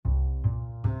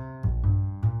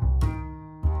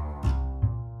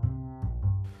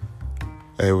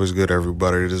Hey, what's good,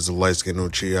 everybody? This is the light-skinned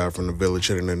Uchiha from the Village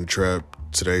Hidden in the Trap.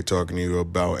 Today, talking to you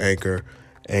about Anchor.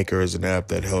 Anchor is an app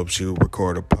that helps you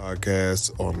record a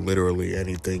podcast on literally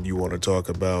anything you want to talk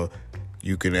about.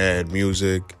 You can add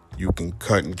music, you can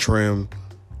cut and trim,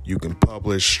 you can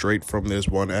publish straight from this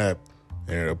one app,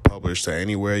 and it'll publish to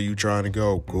anywhere you're trying to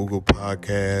go. Google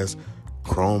Podcasts,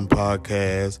 Chrome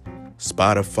Podcasts,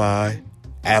 Spotify,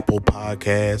 Apple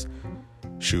Podcasts.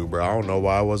 Shoot, bro, I don't know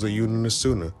why I wasn't using this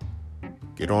sooner.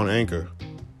 Get on Anchor.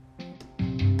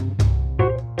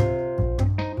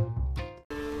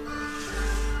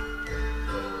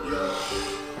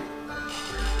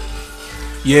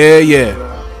 Yeah.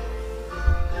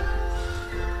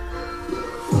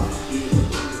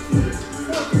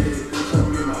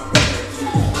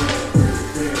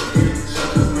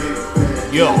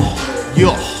 Yo.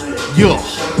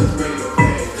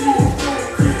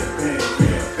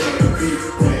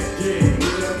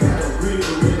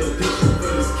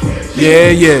 Yeah.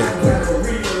 Yeah.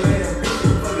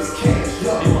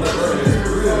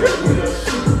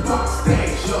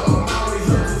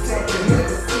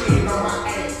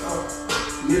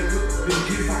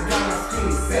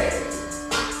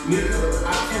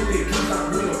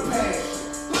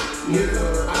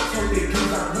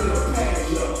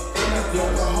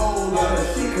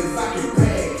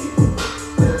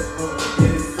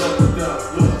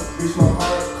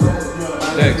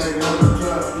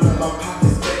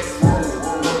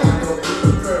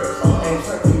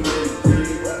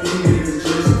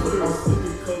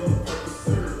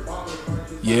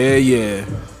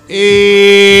 Hey,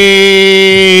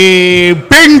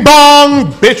 bing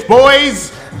bong, bitch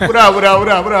boys. What up? Man,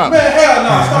 hell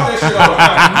no, stop that shit off.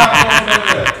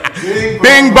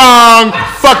 Bing bong,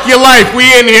 fuck your life. We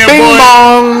in here, Bing boy.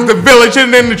 bong. The Village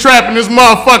Hidden in the Trap in this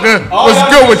motherfucker. What's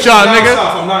good with y'all, nigga?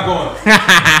 I'm not going.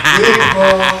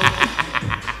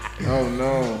 Oh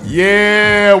no.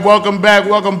 Yeah, welcome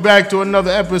back to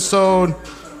another episode.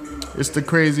 It's the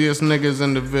craziest niggas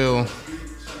in the Ville.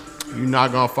 You're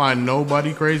not gonna find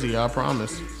nobody crazy, I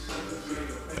promise.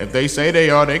 If they say they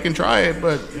are, they can try it,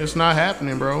 but it's not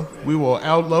happening, bro. We will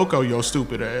out-loco your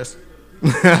stupid ass.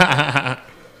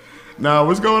 Nah,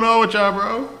 what's going on with y'all,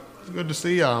 bro? It's good to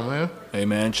see y'all, man. Hey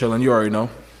man, chilling. You already know.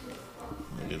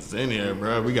 Niggas in here,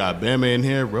 bro. We got Bama in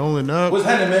here rolling up. What's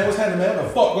happening, man? What the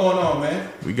fuck going on, man?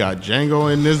 We got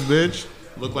Django in this bitch.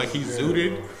 Look like he's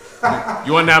zooted.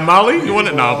 You want that Molly? You want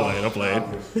it? No, I'm playing.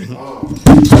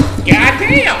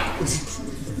 Goddamn!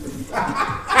 My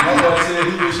boy said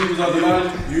he wish he was on the line.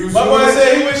 My boy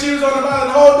said he wish he was on the line.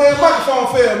 The whole damn microphone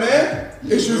fell, man.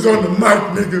 Issues on the mic,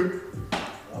 nigga.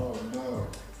 Oh no.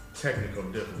 Technical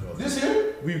difficulty. This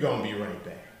here? We gonna be right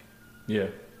back. Yeah.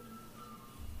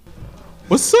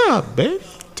 What's up, babe?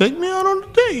 Take me out on a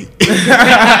date.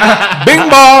 Bing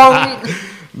bong.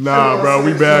 Nah, bro,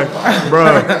 we back.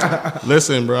 Bro,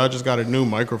 listen, bro, I just got a new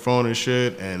microphone and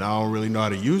shit, and I don't really know how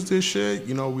to use this shit.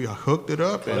 You know, we hooked it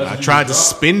up, and I tried to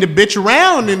spin the bitch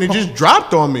around, and it just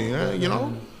dropped on me, you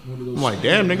know? I'm like,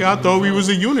 damn, nigga, I thought we was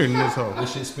a unit in this hoe.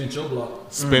 This shit spent your block.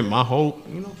 Spent my whole,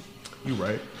 you know? You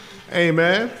right. Hey,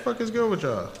 man, fuck is good with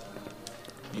y'all?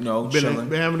 You know, Been chilling.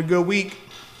 having a good week?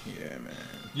 Yeah, man.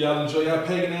 Y'all enjoy y'all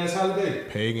pagan ass holiday?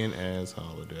 Pagan ass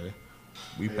holiday.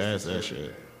 We passed that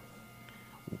shit.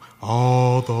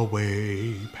 All the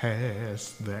way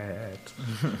past that.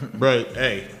 Bro,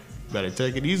 hey, better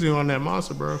take it easy on that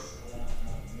monster, bro.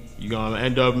 You gonna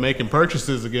end up making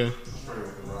purchases again.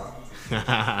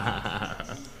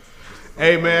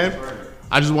 Hey, man,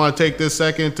 I just want to take this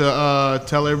second to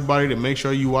tell everybody to make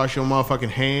sure you wash your motherfucking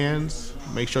hands.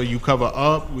 Make sure you cover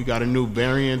up. We got a new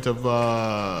variant of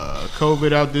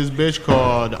COVID out this bitch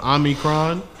called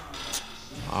Omicron.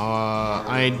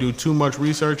 I ain't do too much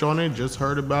research on it, just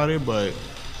heard about it, but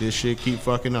this shit keep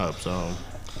fucking up. So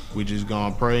we just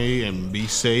gonna pray and be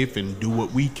safe and do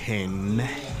what we can.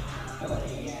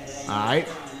 Alright?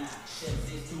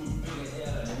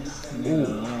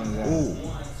 Ooh.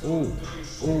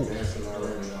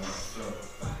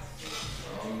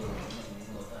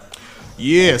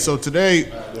 Yeah, so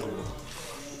today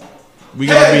we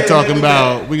gonna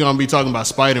be talking about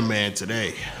Spider-Man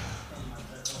today.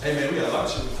 Hey, man, we got a lot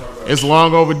of shit to talk about. It's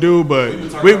long overdue, but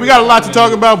we got a lot to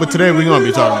talk about. But today we're gonna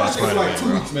be talking about It's like 2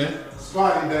 Spider-Man. weeks, man.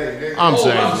 Spotty Day. I'm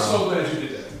saying, I'm bro, so glad you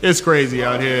did that. it's crazy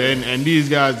out here, and these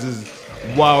guys is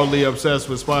wildly obsessed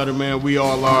with Spider-Man. We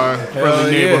all are. Friendly yeah, we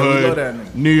love neighborhood, that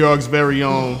nigga. New York's very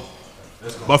own.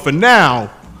 But for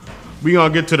now, we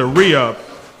gonna get to the re-up,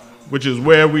 which is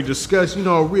where we discuss,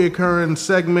 reoccurring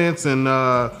segments and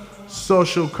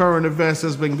social current events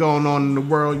that's been going on in the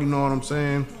world. You know what I'm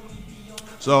saying?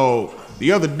 So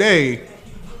the other day,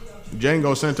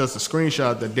 Django sent us a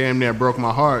screenshot that damn near broke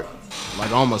my heart.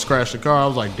 Like almost crashed the car. I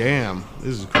was like, damn,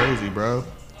 this is crazy, bro.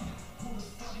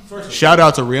 Shout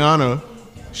out to Rihanna.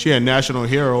 She a national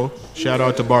hero. Shout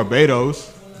out to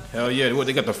Barbados. Hell yeah. What,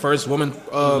 they got the first woman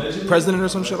president or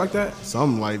some shit like that?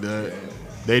 Something like that.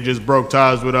 They just broke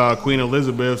ties with Queen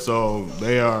Elizabeth, so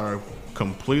they are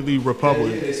completely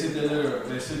Republican. Yeah, they sent the letter.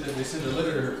 They sent the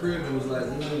letter to her crib and was like,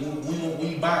 we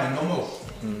ain't buying no more.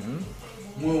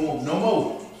 We don't want no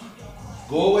more.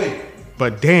 Go away.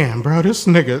 But damn, bro, this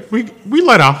nigga, we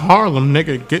let a Harlem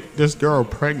nigga get this girl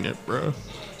pregnant, bro.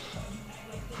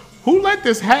 Who let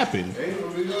this happen?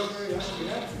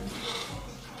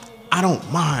 I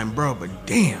don't mind, bro, but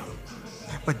damn.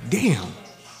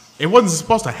 It wasn't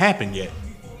supposed to happen yet.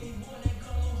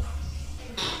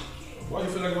 Why do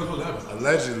you feel like it was supposed to happen?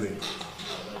 Allegedly.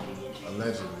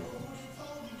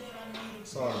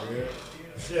 Sorry, man.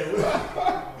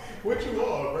 Yeah, what you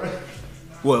want, bro?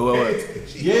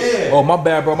 What? Yeah. Oh, my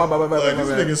bad, bro. My bad. Like, this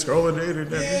nigga scrolling the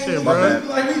internet and shit, bro.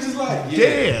 Like we just like,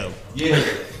 Damn. yeah.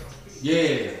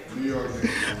 New York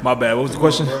nigga. My bad. What was the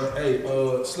question? Hey,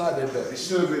 slide that back. It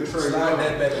should have been Trey Slide Young.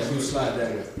 that back and you slide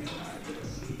that back.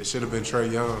 It should have been Trey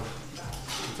Young.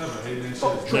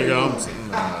 Nigga,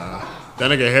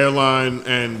 that nigga hairline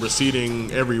and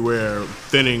receding everywhere,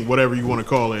 thinning, whatever you want to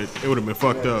call it, it would have been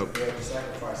fucked up.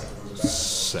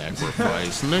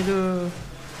 Sacrifice, nigga.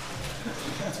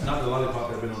 Not the lollipop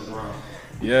that's been on the ground.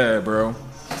 Yeah, bro.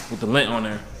 With the lint on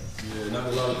there. Yeah, not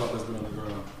the lollipop that's been on the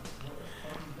ground.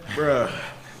 Bruh.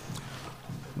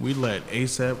 We let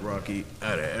ASAP Rocky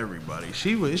out of everybody.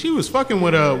 She was fucking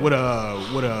with a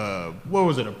what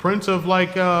was it, a prince of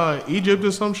like Egypt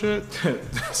or some shit?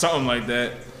 Something like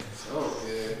that.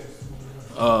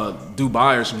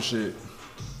 Dubai or some shit.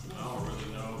 I don't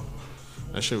really know.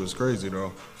 That shit was crazy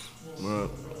though. But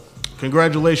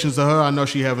congratulations to her. I know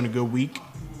she having a good week.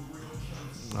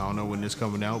 I don't know when this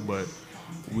coming out, but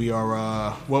we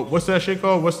are what's that shit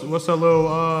called? What's that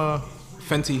little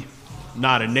Fenty.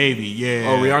 Nah, the Navy, yeah.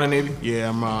 Oh, Rihanna Navy? Yeah,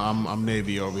 I'm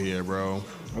Navy over here, bro.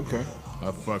 Okay.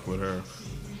 I fuck with her.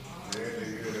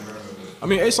 I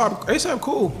mean, ASAP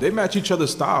cool. They match each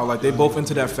other's style. Like, they both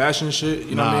into that fashion shit.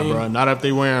 You know what I mean? Bro. Not if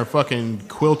they wearing fucking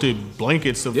quilted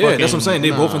blankets. Yeah, that's what I'm saying.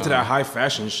 They both into that high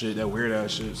fashion shit, that weird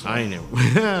ass shit. So. I ain't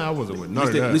even. I wasn't with none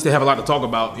of that. At least they have a lot to talk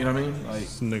about. You know what I mean? Like,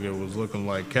 This nigga was looking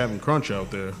like Captain Crunch out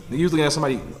there. they was looking at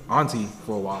somebody auntie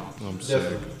for a while. I'm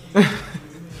sick.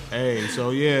 Hey,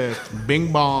 so yeah,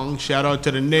 Bing Bong. Shout out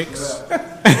to the Knicks. Yo,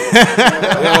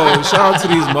 shout out to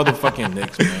these motherfucking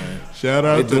Knicks, man. Shout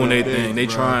out They to doing the their thing. They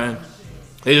Knicks, bro. trying.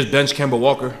 They just benched Kemba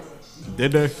Walker.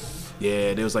 Did they?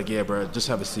 Yeah, they was like, yeah, bro, just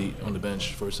have a seat on the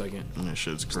bench for a second. That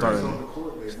shit's crazy. Starting.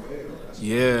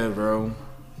 Yeah, bro.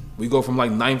 We go from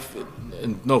like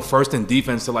first in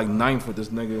defense to like ninth with this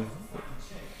nigga.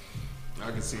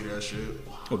 I can see that shit.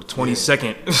 Or the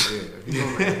 22nd. Yeah,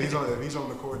 if he's on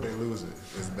the court, they lose it.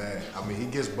 It's bad. I mean, he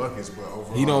gets buckets, but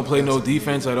overall He don't play no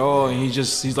defense at all, and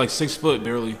he's like 6 foot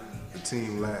barely. The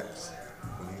team lacks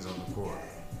when he's on the court.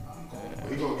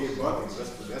 He gonna get buckets.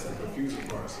 That's the confusing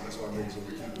part. So that's why niggas will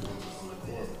keep him on the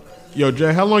court. Yo,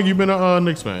 Jay, how long you been a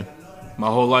Knicks fan? My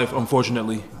whole life,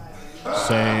 unfortunately.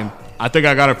 Same. I think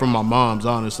I got it from my mom's,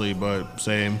 honestly, but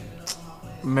same.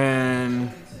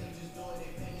 Man,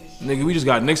 nigga, we just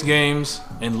got Knicks games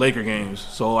and Laker games,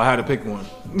 so I had to pick one.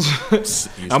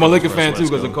 I'm a Laker fan too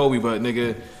because of Kobe, but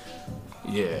nigga,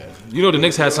 yeah. You know the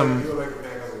Knicks had some. You're like a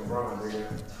man with LeBron, nigga.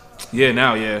 Yeah,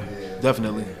 now, yeah,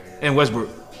 definitely. And Westbrook.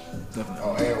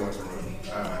 Oh, and Westbrook.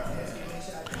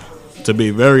 To be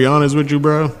very honest with you,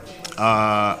 bro,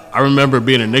 I remember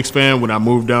being a Knicks fan when I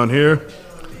moved down here.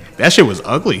 That shit was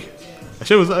ugly. That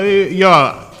shit was,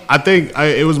 I think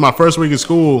it was my first week of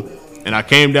school, and I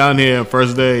came down here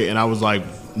first day, and I was like,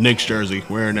 Knicks jersey,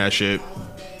 wearing that shit.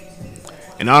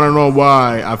 And I don't know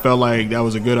why I felt like that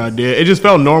was a good idea. It just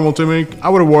felt normal to me. I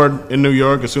would have worn it in New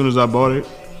York as soon as I bought it.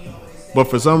 But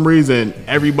for some reason,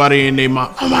 everybody in their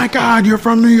mind, oh my God, you're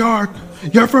from New York.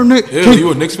 You're from New York. Yeah,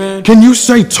 you a Knicks fan? Can you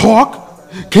say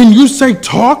talk? Can you say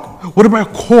talk? What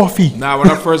about coffee? Nah, when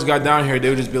I first got down here, they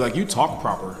would just be like, "You talk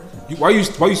proper. Why you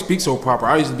speak so proper?"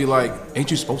 I used to be like,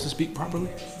 "Ain't you supposed to speak properly?"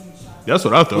 That's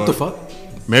what I thought. What the fuck?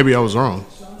 Maybe I was wrong.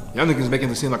 Y'all niggas making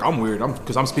it seem like I'm weird.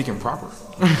 Because I'm speaking proper.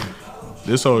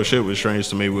 This whole shit was strange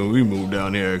to me when we moved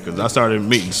down here because I started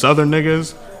meeting Southern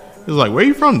niggas. It was like, where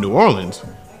you from? New Orleans,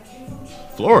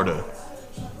 Florida,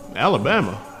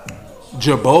 Alabama.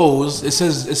 Jabos. It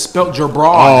says it's spelled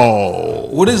Jabral. Oh,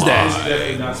 What is that?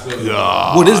 Definitely not spelled.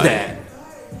 God. What is that?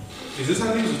 Is this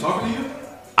how he was talking to you?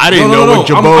 I didn't know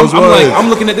what I'm Jabos was. I'm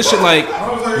looking at this shit like,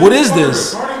 I was like, what you is Carter,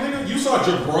 this? Carter, nigga, you so saw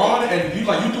Jabron and you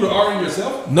threw the R in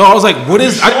yourself? No, I was like, what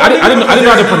is? I didn't know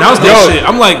how to pronounce that shit.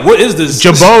 I'm like, what is this?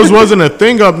 Jabos wasn't a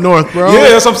thing up north, bro. Yeah,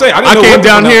 that's what I'm saying. I came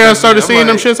down here and started seeing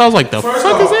them shits. I was like, the First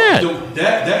fuck off, is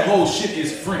that? That whole shit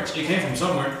is French. It came from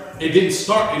somewhere. It didn't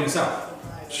start in the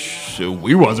South. Shit,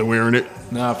 we wasn't wearing it.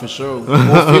 Nah, for sure.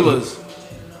 More feelers.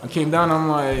 I came down. I'm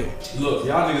like, look,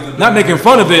 y'all niggas. Not making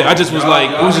fun of it. I just was like,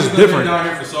 it was just different. Down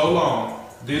here for so long.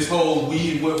 This whole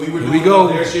weed, what we were doing,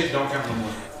 their shit don't count no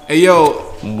more. Hey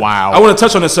yo, wow. I want to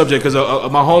touch on this subject because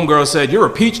my homegirl said you're a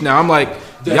peach now. I'm like,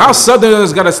 y'all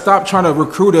Southerners gotta stop trying to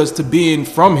recruit us to being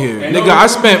from here, nigga. I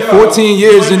spent 14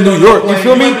 years in New York. You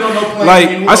feel me? Like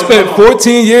I spent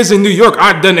 14 years in New York.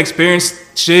 I done experienced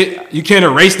shit. You can't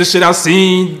erase the shit I've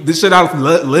seen, the shit I've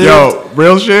lived. Yo,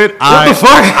 real shit. What the fuck?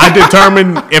 I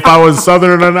determined if I was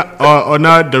Southern or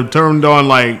not, determined on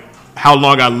like how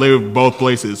long I lived both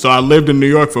places. So I lived in New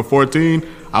York for 14.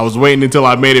 I was waiting until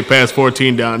I made it past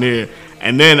 14 down here.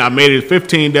 And then I made it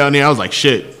 15 down here. I was like,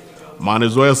 shit, might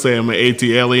as well say I'm an AT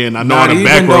alien. I know on the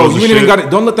back rows and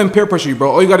shit. Don't let them peer pressure you, bro.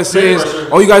 All you gotta say is,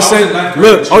 bro,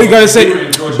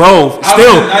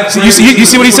 still, you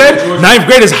see what he said? 9th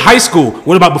grade is high school.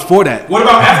 What about before that? What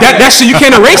about after that? That shit, you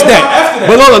can't erase that.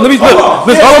 But look, let me look. All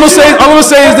I'm gonna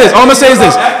say is this. All I'm gonna say is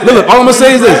this. Look, all I'm gonna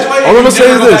say is this. All I'm gonna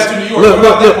say is this.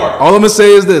 Look. All I'm gonna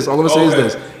say is this. All I'm gonna say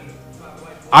is this.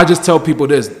 I just tell people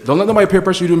this. Don't let nobody peer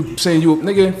pressure you saying you,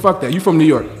 nigga, fuck that. You from New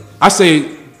York. I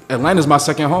say Atlanta's my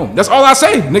second home. That's all I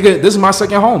say. Nigga, this is my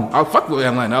second home. I fuck with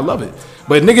Atlanta. I love it.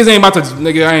 But niggas ain't about to,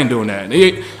 nigga, I ain't doing that.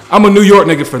 Nigga, I'm a New York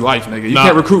nigga for life, nigga. You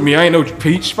can't recruit me. I ain't no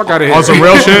peach. Fuck out of here. On some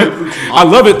real shit. I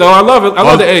love it, though. I love it. I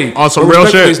love the A. On some real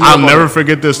shit, I'll never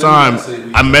forget this time.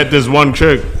 I met this one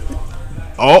chick.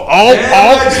 So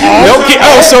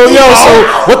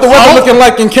what the weather looking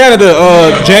like in Canada,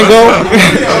 Django?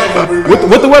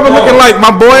 what the weather looking like,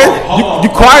 my boy? You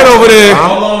quiet over there.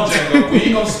 Hold on, Django. We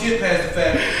ain't gonna skip past the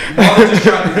fact Marlon just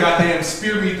tried to goddamn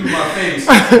spear me through my face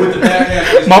with the back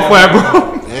half of his my flat,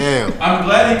 bro. Damn. I'm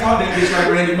glad he caught that bitch like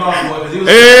Randy Moss, boy, because it was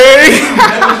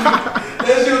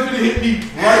that shit was gonna hit me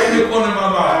right in the corner of my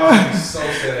mouth. I'm so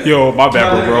sad. Yo, my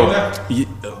bad,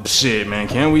 bro. Shit, man,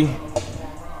 can we?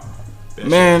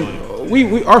 Man,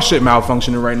 we our shit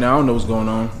malfunctioning right now. I don't know what's going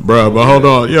on, bro. But hold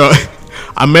on, yo.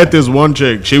 I met this one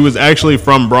chick. She was actually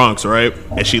from Bronx, right?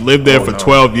 And she lived there for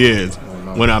 12 years.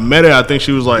 When I met her, I think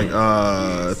she was like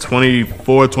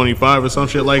 24, 25 or some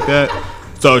shit like that.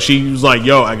 So she was like,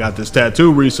 yo, I got this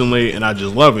tattoo recently and I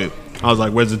just love it. I was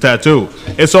like, where's the tattoo?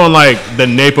 It's on like the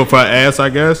nape of her ass, I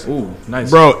guess. Ooh,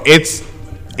 nice. Bro, it's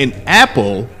an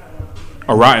apple.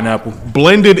 A rotten apple.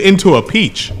 Blended into a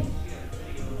peach.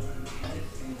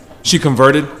 She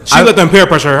converted. She let them peer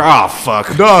pressure her. Oh,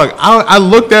 fuck. Dog, I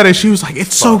looked at it. She was like,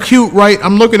 it's so cute, right?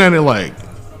 I'm looking at it like,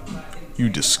 you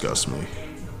disgust me.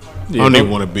 Yeah, I don't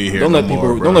even want to be here. Don't let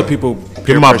people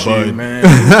peer pressure you, man.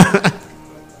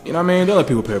 You know what I mean? Don't let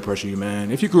people peer pressure you,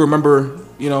 man. If you can remember,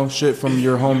 shit from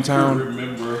your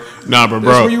hometown. Nah, but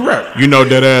bro, that's where you rep. You know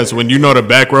that ass. When you know the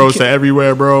back roads to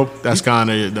everywhere, bro, that's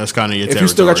kind of your territory. If you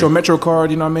still got your Metro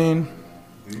card, you know what I mean?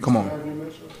 Come on.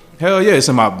 Hell yeah, it's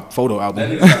in my photo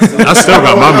album. I still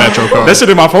got my Metro card. That shit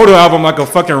in my photo album like a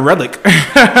fucking relic.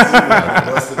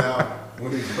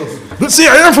 See,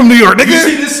 I am from New York, nigga. You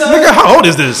see this son? Nigga, how old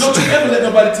is this? Don't you ever let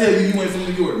nobody tell you went from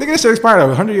New York. Nigga, this shit expired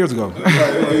 100 years ago. You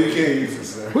can't use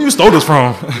this, sir. Who you stole this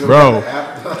from? Bro,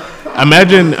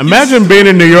 imagine being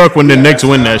in New York when the Knicks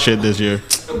win that shit this year.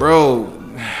 Bro,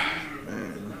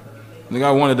 nigga,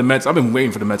 I wanted the Mets. I've been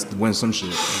waiting for the Mets to win some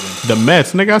shit. The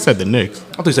Mets, nigga. I said the Knicks.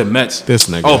 I thought you said Mets. This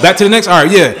nigga. Oh, back to the Knicks. All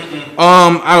right, yeah.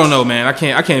 I don't know, man. I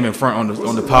can't even front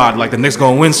on the pod like the Knicks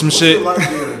gonna win some shit.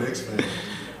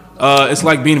 It's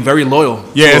like being very loyal.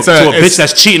 Yeah, to a bitch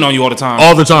that's cheating on you all the time.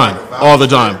 All the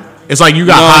time. It's like you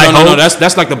got high hopes. No,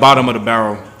 that's like the bottom of the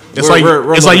barrel. It's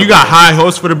like you got high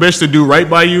hopes for the bitch to do right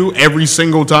by you every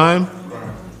single time.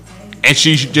 And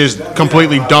she just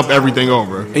completely dump everything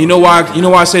over. And you know why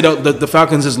I say the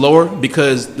Falcons is lower?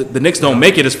 Because the Knicks don't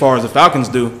make it as far as the Falcons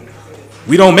do.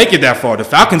 We don't make it that far. The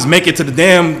Falcons make it to the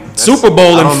damn Super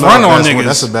Bowl in front on niggas.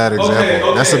 That's a bad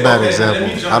example. That's a bad example.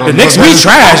 The Knicks, we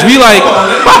trash. We like,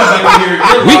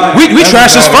 we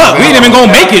trash as fuck. We ain't even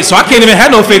gonna make it, so I can't even have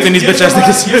no faith in these bitch ass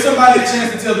niggas. Give somebody a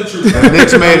chance to tell the truth. The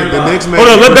Knicks made it. Hold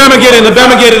on, let Bama get in. The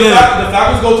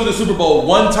Falcons go to the Super Bowl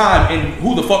one time in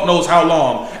who the fuck knows how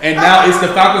long, and now it's the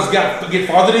Falcons get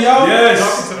farther than y'all.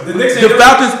 Yes, the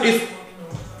Falcons is.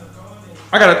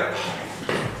 I gotta.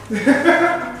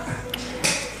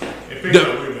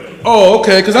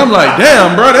 Okay, because I'm like,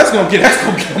 damn, bro, that's gonna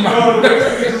come out.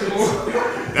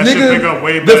 That should pick up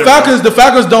way better. The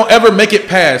Falcons don't ever make it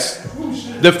past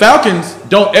the Falcons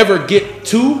don't ever get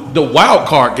to the wild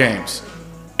card games.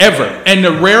 Ever. And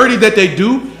the rarity that they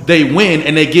do, they win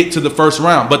and they get to the first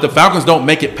round. But the Falcons don't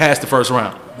make it past the first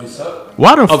round.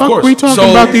 Why the fuck course. we talking So-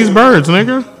 about these birds,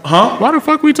 nigga? Huh? Why the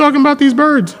fuck we talking about these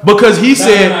birds? Because he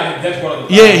said,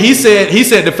 he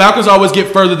said the Falcons always get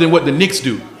further than what the Knicks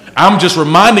do. I'm just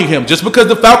reminding him, just because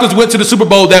the Falcons went to the Super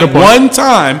Bowl that one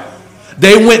time,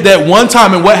 they went that one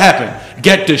time, and what happened?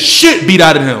 Get the shit beat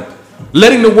out of him,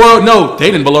 letting the world know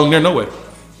they didn't belong there no way.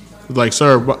 Like,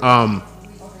 sir,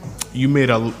 you made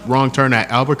a wrong turn at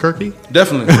Albuquerque.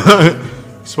 Definitely.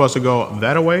 You're supposed to go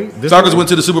that away. Falcons went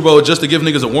to the Super Bowl just to give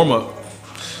niggas a warm up.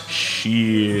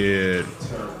 Shit.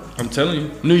 I'm telling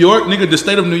you, New York, nigga, the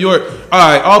state of New York. All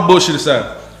right, all bullshit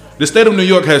aside, the state of New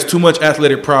York has too much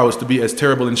athletic prowess to be as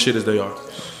terrible in shit as they are.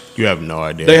 You have no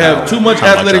idea. They have too much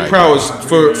how athletic I prowess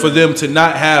for them to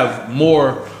not have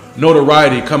more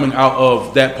notoriety coming out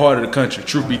of that part of the country.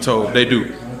 Truth be told, they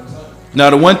do. Now,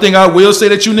 the one thing I will say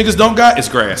that you niggas don't got is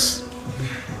grass.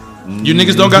 You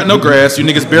niggas don't got no grass. You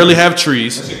niggas barely have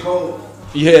trees.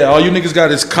 Yeah, all you niggas got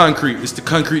is concrete. It's the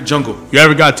concrete jungle. You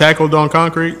ever got tackled on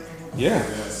concrete? Yeah.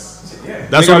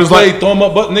 That's Nigga, what it's played, like. throw 'em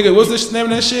up, but nigga, what's this name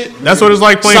of that shit? That's what it's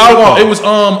like playing Sidewalk.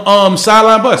 football. It was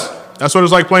sideline bus. That's what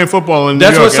it's like playing football in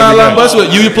That's New what York every sideline day. bus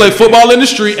was. You play football in the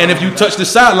street, and if you touch the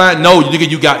sideline, no, nigga,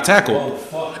 you got tackled.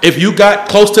 If you got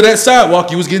close to that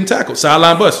sidewalk, you was getting tackled.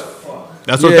 Sideline bus.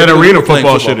 That's what Yeah, that we arena were playing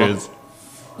football football, shit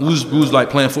bro. is. Who's like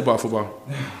playing football?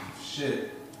 Shit.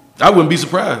 I wouldn't be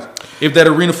surprised if that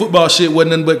arena football shit wasn't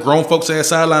nothing but grown folks ass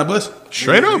sideline bus.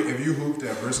 Straight up. If you hooped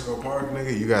at Briscoe Park,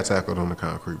 nigga, you got tackled on the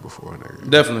concrete before, nigga.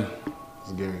 Definitely.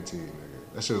 It's guaranteed,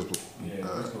 nigga. That shit was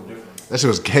that shit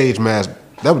was cage match.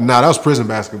 That was prison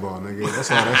basketball, nigga.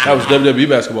 That's all that shit. That was WWE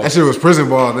basketball. That shit was prison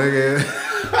ball, nigga.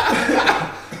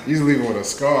 You was leaving with a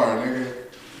scar, nigga.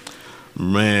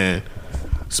 Man.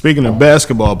 Speaking of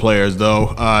basketball players,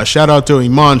 though, shout out to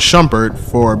Iman Shumpert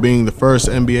for being the first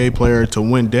NBA player to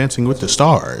win Dancing with the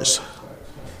Stars.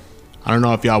 I don't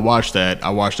know if y'all watched that. I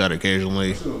watch that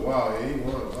occasionally. Wow, yeah, he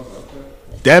won.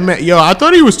 That man, yo, I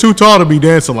thought he was too tall to be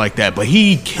dancing like that, but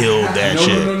he killed that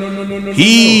shit. No.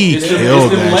 He It's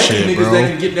killed them that lanky shit, niggas bro. that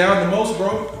can get down the most,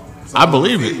 bro. I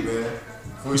believe it.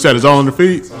 You said it's all on the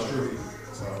feet?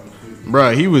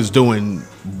 Bruh, he was doing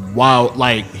wild,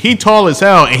 like, he tall as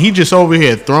hell, and he just over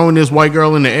here throwing this white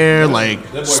girl in the air, like,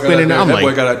 spinning. I'm That boy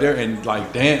like, got out there and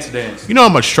like dance. you know how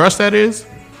much trust that is?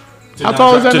 How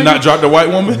tall is that To nigga? not drop the white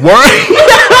woman? Word?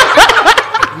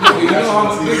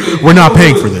 We're not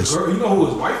paying for this. You know who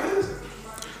his wife is?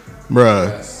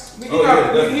 Bruh.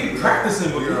 He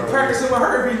practicing with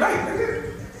her every night,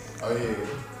 nigga.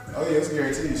 Oh yeah, it's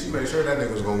guaranteed. She made sure that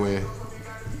nigga was gonna win.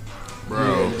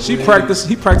 Bro. He practiced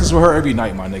with her every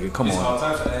night, my nigga. Come on. All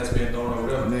types of ass being thrown over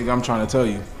there. Nigga, I'm trying to tell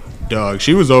you. Dog,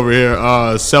 she was over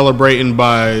here celebrating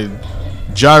by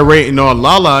gyrating on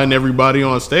Lala and everybody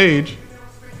on stage.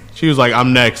 She was like,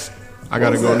 I'm next. I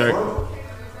gotta go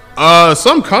next.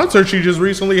 Some concert she just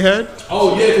recently had.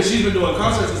 Oh yeah, because she's been doing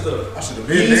concerts and stuff. I should have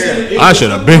been there. I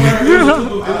should have been.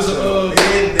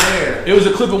 It was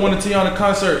a clip of one of Tiana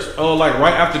concerts. Oh, like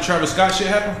right after Travis Scott shit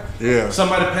happened. Yeah.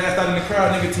 Somebody passed out in the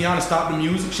crowd. Nigga, Tiana stopped the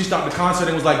music. She stopped the concert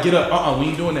and was like, "Get up! We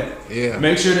ain't doing that. Yeah.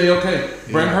 Make sure they okay.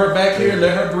 Bring her back here.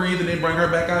 Let her breathe, and then bring her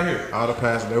back out here." I'd have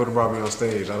passed. They would have brought me on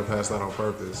stage. I'd have passed out on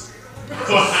purpose. So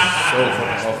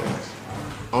fucking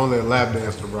awful. Only a lap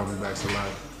dance would have brought me back to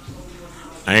life.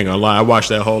 I ain't gonna lie, I watched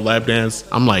that whole lap dance.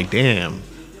 I'm like, damn.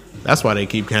 That's why they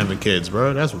keep having kids,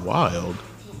 bro. That's wild.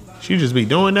 She just be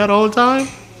doing that all the time?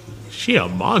 She a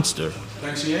monster.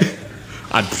 Think she ain't?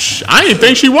 I didn't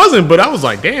think she wasn't, but I was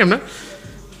like, damn,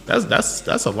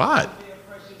 that's a lot.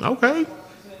 Okay.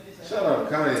 Shout out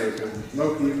to Kanye, because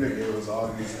no key nigga was all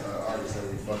these artists that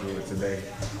we fucking with today.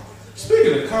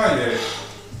 Speaking of Kanye,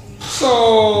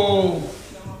 so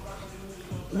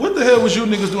what the hell was you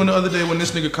niggas doing the other day when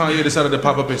this nigga Kanye decided to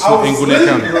pop up in Gwinnett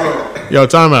County? Yo,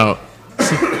 time out.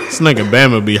 This nigga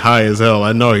Bama be high as hell.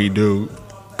 I know he do.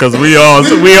 Cause we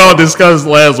all discussed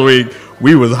last week.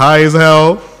 We was high as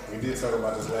hell. We did talk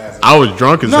about this last I was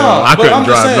drunk as hell. I couldn't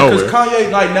drive nowhere. Because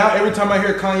Kanye, like now, every time I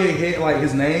hear Kanye head, like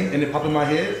his name, and it pop in my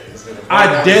head,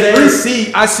 I dead ass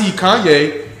see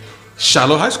Kanye,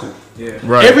 Shiloh High School. Yeah.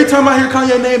 Right. Every time I hear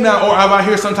Kanye name now, or if I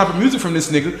hear some type of music from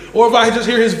this nigga, or if I just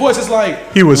hear his voice, it's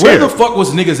like, He was where here. the fuck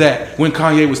was niggas at when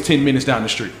Kanye was 10 minutes down the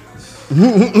street?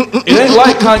 It ain't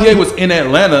like Kanye was in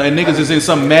Atlanta and niggas is in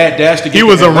some mad dash to get He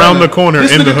was to Atlanta. around the corner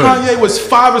this in the nigga hood. Kanye was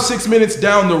 5 or 6 minutes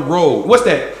down the road. What's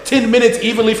that? 10 minutes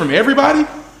evenly from everybody?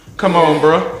 Come on,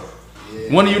 bro.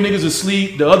 One of you niggas was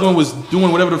asleep. The other one was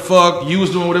doing whatever the fuck. You was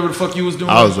doing whatever the fuck you was doing.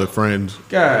 I was with friends.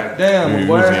 God damn, We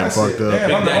boy. was getting I said, fucked up.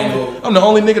 damn, I'm the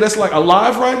only nigga that's like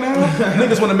alive right now.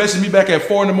 Niggas want to message me back at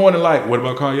 4 a.m. like, what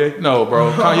about Kanye? No,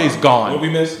 bro. Kanye's gone. What we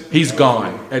missed? He's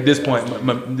gone at this point. The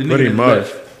nigga Pretty that much.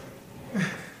 left.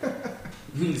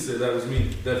 He said that was me,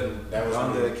 definitely. That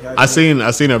was me.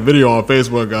 I seen a video on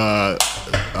Facebook,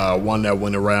 one that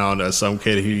went around. Some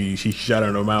kid he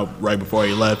shouted him out right before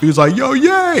he left. He was like, "Yo,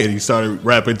 yay!" and he started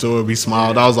rapping to him. He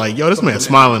smiled. I was like, "Yo, this man's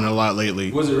smiling a lot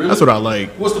lately." Was it really? That's what I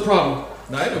like. What's the problem?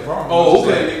 Nah, ain't no problem. Oh,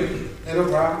 okay. Ain't no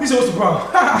problem. He said, what's the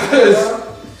problem?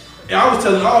 Yeah, I was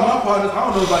telling all my partners, I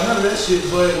don't know about none of that shit,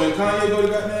 but when Kanye go to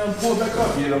goddamn pull back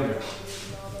up, yeah, I'm there.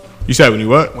 You said when you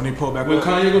what? When he pulled back When up.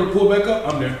 Kanye go to pull back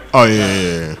up, I'm there. Oh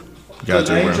yeah. Got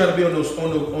I ain't you, trying bro. to be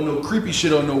on no creepy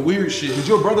shit or no weird shit. Did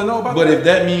your brother know about But that? if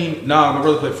that mean, nah, my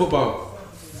brother played football.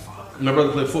 My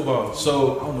brother played football,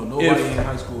 so I don't know nobody in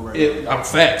high school right I'm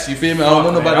facts. You feel me? I don't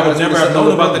know nobody. I would else never who have know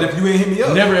known about that if you ain't hit me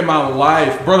up. Never in my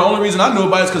life, bro. The only reason I knew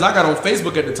about it is because I got on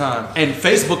Facebook at the time, and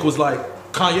Facebook was like,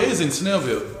 Kanye's in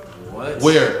Snellville. What?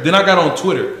 Where? Then I got on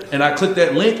Twitter and I clicked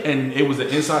that link, and it was the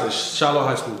inside of Shiloh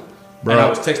High School. Bro. And I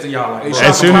was texting y'all like, Hey, bro, shout out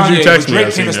As soon to as you Kanye, text but me, I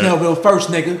Drake came to seen that. Snellville first,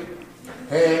 nigga.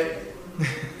 Hey,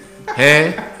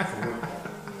 Hey,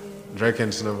 Drake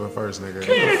came to Snellville first, nigga.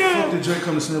 what did Drake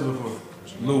come to Snellville for?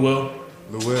 Lou Will.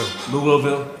 Lou Will. Lou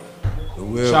Willville. Lou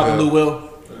Will. Shout out to Lou Will.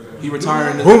 He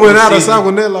retired. Who went out of season. South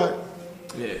with that like?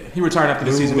 Yeah, he retired after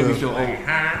the season. Made me Will. feel old.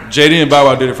 JD and Bow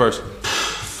Wow did it first.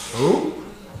 Who?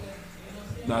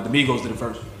 Nah, the Migos did it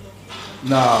first.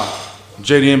 Nah,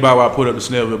 JD and Bow Wow put up the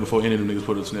Snellville before any of them niggas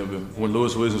put up the Snellville. When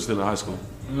Lewis Wilson was still in high school.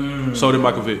 So did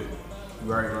Michael Vick.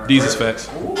 Right. These is facts.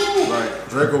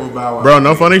 Drake over Bow Wow. bro,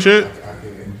 no funny shit.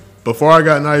 Before I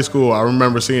got in high school, I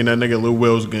remember seeing that nigga Lou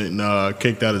Wills getting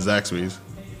kicked out of Zaxby's.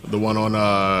 The one on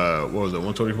what was it,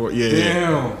 124? Yeah,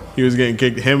 Damn. he was getting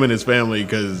kicked. Him and his family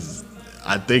because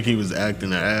I think he was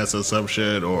acting an ass or some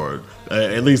shit, or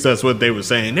at least that's what they were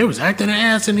saying. They was acting an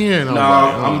ass in here. And I was Nah,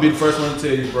 like, I'm gonna be the first one to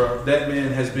tell you, bro. That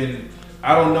man has been.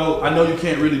 I don't know. I know you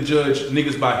can't really judge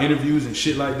niggas by interviews and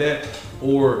shit like that.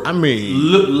 Or I mean,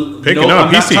 look, picking up, I'm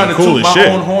he not seemed trying to cool toot as my shit.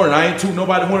 own horn. I ain't toot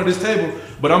nobody's horn at this table,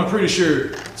 but I'm pretty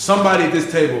sure somebody at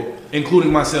this table,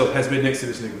 including myself, has been next to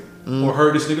this nigga or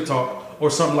heard this nigga talk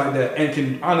or something like that, and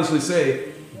can honestly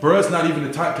say, bruh's not even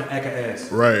the type to act an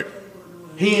ass. right.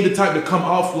 He ain't the type to come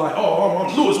off like, oh,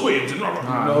 I'm Lewis Williams.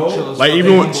 No, Like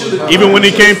even when he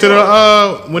came to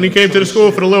the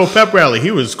school for the little pep rally,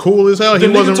 he was cool as hell. The He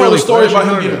nigga wasn't told really a story about flashing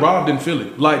him or getting nothing. robbed in Philly.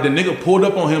 Like the nigga pulled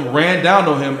up on him, ran down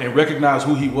on him, and recognized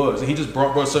who he was, and he just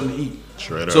brought something to eat.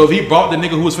 Straight up. So if he brought the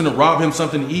nigga who was finna rob him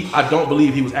something to eat, I don't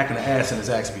believe he was acting an ass in his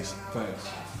Zaxby's. Thanks.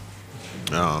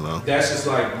 I don't know, That's just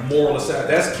like moral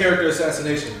assassination. That's character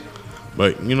assassination.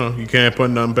 but you know, you can't put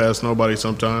nothing past nobody.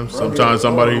 Sometimes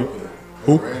somebody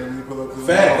who. Randomly pull up to the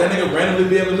Fact, that nigga randomly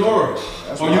be at Lenora.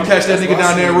 Or you catch that nigga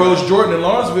down there in Rose Jordan in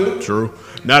Lawrenceville. True.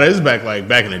 Now this is back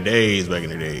in the days,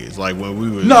 like when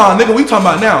we was. Nah, nigga, we talking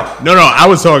about now. No, I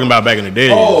was talking about back in the days.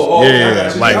 Oh, I yeah,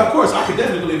 got you. like Yeah, of course, I could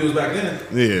definitely believe it was back then.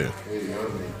 yeah,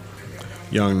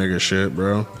 young nigga shit,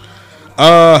 bro.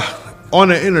 On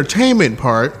the entertainment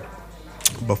part,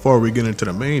 before we get into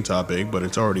the main topic, but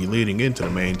it's already leading into the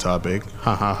main topic.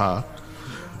 Ha ha ha.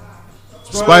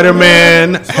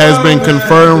 Spider-Man has been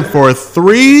confirmed for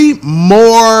 3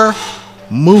 more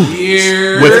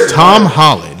movies with Tom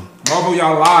Holland. Marvel,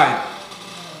 y'all lied.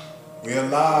 We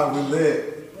alive, we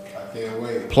lit. I can't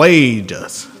wait. Played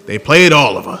us. They played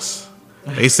all of us.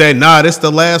 They said, nah, this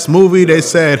the last movie. They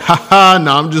said, haha,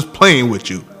 nah, I'm just playing with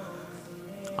you.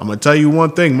 I'm going to tell you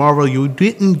one thing, Marvel, you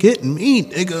didn't get me,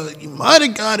 nigga. You might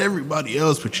have got everybody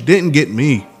else, but you didn't get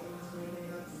me.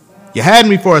 You had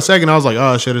me for a second. I was like,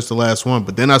 oh, shit, it's the last one.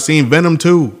 But then I seen Venom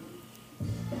 2.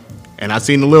 And I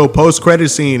seen the little post-credit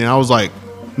scene, and I was like,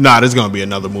 nah, there's going to be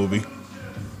another movie.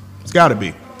 It's got to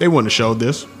be. They wouldn't have showed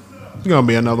this. It's going to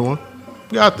be another one.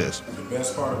 We got this. The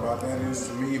best part about that is,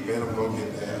 to me, Venom gonna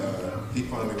get that. He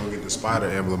finally gonna get the spider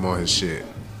emblem on his shit.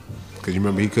 Cause you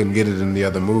remember he couldn't get it in the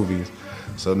other movies,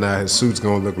 so now his suit's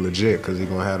gonna look legit. Cause he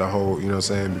gonna have the whole, you know what I'm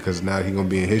saying? Because now he gonna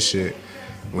be in his shit.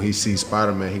 When he sees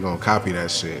Spider-Man, he gonna copy that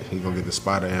shit. He gonna get the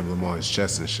spider emblem on his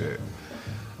chest and shit.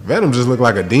 Venom just look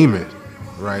like a demon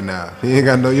right now. He ain't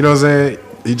got no, you know what I'm saying?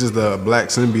 He just a black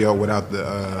symbiote without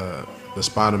the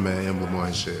Spider-Man emblem on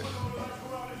his shit.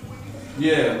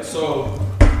 Yeah, so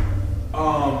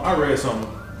I read something.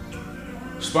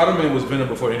 Spider-Man was Venom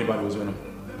before anybody was Venom.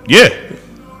 Yeah.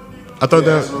 I thought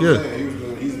That's that, what I'm yeah.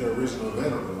 saying. He's the original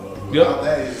Venom. Yep. Without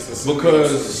that, it's a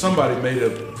Because somebody made a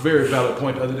very valid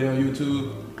point the other day on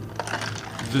YouTube.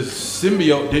 the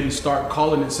symbiote didn't start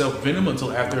calling itself Venom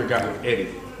until after it got with Eddie.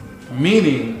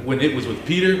 Meaning, when it was with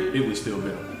Peter, it was still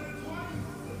Venom.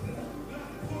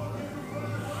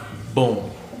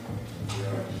 Boom.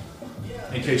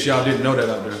 In case y'all didn't know that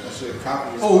out there.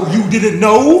 Oh, you didn't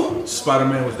know?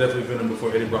 Spider-Man was definitely Venom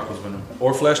before Eddie Brock was Venom.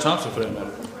 Or Flash Thompson, for that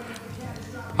matter.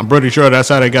 I'm pretty sure that's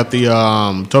how they got the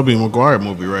Tobey Maguire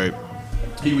movie, right?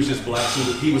 He was just black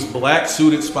suited. He was black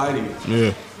suited Spidey.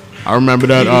 Yeah, I remember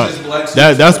that. He was just black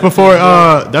suited That's Spidey. before.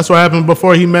 That's what happened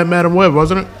before he met Madam Web,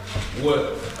 wasn't it?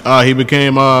 What? He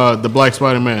became the Black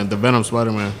Spider-Man, the Venom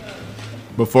Spider-Man.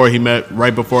 Right before he met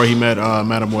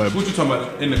Madam Web. What you talking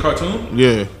about? In the cartoon?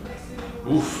 Yeah.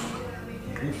 Oof.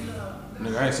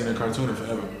 Nigga, I ain't seen a cartoon in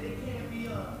forever.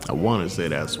 I want to say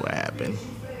that's what happened.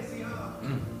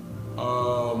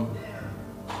 I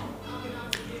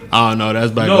don't know.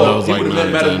 That's back when I No, was he like would have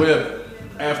 9 met or Madam 10. Web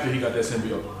after he got that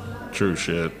symbiote. True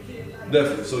shit.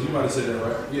 Definitely. So you might have said that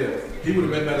right. Yeah. He would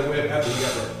have met Madam Web after he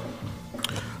got that.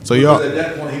 So Because y'all, at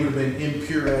that point, he would have been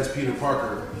impure as Peter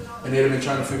Parker, and they'd have been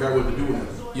trying to figure out what to do with him.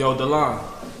 Yo, Delon,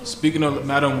 speaking of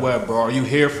Madam Web, bro, are you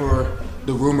here for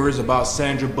the rumors about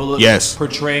Sandra Bullock Yes.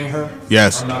 portraying her?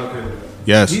 yes, I'm not okay with that.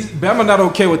 yes. I'm not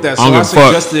okay with that. So I'm I gonna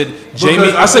fuck. suggested Jamie.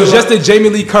 Because I I feel suggested Jamie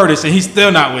Lee Curtis, and he's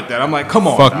still not with that. I'm like, come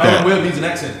on, Fuck man. Madam that. Web needs an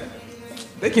accent.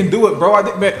 They can do it, bro.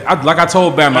 Like I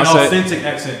told Bam, I An said, authentic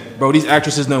accent. bro, these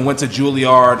actresses done went to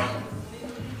Juilliard.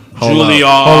 Hold up,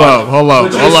 Juilliard. hold up.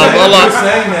 You're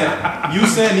saying that. You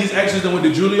saying these actors that went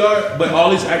to Juilliard, but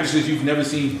all these actresses you've never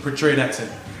seen portray an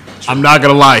accent. I'm not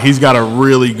gonna lie. He's got a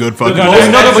really good fucking. No,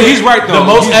 but he's right, though. The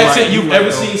most He's accent right. you've He's right, ever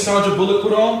though. seen Sandra Bullock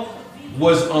put on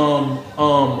was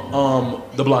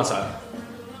The Blind Side.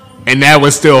 And that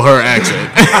was still her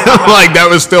accent. Like that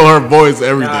was still her voice,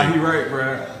 everything. Nah, he right,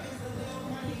 bro.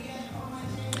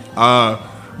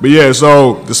 But yeah,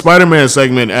 so the Spider-Man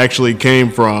segment actually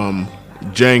came from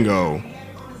Django.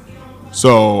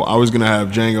 So I was gonna have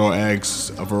Django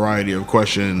ask a variety of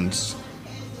questions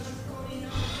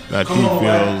that he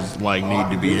feels like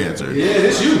need to be answered. Yeah,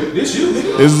 this you. This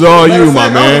is all you, my I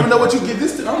don't man. even know what you give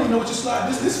this to. I don't even know what you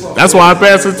slide this for. That's why I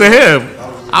passed it to him.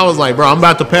 I was like, bro, I'm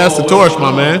about to pass the torch,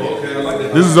 my man.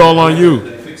 This is all on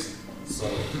you.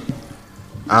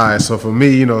 All right, so for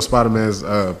me, Spider-Man's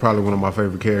probably one of my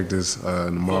favorite characters in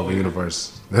the Marvel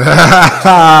Universe.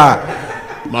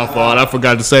 My fault. I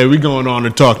forgot to say we going on to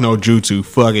talk no jutsu.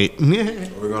 Fuck it.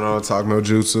 We're going to talk no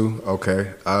jutsu.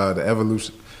 Okay. The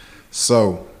evolution.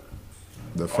 So,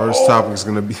 the first topic is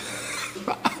going to be...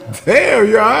 Damn,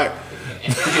 you all right?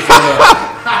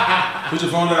 Put your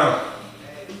phone down.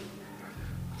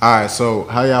 All right, so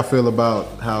how y'all feel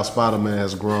about how Spider-Man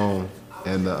has grown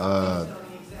and the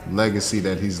legacy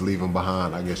that he's leaving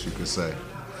behind, I guess you could say.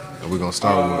 And we're going to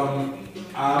start with...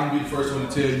 I'm gonna be the first one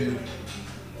to tell you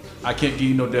I can't give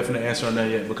you no definite answer on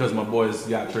that yet because my boy's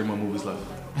got 3 more movies left.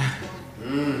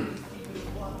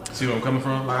 See where I'm coming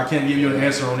from? Like, I can't give you an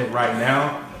answer on it right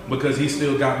now because he's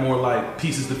still got more like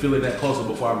pieces to fill it that closer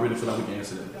before I really feel like we can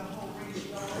answer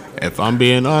that. If I'm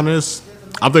being honest,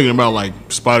 I'm thinking about like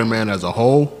Spider-Man as a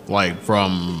whole, like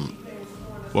from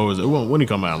what was it? When did he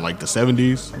come out? Like the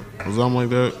 70s or something like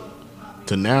that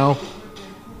to now.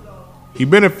 He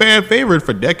been a fan favorite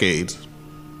for decades.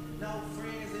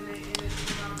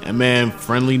 And man,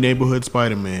 friendly neighborhood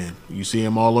Spider-Man. You see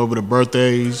him all over the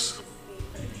birthdays.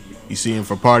 You see him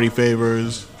for party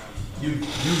favors. You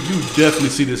definitely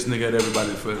see this nigga at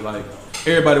everybody's foot. Like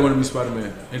everybody want to be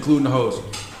Spider-Man, including the hoes.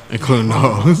 Including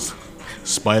those.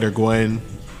 Spider-Gwen.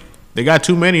 They got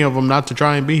too many of them not to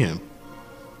try and be him.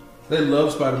 They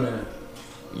love Spider-Man.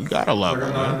 You gotta love Like, him,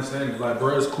 I'm not man. understanding. Like,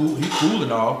 bro, it's cool. He cool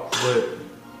and all, but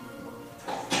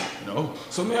no.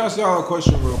 So let me ask y'all a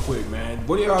question real quick, man.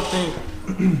 What do y'all think?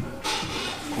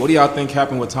 What do y'all think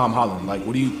happened with Tom Holland? Like,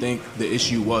 what do you think the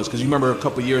issue was? Because you remember a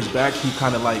couple years back, he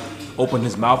kind of like opened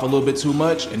his mouth a little bit too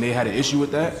much, and they had an issue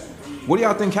with that. What do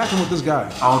y'all think happened with this guy?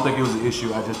 I don't think it was an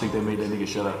issue. I just think they made that nigga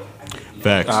shut up.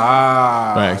 Facts.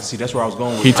 Ah, Facts. see, that's where I was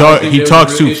going with. He it. talk- I think he there was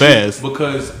talks a too real issue fast.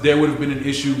 because there would have been an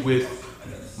issue with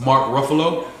Mark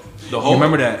Ruffalo. The whole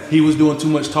remember that? he was doing too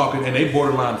much talking, and they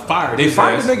borderline fired. They his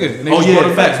fired ass. the nigga, and they Oh just yeah, brought in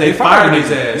him fact, back. they They fired fired the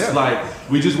his nigga, ass. yeah. Like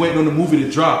we just waiting on the movie to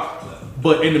drop.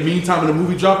 But in the meantime, of the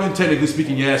movie dropping, technically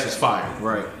speaking, your ass is fired.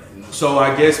 Right. So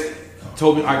I guess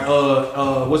Toby,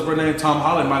 what's her name? Tom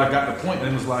Holland might have got the point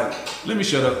and was like, "Let me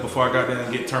shut up before I got there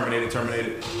and get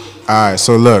terminated." All right,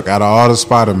 so look, out of all the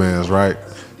Spider-Mans, right?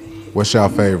 What's y'all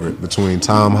favorite between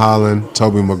Tom Holland,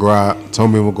 Tobey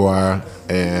Maguire,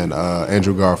 and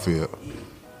Andrew Garfield?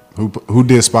 Who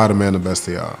did Spider-Man the best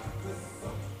to y'all?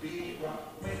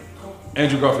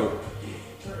 Andrew Garfield.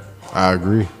 I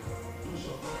agree.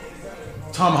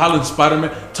 Tom Holland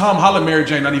Spider-Man. Tom Holland Mary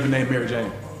Jane, not even named Mary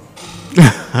Jane.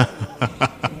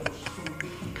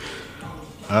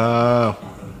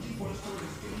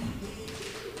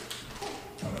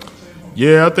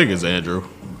 Yeah, I think it's Andrew.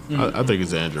 I think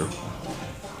it's Andrew.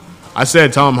 I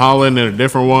said Tom Holland in a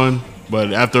different one,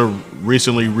 but after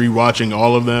recently rewatching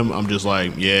all of them, I'm just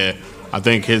like, yeah, I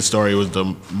think his story was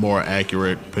the more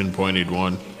accurate, pinpointed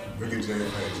one. Look at Jay.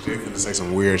 Jay finna say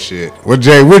some weird shit. What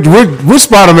Jay? Which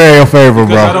Spider-Man your favorite,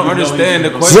 bro? I don't understand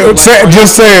the question.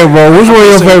 Just say it, bro. Which one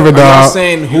your favorite, Y'all dog?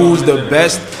 saying who's the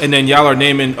best, and then y'all are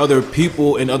naming other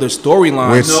people and other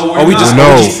storylines. Which- Are we just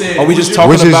No. are we just talking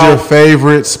Which is about your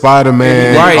favorite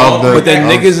Spider-Man? right? Of the, But then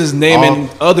of- niggas is naming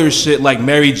other shit like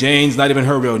Mary Jane's not even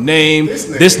her real name.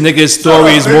 This nigga's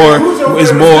story is more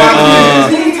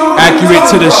accurate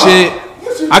to the shit.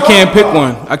 I can't pick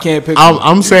one. I can't pick one.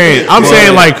 I'm saying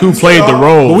like who played the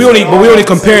role. But we only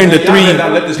comparing the Y'all better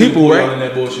not let three this people, nigga go in right?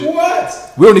 that bullshit.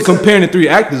 We're only comparing the three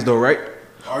actors though, right?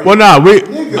 Well, nah,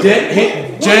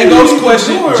 Django's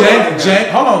question.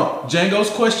 Hold on. Django's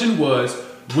question was,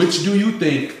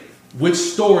 which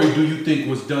story do you think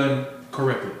was done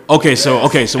correctly? Okay, so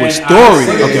which story?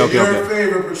 Say Okay. Your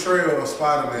favorite portrayal of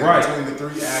Spider-Man Right. between the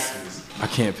three actors. I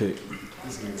can't pick.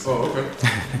 Oh, okay.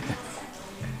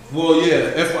 Well, yeah.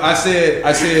 If I said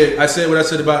what I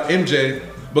said about MJ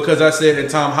because I said in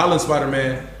Tom Holland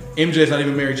Spider-Man, MJ's not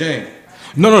even Mary Jane.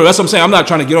 No, that's what I'm saying. I'm not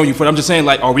trying to get on you for it. I'm just saying,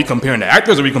 like, are we comparing the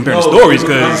actors or are we comparing the stories?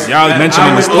 Because y'all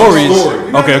mentioning the stories.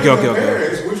 Okay.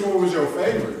 Which one was your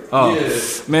favorite? Oh, Yeah.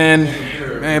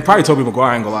 man, probably Tobey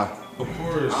Maguire, I ain't gonna lie. Of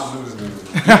course.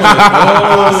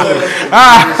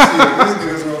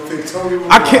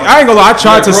 I ain't gonna lie. I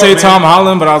tried to say Tom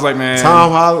Holland, but I was like, man.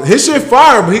 Tom Holland. His shit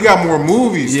fire, but he got more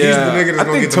movies. He's the Yeah, nigga that's I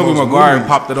gonna think get the Tobey most Maguire movies.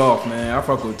 popped it off, man. I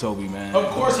fuck with Tobey, man. Of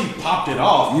course he popped it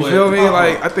off. You but- feel me?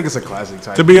 Like, I think it's a classic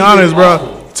type. to be honest,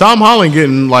 bro, Tom Holland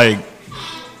getting like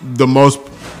the most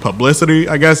publicity,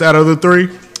 I guess, out of the three.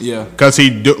 Yeah. Because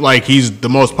he's the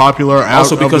most popular out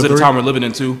Also because of the three. time we're living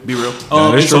in, too. Be real. That is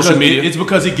it's true. because- Social media. It's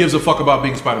because he gives a fuck about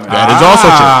being Spider-Man. That is also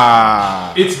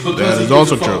Ah, It's because That he is gives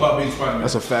also a fuck true. about being Spider-Man.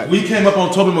 That's a fact. We came up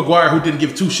on Tobey Maguire who didn't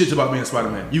give two shits about being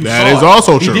Spider-Man. You That saw is it.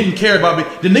 also true. He didn't care about being.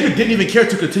 The nigga didn't even care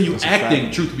to continue acting.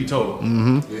 Truth be told,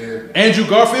 Andrew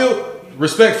Garfield,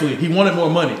 respectfully, he wanted more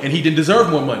money and he didn't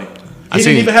deserve more money. He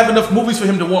didn't even have enough movies for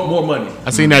him to want more money. I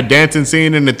seen that dancing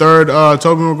scene in the third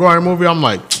Tobey Maguire movie. I'm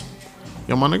like,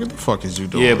 yo, my nigga, the fuck is you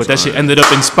doing? Yeah, but that shit son? ended up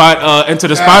in Into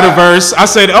the Spider-Verse. I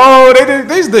said, oh,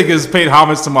 these niggas paid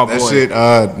homage to my boy. That shit,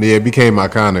 it became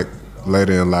iconic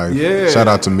later in life. Yeah. Shout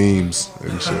out to memes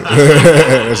and shit.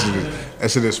 that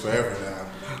shit is forever now.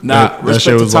 Nah, That shit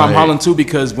respect to was Tom like- Holland too,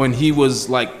 because when he was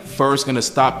like first gonna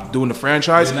stop doing the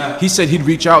franchise, They're not- he said he'd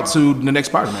reach out to the next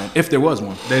Spider-Man if there was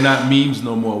one. They're not memes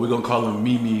no more. We're gonna call them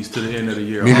memes to the end of the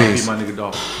year. Memes. My nigga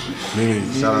dog.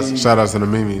 Memes. Shout out to the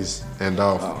memes and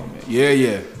Dolph. Yeah.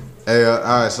 Hey, all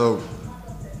right, so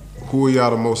who are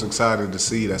y'all the most excited to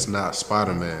see that's not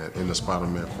Spider-Man in the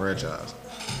Spider-Man franchise?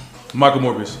 Michael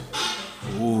Morbius.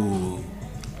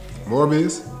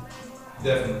 Morbius?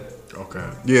 Definitely. Okay.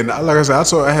 Yeah, like I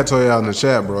said, I had told y'all in the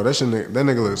chat, bro. That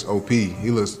nigga looks OP.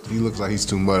 He looks like he's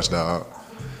too much, dog.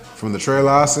 From the trailer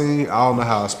I seen, I don't know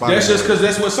how Spider-Man. That's just because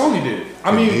that's what Sony did.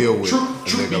 I mean, deal with truth a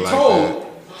be nigga like told,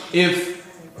 if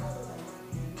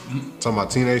Talking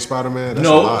about Teenage Spider-Man? That's a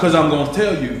no, lot. because I'm gonna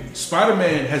tell you,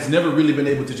 Spider-Man has never really been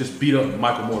able to just beat up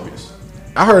Michael Morbius.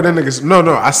 I heard that nigga.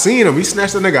 No, I seen him. He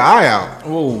snatched that nigga eye out.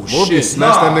 Oh Morbius shit!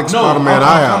 snatched that nigga Spider-Man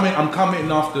eye out. I'm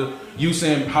commenting off you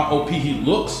saying how OP he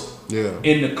looks. Yeah.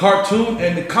 In the cartoon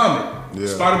and the comic, Yeah.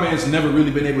 Spider-Man's never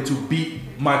really been able to beat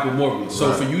Michael Morbius. So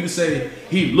Right. for you to say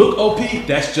he look OP,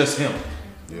 that's just him.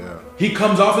 Yeah. He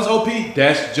comes off as OP,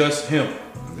 that's just him.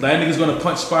 That nigga's gonna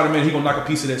punch Spider-Man, he gonna knock a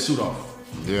piece of that suit off.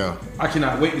 Yeah. I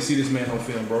cannot wait to see this man on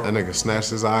film, bro. That nigga snatched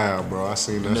his eye out, bro. I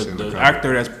seen that shit in the The comic.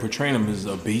 actor that's portraying him is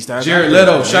a beast. Jared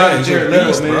Leto, shout out to Jared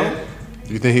Leto, man.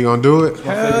 You think he gonna do it?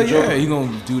 Hell yeah, he gonna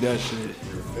do that shit.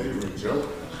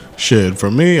 Shit, for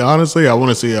me, honestly, I want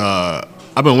to see.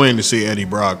 I've been waiting to see Eddie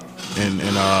Brock in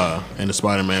the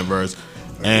Spider-Man verse,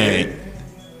 and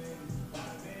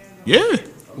yeah.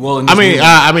 Well, in I this mean, movie-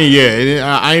 I mean,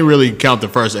 yeah. I ain't really count the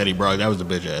first Eddie Brock. That was a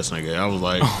bitch ass nigga. I was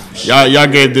like, y'all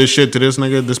gave this shit to this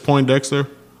nigga, this Poindexter,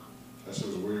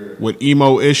 with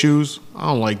emo issues. I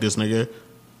don't like this nigga.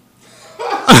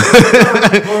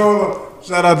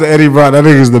 Shout out to Eddie Brock. That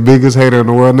nigga's the biggest hater in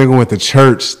the world. Nigga went to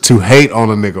church to hate on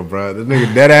a nigga, bro. The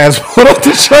nigga dead ass went up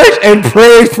to church and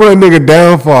prayed for a nigga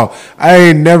downfall. I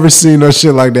ain't never seen no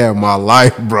shit like that in my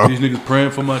life, bro. These niggas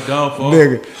praying for my downfall.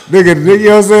 Nigga, you know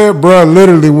what I'm saying? Bro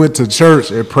literally went to church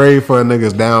and prayed for a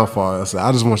nigga's downfall. I said,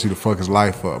 I just want you to fuck his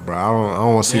life up, bro. I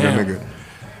don't want to see that Damn. nigga.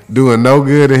 doing no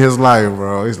good in his life,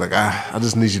 bro. He's like, I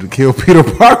just need you to kill Peter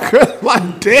Parker.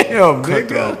 Like, damn,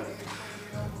 nigga.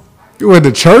 You went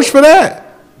to church for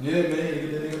that? Yeah, man. You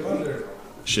get that nigga up there.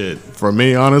 Shit, for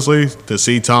me, honestly, to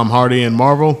see Tom Hardy in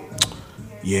Marvel,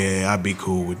 yeah, I'd be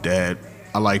cool with that.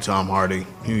 I like Tom Hardy.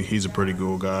 He's a pretty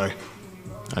cool guy.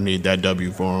 I need that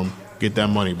W for him. Get that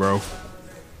money, bro.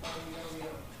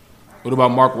 What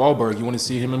about Mark Wahlberg? You want to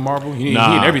see him in Marvel? He in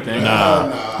everything.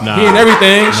 Nah. He in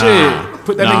everything. Shit.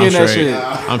 Put that nigga in that shit.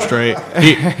 I'm straight.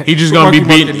 He just gonna be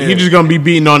beating. He just gonna be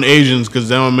beating on Asians because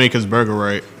they don't make his burger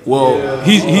right. Well,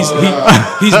 he's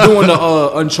doing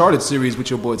the Uncharted series with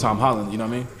your boy Tom Holland. You know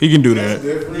what I mean? He can do that. He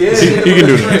can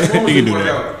do that. He can do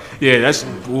that. Yeah, that's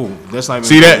not even.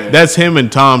 See that's him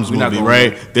and Tom's movie,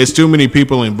 right? There's too many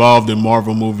people involved in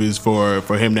Marvel movies for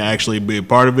him to actually be a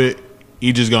part of it.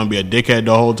 He just gonna be a dickhead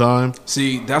the whole time.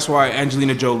 See, that's why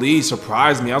Angelina Jolie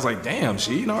surprised me. I was like, damn,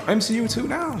 she MCU too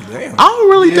now. Damn. I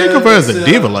don't really think of her as a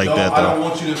diva like that, though. I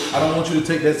don't want you to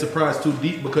take that surprise too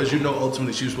deep because you know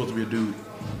ultimately she was supposed to be a dude.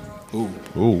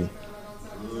 Ooh.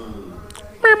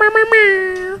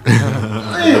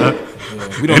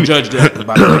 We don't judge that,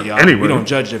 by the way, y'all. Anyway. We don't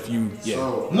judge if you. Yeah.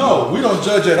 No, we don't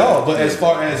judge at all. But as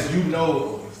far as you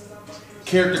know,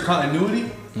 character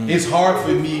continuity, it's hard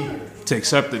for me To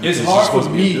accept it. It's hard for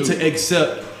me to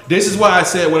accept. This is why I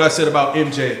said what I said about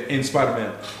MJ in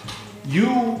Spider-Man.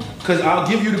 Because I'll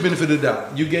give you the benefit of the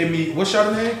doubt. You gave me, what's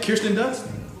your name? Kirsten Dunst?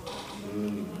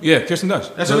 Yeah, Kirsten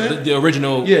Dunst. That's her name? The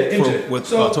original. Yeah, MJ. With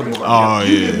You Tobey Maguire.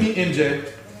 give me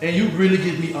MJ, and you really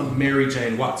give me a Mary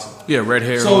Jane Watson. Yeah, red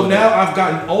hair. So now I've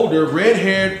gotten older,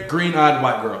 red-haired, green-eyed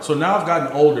white girl. So now I've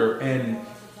gotten older, and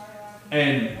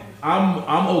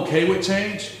I'm okay with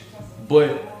change,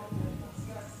 but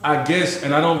I guess,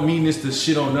 and I don't mean this to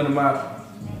shit on none of my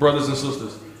brothers and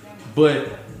sisters,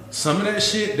 but some of that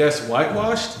shit that's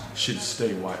whitewashed should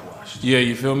stay whitewashed. Yeah,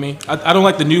 you feel me? I don't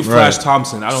like the new Flash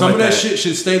Thompson. I don't some like of that shit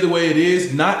should stay the way it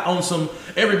is, not on some.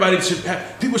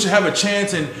 People should have a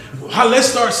chance, and let's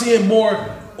start seeing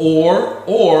more. Or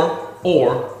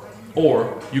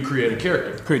you create a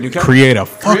character. Create a new character. Create a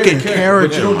fucking character.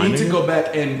 But you don't need to go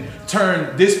back and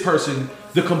turn this person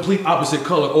the complete opposite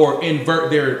color or invert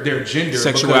their gender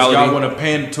Sexuality. because y'all want to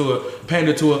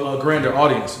pander to a grander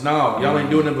audience. No, y'all ain't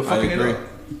doing it but fucking it up.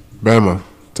 Bama,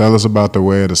 tell us about the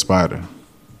Way of the Spider.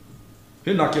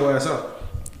 He'll knock your ass out.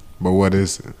 But what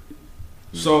is it?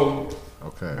 So,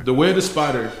 Okay. The Way of the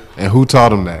Spider. And who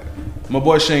taught him that? My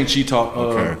boy Shang-Chi taught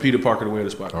Okay. Peter Parker The Way of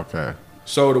the Spider. Okay.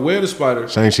 So The Way of the Spider.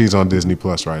 Shang-Chi's on Disney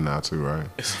Plus right now too, right?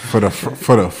 For the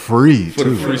free For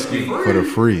too. the free ski. For the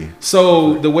free.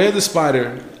 So The Way of the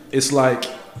Spider, it's like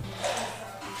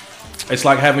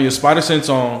having your spider sense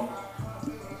on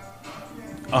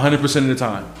 100% of the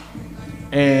time,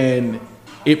 and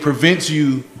it prevents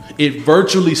you. It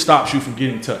virtually stops you from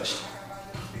getting touched.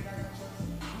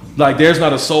 Like there's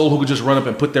not a soul who could just run up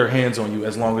and put their hands on you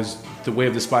as long as the Way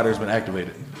of the Spider has been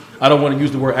activated. I don't want to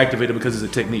use the word activated because it's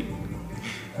a technique.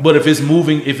 But if it's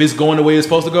moving, if it's going the way it's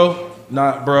supposed to go,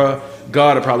 nah, bruh,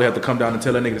 God would probably have to come down and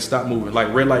tell that nigga to stop moving.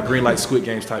 Like red light, green light, Squid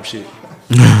Games type shit.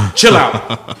 Chill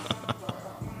out.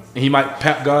 And he might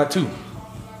pap God too.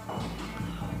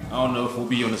 I don't know if we'll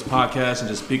be on this podcast and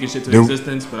just speaking shit to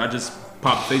existence, but I just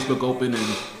popped Facebook open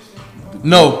and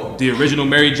the original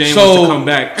Mary Jane wants to come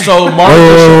back. So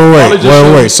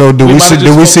Wait. So did we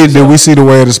see the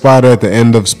Way of the Spider at the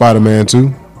end of Spider-Man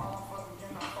 2?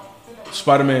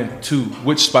 Spider-Man 2.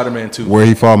 Which Spider-Man 2? Where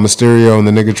he fought Mysterio and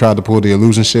the nigga tried to pull the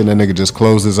illusion shit and that nigga just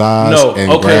closed his eyes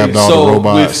and grabbed all the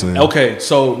robots.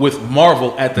 So with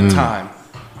Marvel at the time,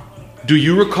 do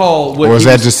you recall what? Or is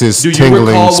that just his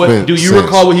tingling spin? Do you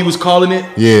recall what he was calling it?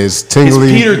 Yeah, it's tingling.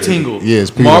 It's Peter Tingle. Yeah,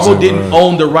 it's Peter Marvel Tingle, didn't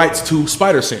own the rights to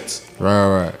Spider Sense.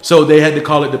 Right. So they had to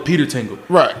call it the Peter Tingle.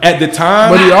 Right. At the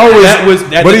time, But he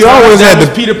always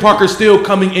had Peter Parker still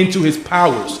coming into his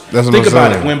powers. That's what Think I'm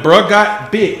about saying. it. When bruh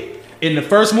got big in the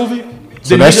first movie,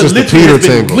 So that's just the Peter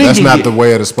Tingle. That's not the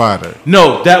Way of the Spider.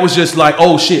 No, that was just like,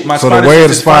 oh shit, my So Spider the Way of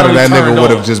the sense is Spider, finally that nigga turned would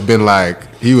have on. just been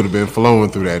like, he would have been flowing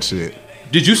through that shit.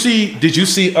 Did you see?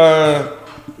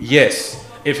 Yes.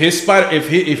 If his spider, if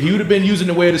he would have been using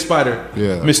the Way of the Spider,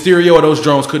 Mysterio or those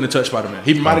drones couldn't have touched Spider-Man.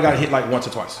 He might have got hit like once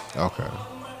or twice. Okay.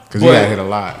 Because he got hit a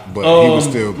lot, but he was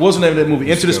still. What was the name of that movie?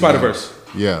 Into the Spider-Verse.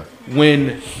 Yeah.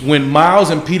 When Miles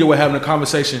and Peter were having a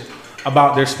conversation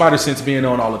about their spider sense being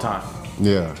on all the time.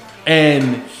 Yeah.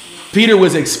 And Peter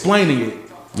was explaining it.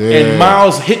 Yeah. And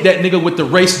Miles hit that nigga with the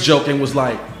race joke and was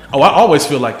like, oh, I always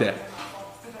feel like that.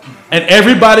 And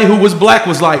everybody who was black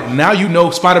was like, now you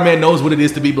know Spider-Man knows what it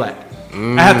is to be black.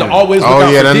 I have to always look out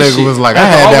for that this nigga shit. was like, I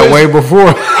had that way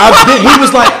before. He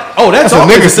was like, oh, that's a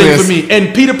always nigga a thing sense. for me.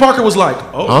 And Peter Parker was like,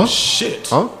 oh, shit.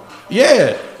 Huh?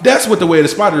 Yeah, that's what the Way of the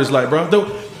Spider is like, bro.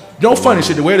 No funny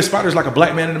shit. The Way of the Spider is like a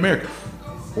black man in America.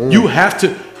 You have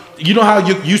to. You know how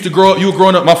you used to grow up. You were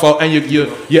growing up. My fault. And your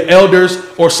elders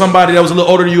or somebody that was a little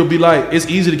older than you would be like, it's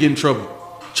easy to get in trouble.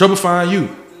 Trouble find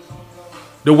you.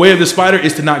 The Way of the Spider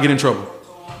is to not get in trouble.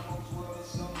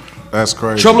 That's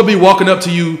crazy. Trouble will be walking up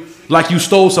to you like you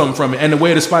stole something from it, and the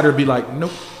Way of the Spider would be like,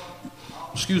 nope.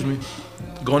 Excuse me.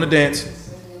 Going to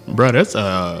dance. Bro, that's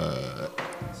hella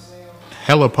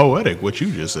poetic what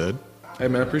you just said. Hey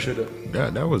man, I appreciate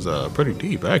that. That was pretty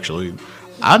deep, actually.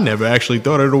 I never actually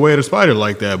thought of the Way of the Spider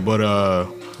like that, but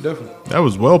Definitely. that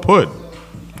was well put.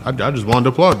 I just wanted to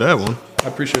applaud that one. I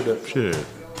appreciate that. Shit.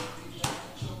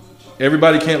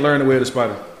 Everybody can't learn the Way of the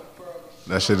Spider.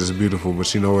 That shit is beautiful,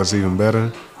 but you know what's even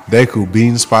better? Deku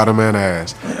beating Spider-Man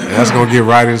ass. And that's going to get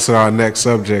right into our next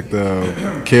subject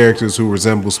of characters who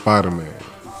resemble Spider-Man.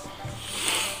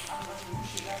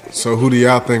 So who do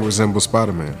y'all think resembles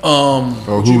Spider-Man? Or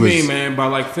What you mean, man? By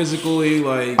like physically,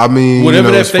 like I mean, Whatever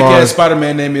you know, that as fake far ass as,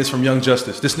 Spider-Man name is from Young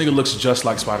Justice. This nigga looks just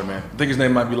like Spider-Man. I think his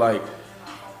name might be like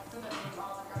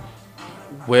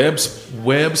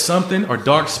Web something or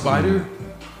Dark Spider.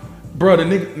 Bro, the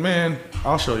nigga, man,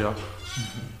 I'll show y'all.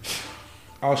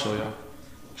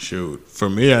 Shoot. For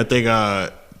me, I think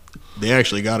they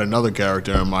actually got another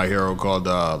character in My Hero called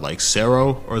like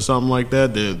Cero or something like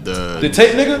that. The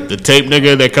tape nigga? The tape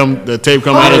nigga the tape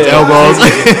come out his elbows.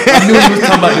 I knew he was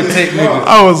talking about the tape nigga.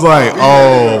 I was like,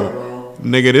 oh,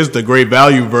 nigga, this is the Great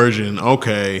Value version.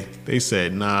 Okay. They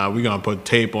said, nah, we gonna put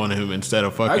tape on him instead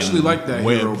of fucking I actually like that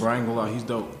webs. hero, bro. I ain't gonna lie, he's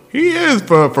dope. He is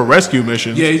for rescue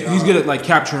missions. Yeah, he's good at like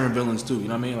capturing villains too. You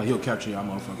know what I mean? Like he'll capture y'all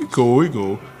motherfuckers. He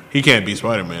cool. He can't be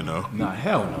Spider-Man though. Nah,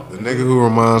 hell no. the nigga who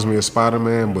reminds me of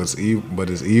Spider-Man, but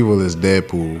is evil as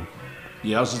Deadpool.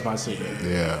 Yeah, I was just about to say that.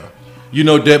 Yeah. You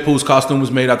know Deadpool's costume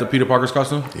was made after Peter Parker's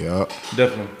costume? Yup.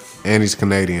 Definitely. And he's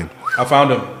Canadian. I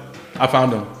found him.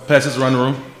 Pass this around the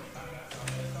room.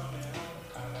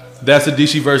 That's the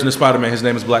DC version of Spider-Man. His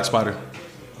name is Black Spider.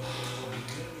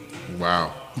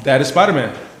 Wow. That is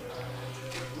Spider-Man.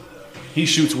 He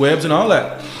shoots webs and all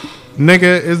that.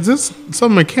 Nigga, is this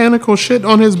some mechanical shit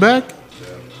on his back?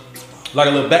 Like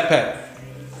a little backpack.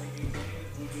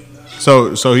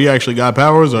 So he actually got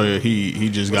powers, or he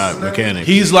just got mechanics?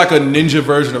 He's like a ninja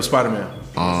version of Spider-Man.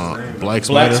 Black Black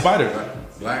Spider. Spider.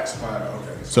 Black Spider,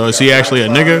 okay. So is he actually a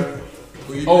nigga?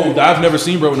 Oh, I've never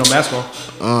seen bro with no mask on.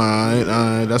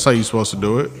 Alright, that's how you supposed to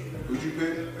do it. Who'd you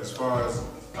pick as far as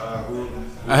who?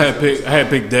 I had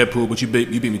picked Deadpool, but you beat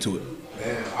me to it.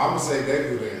 Man, I'm going to say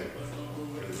Deku then.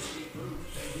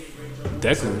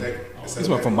 Deku. This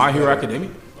one from My Hero Academia.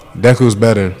 Deku's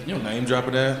better. You know, name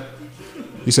dropping that.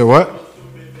 You said what?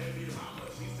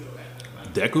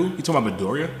 Deku? You talking about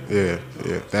Midoriya? Yeah.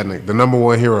 That nigga. The number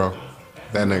one hero.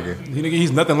 That nigga.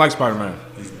 He's nothing like Spider-Man.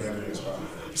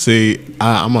 See,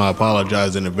 I'm gonna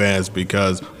apologize in advance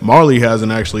because Marley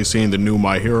hasn't actually seen the new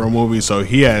My Hero movie, so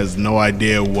he has no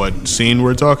idea what scene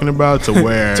we're talking about. To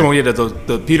where, Someone yeah,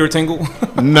 the Peter Tingle.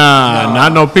 nah,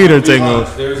 not no Peter Tingle.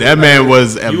 That man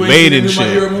was You ain't seen evading the new My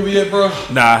Hero shit. movie yet, bro?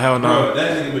 Nah, hell Bro, no.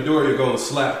 that nigga Midoriya goes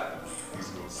slap.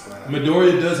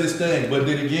 Midoriya does his thing, but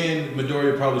then again,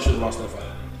 Midoriya probably should have lost that fight.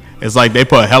 It's like they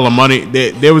put hella money.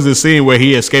 There was a scene where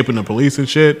he escaping the police and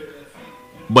shit,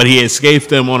 but he escapes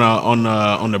them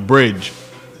on the bridge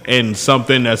in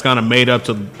something that's kind of made up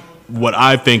to what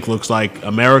I think looks like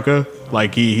America.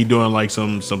 Like he doing like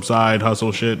some side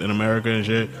hustle shit in America and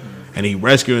shit, and he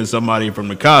rescuing somebody from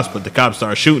the cops, but the cops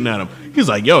start shooting at him. He's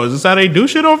like, "Yo, is this how they do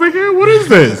shit over here? What is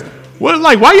this? What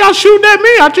like why y'all shooting at me?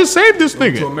 I just saved this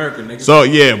nigga." To America, nigga. So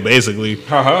yeah, basically.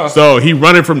 So he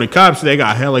running from the cops. They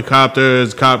got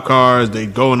helicopters, cop cars. They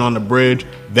going on the bridge.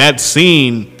 That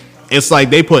scene, it's like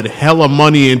they put hella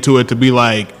money into it to be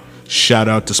like, shout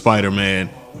out to Spider-Man.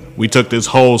 We took this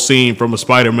whole scene from a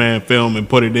Spider-Man film and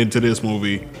put it into this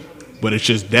movie, but it's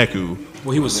just Deku.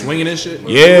 Well, he was swinging and shit.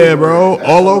 Yeah, bro,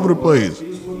 all over the place.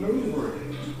 And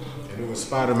it was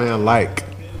Spider-Man like.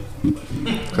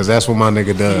 Because that's what my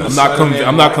nigga does.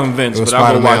 I'm not It convinced, was but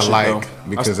I'll go watch Spider-Man it like. though.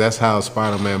 Because that's how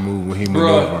Spider-Man moved when he moved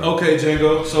Bro, over. okay,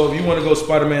 Django. So if you want to go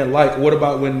Spider-Man like, what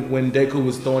about when Deku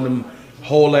was throwing them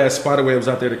whole ass spider webs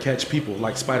out there to catch people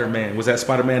like Spider-Man? Was that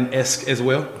Spider-Man-esque as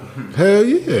well? Hell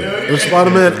yeah. It was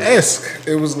Spider-Man-esque.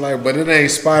 It was like, but it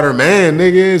ain't Spider-Man,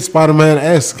 nigga. It's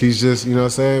Spider-Man-esque. He's just, you know what I'm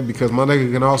saying? Because my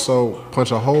nigga can also punch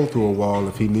a hole through a wall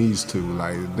if he needs to.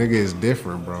 Like, nigga is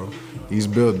different, bro. He's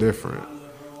built different.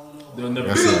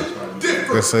 That's it.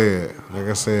 That's it. Like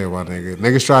I said, my nigga.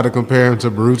 Niggas tried to compare him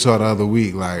to Boruto the other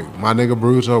week. Like, my nigga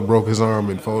Boruto broke his arm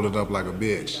and folded up like a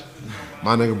bitch.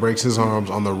 My nigga breaks his arms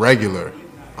on the regular.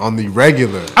 On the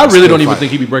regular. I really don't even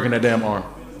think he'd be breaking that damn arm.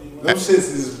 Them shits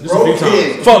is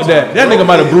broken. Fuck that. That nigga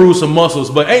might have bruised some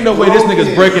muscles, but ain't no way this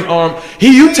nigga's breaking arm.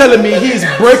 You telling me he's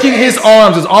breaking his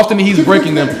arms as often as he's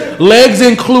breaking them, legs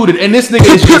included, and this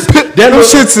nigga is just that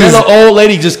little old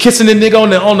lady just kissing the nigga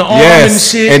on the arm and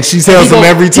shit. And she tells him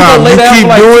every time,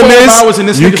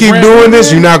 you keep doing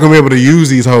this, you're not gonna be able to use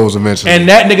these hoes eventually. And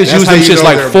that nigga's used them shits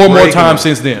like 4 more times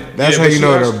since then. That's how you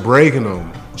know they're breaking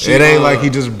them. It ain't like he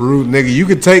just bruised, nigga. You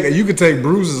could take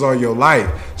bruises all your life.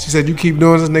 She said, you keep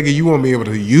doing this, nigga, you won't be able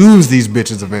to use these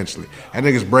bitches eventually. That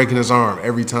nigga's breaking his arm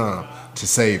every time to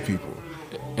save people.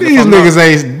 These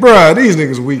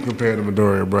niggas weak compared to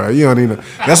Midoriya, bro. You don't even know.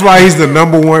 That's why he's the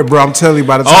number one, bro. I'm telling you,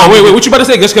 by the time. Oh, wait, what you about to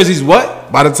say? Just because he's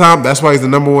what? By the time, that's why he's the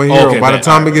number one hero. By the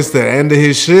time it gets to the end of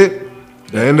his shit,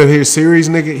 the end of his series,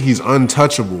 nigga, he's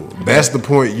untouchable. That's the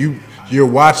point. You're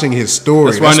watching his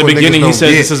story. That's why in the beginning he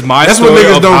said, "This is my story." That's what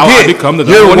niggas don't get. I become the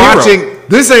number one hero.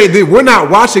 This ain't. We're not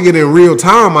watching it in real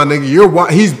time, my nigga.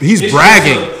 He's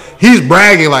bragging. He's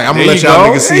bragging like, I'm gonna let y'all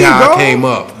niggas see how I came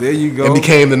up. There you go. And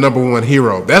became the number one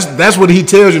hero. That's what he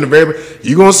tells you in the very.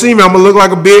 You gonna see me? I'm gonna look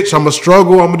like a bitch. I'm gonna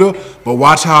struggle. I'm gonna do. But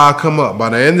watch how I come up. By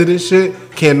the end of this shit,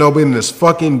 can't nobody in this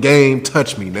fucking game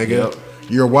touch me, nigga. Yep.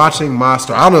 You're watching my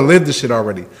story. I done lived this shit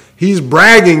already. He's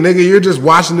bragging, nigga. You're just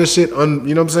watching this shit, you know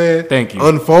what I'm saying? Thank you.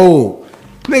 Unfold.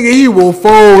 Nigga, he will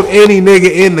fold any nigga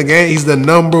in the game. He's the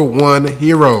number one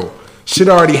hero. Shit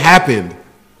already happened.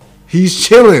 He's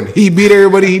chilling. He beat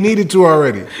everybody he needed to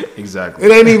already. Exactly.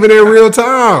 It ain't even in real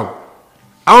time.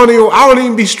 I don't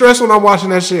even be stressed when I'm watching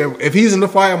that shit. If he's in the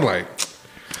fight, I'm like,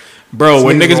 bro,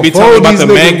 when niggas be talking about the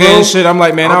manga and shit, I'm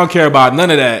like, man, I don't care about none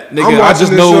of that. Nigga, I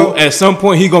just know at some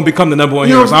point he gonna become the number one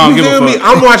hero. So I don't give a fuck.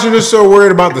 I'm watching this show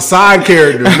worried about the side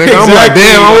characters, nigga. Exactly. I'm like,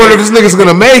 damn, I wonder if this nigga's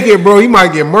gonna make it, bro. He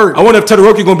might get murked. I wonder if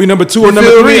Todoroki gonna be number 2 or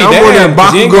number 3. I wonder if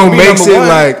Bakugo makes it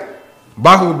like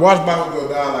watch Bakugo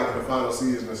die like in the final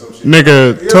season or some shit.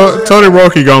 Nigga,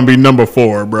 Todoroki gonna be number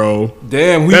 4, bro.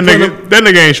 Damn, that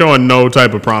nigga ain't showing no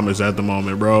type of promise at the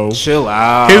moment, bro. Chill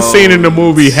out. His scene in the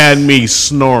movie had me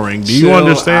snoring. Do you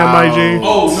understand, my G?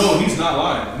 Oh no, he's not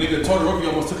lying. Nigga, Todoroki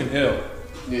almost took an L.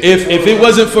 If it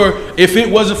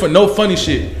wasn't for no funny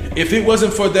shit, if it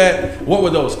wasn't for that, what were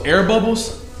those air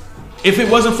bubbles? If it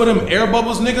wasn't for them air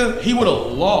bubbles, nigga, he would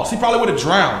have lost. He probably would have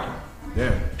drowned.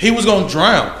 Yeah, he was gonna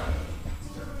drown.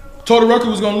 Todoroki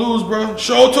was gonna lose, bro.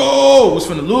 Shoto was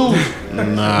finna lose.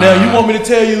 Nah. Now you want me to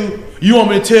tell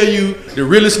you the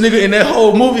realest nigga in that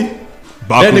whole movie?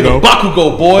 Bakugo. That nigga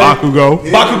Bakugo, boy.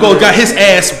 Bakugo got his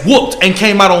ass whooped and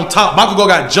came out on top. Bakugo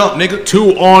got jumped, nigga.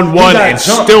 2-on-1 and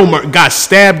jumped. Still got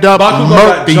stabbed up. Bakugo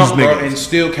got these jumped, niggas. Bro, and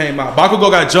still came out.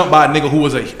 Bakugo got jumped by a nigga who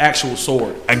was an actual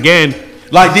sword. Again,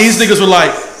 like these niggas were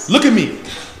like, look at me.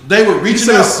 They were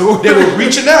reaching out. They were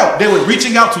reaching out. They were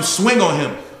reaching out to swing on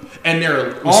him. And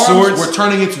their arms were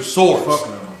turning into swords.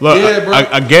 Look, yeah, bro.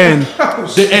 Again,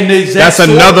 that's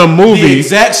another movie. The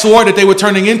exact sword that they were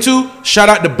turning into, shout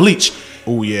out to Bleach.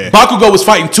 Oh yeah. Bakugo was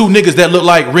fighting 2 niggas that look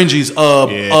like Renji's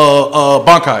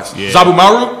Bankais. Yeah.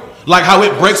 Zabumaru, like how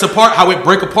it breaks apart, how it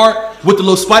break apart with the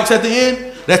little spikes at the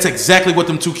end. That's exactly what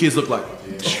them 2 kids look like.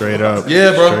 Straight up.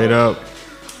 Yeah, bro. Straight up.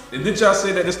 Didn't y'all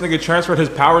say that this nigga transferred his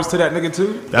powers to that nigga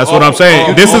too? That's what I'm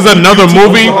saying. This is another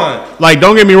movie. Like,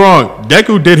 don't get me wrong.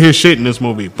 Deku did his shit in this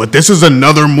movie. But this is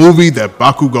another movie that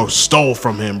Bakugo stole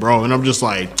from him, bro. And I'm just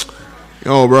like,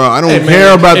 yo, bro, I don't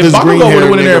care about this green hair. Bakugo would have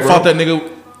went in there and fought that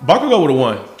nigga. Bakugo would have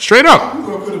won. Straight up.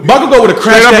 Bakugo would have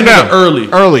crashed that nigga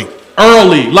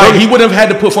early. Like, he wouldn't have had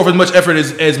to put forth as much effort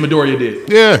as Midoriya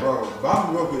did. Yeah. Bro,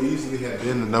 Bakugo could easily have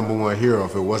been the number one hero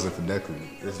if it wasn't for Deku.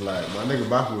 It's like, my nigga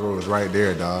Bakugo is right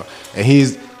there, dog.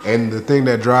 And the thing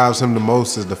that drives him the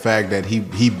most is the fact that he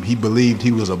believed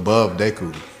he was above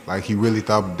Deku. Like, he really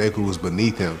thought Deku was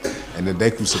beneath him. And then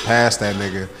Deku surpassed that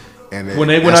nigga. And when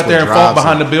they went out there and fought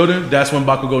behind the building, that's when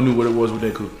Bakugo knew what it was with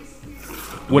Deku.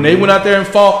 When they went out there and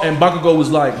fought, and Bakugo was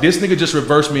like, this nigga just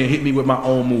reversed me and hit me with my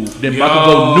own move. Then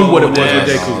Bakugo knew what it was with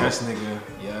Deku. Yes, nigga.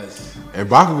 Yes. And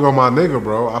Bakugo my nigga,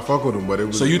 bro. I fuck with him, but it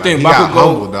was. So you like, think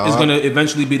Bakugo is gonna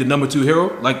eventually be the number 2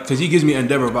 hero? Like, cause he gives me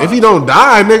Endeavor vibes. If he don't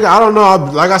die, nigga, I don't know.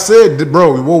 Like I said,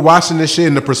 bro, we're watching this shit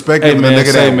in the perspective of the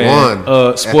nigga that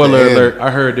won. Spoiler alert!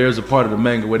 I heard there's a part of the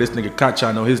manga where this nigga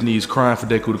Kacchan on his knees crying for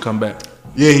Deku to come back.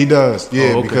 Yeah, he does.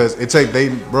 Yeah, because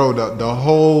the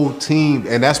whole team,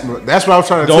 and that's what I was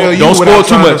trying to tell you. Don't spoil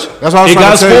too much. That's what I was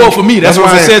trying to tell you. It got spoiled for me. That's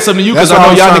why I said something to you, because I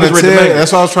know y'all niggas read the manga.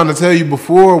 That's what I was trying to tell you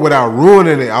before without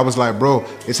ruining it. I was like, bro,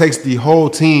 it takes the whole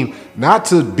team not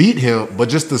to beat him, but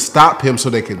just to stop him so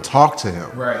they can talk to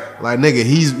him. Right. Like, nigga,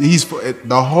 he's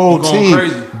the whole team.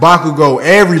 Crazy. Bakugo,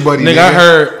 everybody.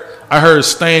 Nigga, I heard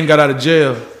Stain got out of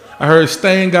jail. I heard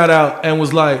Stain got out and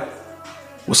was like,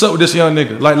 What's up with this young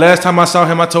nigga? Like last time I saw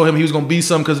him, I told him he was gonna be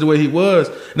something because of the way he was.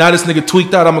 Now this nigga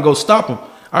tweaked out. I'm gonna go stop him.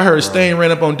 I heard Stain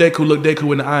ran up on Deku, looked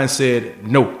Deku in the eye, and said,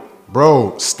 "No,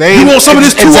 Bro, Stain. You want some of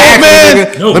this too, old man?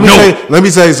 Nigga. No, Let me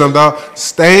tell you something, dog.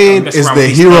 Stain is the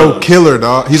hero killer,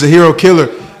 dog. He's a hero killer.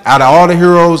 Out of all the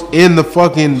heroes in the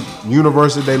fucking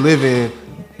universe that they live in,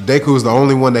 Deku is the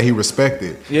only one that he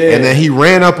respected. Yeah. And then he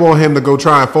ran up on him to go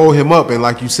try and fold him up. And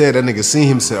like you said, that nigga seen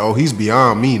him say, "Oh, he's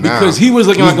beyond me now." Because he was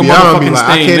looking He's like a beyond me. motherfucking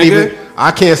Like, Stain,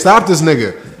 I can't stop this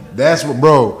nigga. That's what,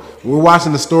 bro. We're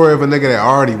watching the story of a nigga that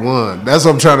already won. That's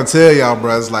what I'm trying to tell y'all,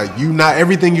 bro. It's like not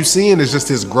everything you seeing is just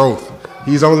his growth.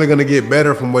 He's only gonna get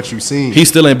better from what you seen. he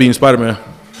still ain't beating Spider-Man."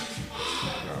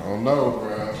 I don't know,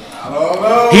 bro. I don't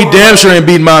know. He damn sure ain't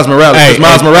beating Miles Morales. Because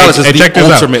Miles Morales is the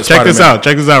ultimate Spider-Man.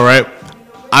 Check this out, right?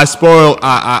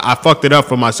 I fucked it up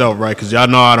for myself, right? Because y'all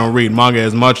know I don't read manga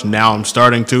as much. Now I'm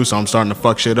starting to, so I'm starting to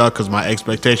fuck shit up because my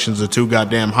expectations are too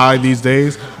goddamn high these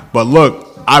days. But look,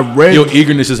 I read Your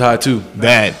eagerness is high too.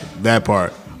 that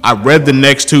part. I read the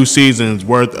next 2 seasons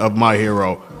worth of My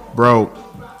Hero, bro.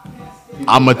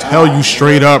 I'ma tell you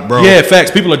straight up, bro. Yeah,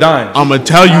 facts. People are dying. I'ma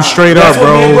tell you straight That's up,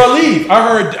 what made bro. bro leave.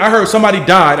 I heard somebody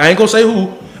died. I ain't gonna say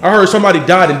who. I heard somebody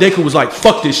died, and Deku was like,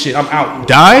 "Fuck this shit, I'm out."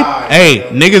 Died? Hey,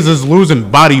 niggas is losing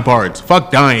body parts.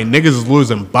 Fuck dying. Niggas is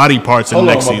losing body parts in Hold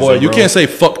the on, next my season. boy. You bro. can't say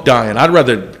fuck dying. I'd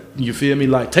rather, you feel me,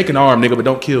 like take an arm, nigga, but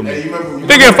don't kill me.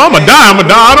 Nigga, if I'ma die, I'ma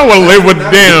die. I don't wanna live with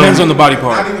damn. Depends on the body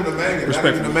part. Not even the manga. Not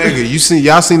even the manga.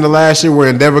 Y'all seen the last year where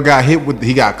Endeavor got hit with?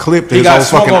 He got clipped. He His got whole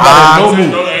swung fucking on by eye. the no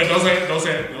move. Don't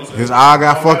say it. His eye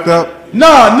got fucked up.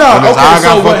 Nah. When his Okay, eye so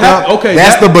got what fucked up. happened? Okay,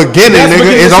 that's the beginning, that's nigga.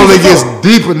 beginning It of only season gets 4.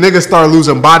 deeper. Niggas start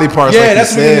losing body parts. Yeah, like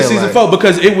that's you the beginning of said, season like, 4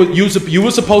 because it was you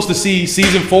were supposed to see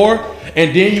season 4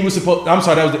 and then you were supposed. I'm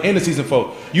sorry, that was the end of season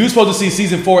 4. You were supposed to see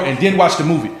season 4 and then watch the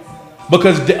movie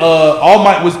because All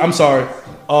Might was. I'm sorry.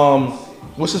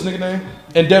 What's his nigga name?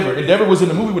 Endeavor. Endeavor was in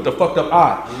the movie with the fucked up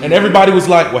eye, and everybody was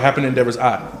like, "What happened to Endeavor's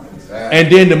eye?" And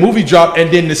then the movie dropped,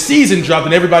 and then the season dropped,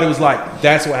 and everybody was like,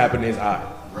 "That's what happened to his eye."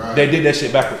 Right. They did that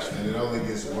shit backwards. And it only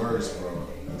gets worse,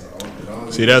 bro.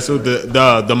 See, that's what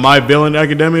the My Villain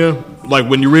Academia. Like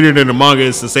when you read it in the manga,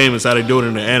 it's the same as how they do it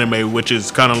in the anime, which is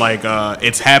kind of like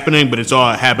it's happening, but it's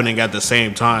all happening at the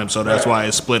same time. So that's why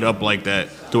it's split up like that,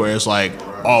 to where it's like,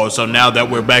 oh, so now that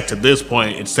we're back to this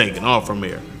point, it's taking off from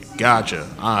here. Gotcha.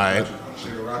 All right.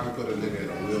 Shigaraki put a nigga in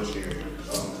a wheelchair,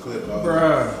 clipped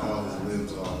all his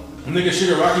limbs off. Nigga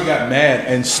Shigaraki got mad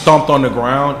and stomped on the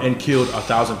ground and killed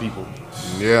 1,000 people.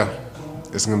 Yeah,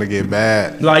 it's gonna get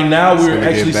bad. Like now It's we're gonna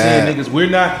actually get seeing bad.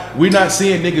 niggas. We're not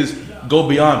seeing niggas go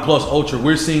beyond plus ultra.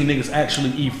 We're seeing niggas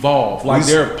actually evolve. Like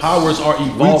their powers are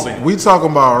evolving. We talking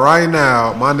about right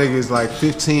now. My nigga is like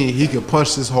 15. He could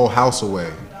punch this whole house away,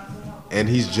 and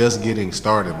he's just getting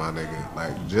started. My nigga,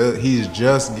 like he's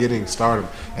just getting started,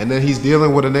 and then he's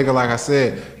dealing with a nigga like I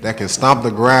said that can stomp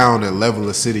the ground and level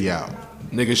a city out.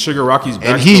 Nigga, Shigaraki's backstory.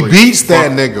 And he beats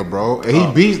that nigga, bro. And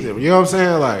he beats them. You know what I'm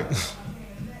saying? Like,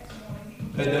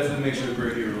 That definitely makes you a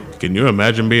great hero. Can you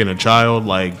imagine being a child,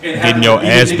 like And getting having your to be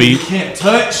the ass nigga beat? You can't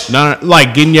touch. No,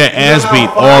 like getting your ass beat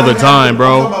all the time,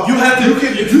 bro. You have to.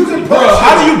 If you can, bro.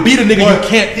 How do you beat a nigga you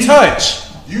can't touch?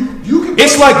 you can.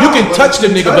 It's like you can touch the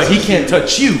nigga, but he can't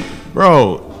touch you.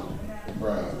 Bro,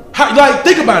 How, like,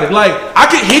 think about it. Like, I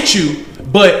can hit you,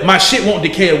 but my shit won't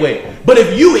decay away. But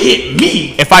if you hit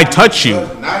me, if I touch you,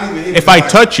 Not even hit if I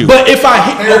touch you, but if I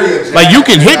hit, like you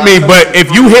can hit me, but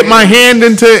if you hit my hand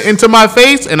into my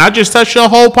face and I just touch your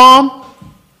whole palm,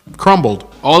 crumbled.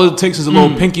 All it takes is a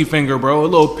little pinky finger, bro. A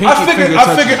little pinky I finger.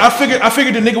 I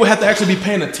figured the nigga would have to actually be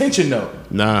paying attention though.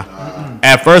 Nah.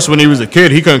 At first, when he was a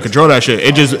kid, he couldn't control that shit.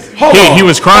 It just Hold on, he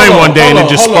was crying hold on, one day and hold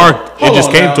it just on, hold sparked. on, It hold just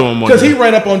on came now. to him one Because he day.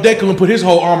 ran up on Deku and put his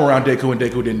whole arm around Deku, and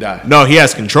Deku didn't die. No, he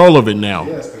has control of it now.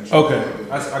 Okay,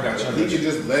 I got you. He can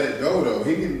just let it go though.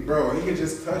 He can, bro. He can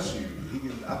just touch you. He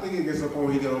can. I think it gets to a point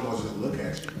where he can almost just look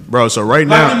at you. Bro, so right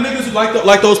Like now, them niggas,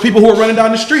 like those people who are running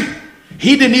down the street.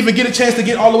 He didn't even get a chance to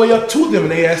get all the way up to them,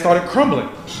 and they ass started crumbling.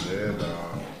 Yeah,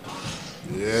 dog.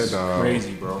 Yeah, dog.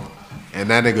 Crazy, bro. And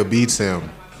that nigga beats him.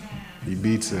 He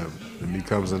beats him and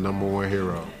becomes the #1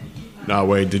 hero. nah,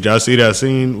 wait, did y'all see that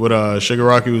scene with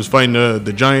Shigaraki was fighting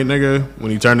the giant nigga when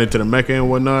he turned into the mecha and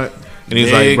whatnot? And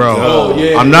he's like, bro, Oh,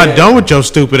 yeah, I'm not yeah. done with your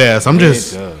stupid ass.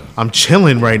 I'm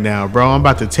chilling right now, bro. I'm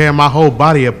about to tear my whole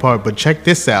body apart, but check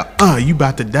this out. You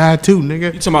about to die too,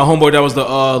 nigga. You talking about homeboy that was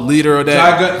the leader of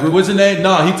that? What's his name?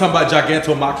 No, he talking about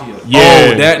Gigantomachia.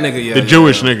 Yeah, Oh, that nigga, yeah. the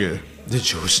Jewish nigga. The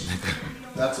Jewish nigga.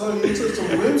 That's what he took some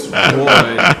whims from. Boy.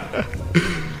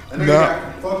 And nigga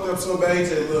got fucked up so bad. He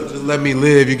said, "Look, just let me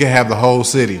live. You can have the whole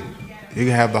city." You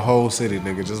can have the whole city,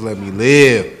 nigga. Just let me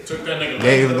live. Took that nigga.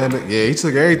 Gave him that. Yeah, he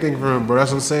took everything from him, bro.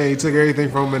 That's what I'm saying. He took everything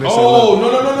from him. And they said, Oh,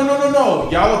 look, no.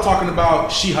 Y'all were talking about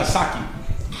Shihasaki.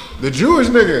 the Jewish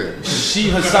nigga.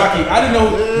 Shihasaki. I didn't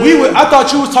know. I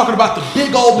thought you was talking about the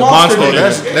big old monster monster,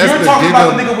 nigga. that's You're the talking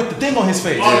about the nigga- nigga with the thing on his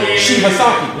face. Oh, yeah.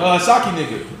 Shihasaki. Saki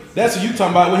nigga. That's what you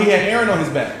talking about when he had Aaron on his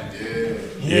back. Yeah,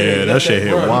 he that left shit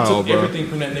hit bro. wild, He took bro. everything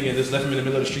from that nigga and just left him in the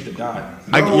middle of the street to die.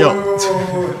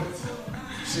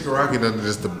 Shigaraki done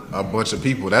just a bunch of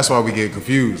people. That's why we get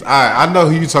confused. I know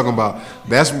who you talking about.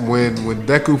 That's when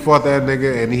Deku fought that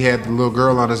nigga and he had the little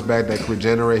girl on his back that could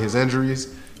regenerate his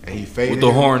injuries and he faded With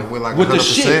the horn. and went like With 100%. the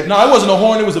shit. No, it wasn't a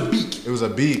horn. It was a beak. It was a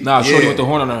beak. Nah, shorty with the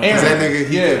horn on her. Aaron. That nigga,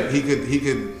 Yeah. he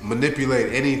could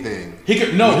manipulate anything. He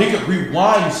could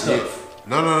rewind stuff.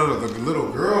 No. The little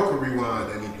girl could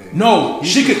rewind anything. No,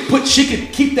 she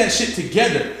could keep that shit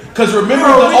together. Cause remember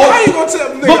Bro, the nigga, old. how you gonna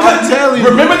tell me? Because I'm telling you.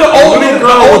 remember the old little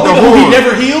nigga who he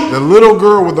never healed. The little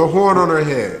girl with the horn on her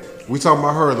head. We talking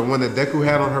about her, the one that Deku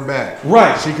had on her back.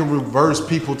 Right. She can reverse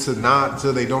people till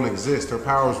they don't exist. Her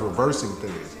power is reversing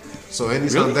things. So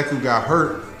anytime Deku got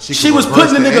hurt, She was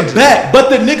putting the nigga injury. back, but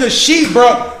the nigga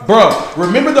bruh.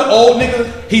 Remember the old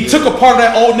nigga? He took a part of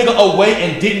that old nigga away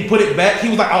and didn't put it back. He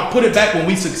was like, "I'll put it back when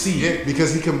we succeed." Yeah,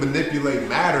 because he can manipulate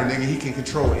matter, nigga. He can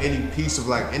control any piece of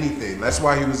like anything. That's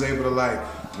why he was able to like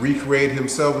recreate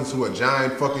himself into a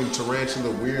giant fucking tarantula,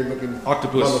 weird looking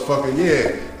Octopus. motherfucker.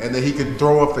 Yeah, and then he could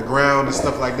throw up the ground and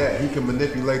stuff like that. He can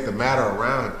manipulate the matter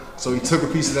around. So he took a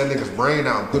piece of that nigga's brain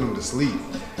out and put him to sleep.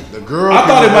 The girl. I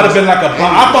thought it might have been like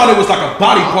I thought it was like a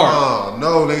body part Oh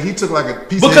no, nigga, he took like a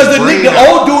piece because of his brain the out.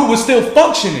 old dude was still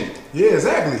functioning. Yeah,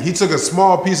 exactly. He took a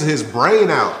small piece of his brain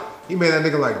out. He made that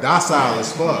nigga like docile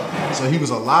as fuck. So he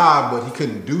was alive, but he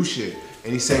couldn't do shit.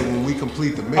 And he said, when we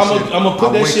complete the mission, I'ma put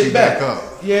I'll that wake shit you back. up.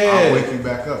 Yeah. I'll wake you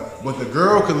back up. But the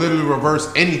girl could literally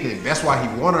reverse anything. That's why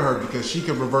he wanted her, because she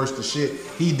could reverse the shit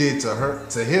he did to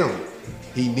him.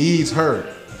 He needs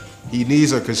her. He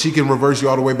needs her because she can reverse you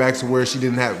all the way back to where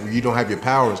you don't have your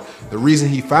powers. The reason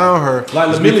he found her,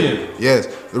 Like Lemillion. Yes.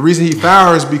 The reason he found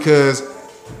her is because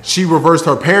she reversed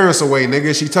her parents away,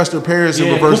 nigga. She touched her parents and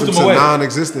Yeah, reversed them poofed to them away.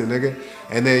 non-existent, nigga.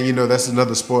 And then, that's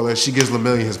another spoiler. She gives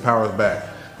Lemillion his powers back.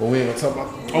 But we ain't gonna talk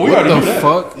about Oh, we What already the knew that.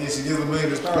 fuck? Yeah, she gives Lemillion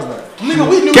his powers back. Nigga,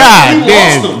 we knew God that. He lost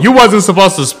damn, them. you wasn't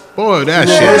supposed to spoil that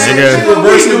shit, She nigga.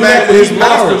 reversed We it knew back that with his he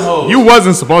lost them powers. hoes. You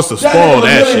wasn't supposed to That spoil nigga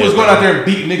that Lemillion shit. was going out there and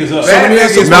beating niggas up. That nigga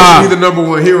is supposed Nah. to be the number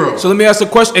one hero. So let me ask a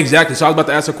question. Exactly. So I was about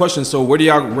to ask a question. So where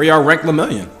y'all rank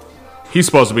Lemillion? He's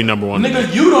supposed to be number one.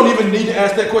 Nigga, you don't even need to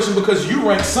ask that question because you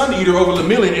rank Sun Eater over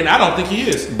Lemillion, and I don't think he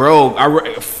is. Bro,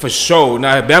 for sure.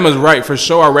 Now, Bama's right. For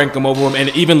sure, I rank him over him. And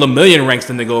even Lemillion ranks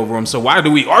the nigga over him. So why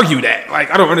do we argue that? Like,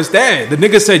 I don't understand. The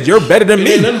nigga said, you're better than It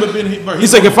ain't me. nothing but been, bro,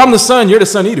 He's like, if I'm the son, you're the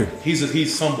son eater.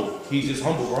 he's humble. He's just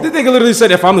humble, bro. The nigga literally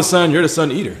said, if I'm the son, you're the son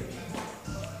eater.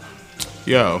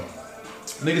 Yo,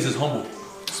 Niggas is humble.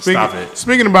 Stop it.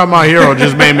 Speaking about My Hero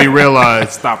just made me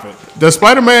realize, Stop it. does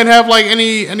Spider-Man have like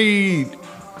any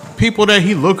people that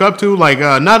he look up to? Like,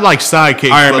 not like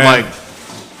sidekicks, Iron but Man. like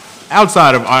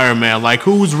outside of Iron Man, like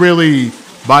who's really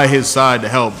by his side to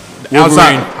help?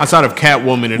 Wolverine. Outside of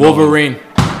Catwoman and all. Wolverine.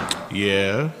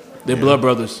 Yeah, They're blood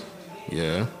brothers.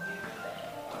 yeah.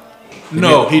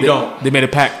 No, he don't. They made a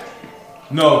pact.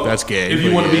 No, That's gay, If you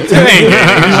but want to yeah. be technical,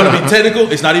 if you want to be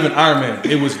technical, it's not even Iron Man.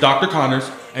 It was Dr. Connors,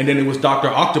 and then it was Dr.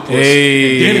 Octopus, and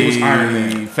then it was Iron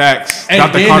Man. Facts. And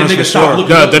Dr. then Connors the for nigga stopped sure.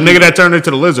 looking up The to nigga people. that turned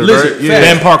into the lizard, Lizard, right? Yeah. facts.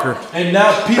 Ben Parker. And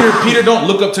now Peter don't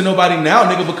look up to nobody now,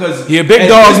 nigga, because He a big at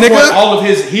dog, this nigga. point, all of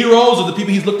his heroes or the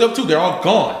people he's looked up to, they're all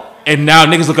gone. And now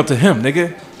niggas look up to him,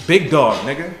 nigga. Big dog,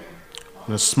 nigga.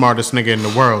 The smartest nigga in the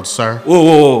world, sir.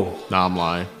 Whoa. Nah, I'm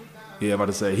lying. Yeah, I'm about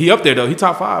to say. He up there, though. He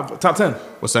top 5, top 10.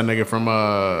 What's that nigga from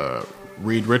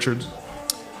Reed Richards?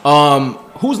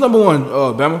 Who's number one,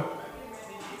 Bama?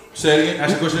 Say it again.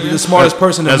 Ask the question again. The smartest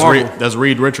person in Marvel. That's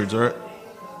Reed Richards, right?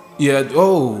 Yeah.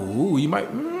 Oh, you might.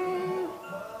 We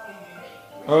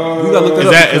gotta look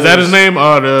that up. Is that his name?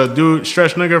 The dude,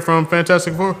 stretch nigga from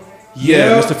Fantastic Four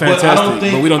Yeah, Mr. but I don't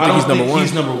Fantastic. But we don't think he's number one.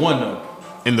 He's number one though.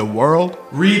 in the world?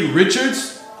 Reed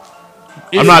Richards.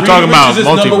 I'm not talking about Is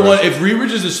number multiverse. one. If Reed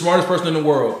Richards is the smartest person in the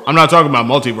world, I'm not talking about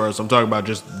multiverse. I'm talking about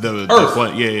just the Earth.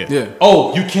 planet. Yeah. Yeah.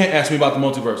 oh, you can't ask me about the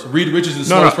multiverse. Reed Richards is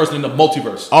the No, smartest no. person in the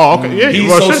multiverse. Oh, okay. Yeah. He's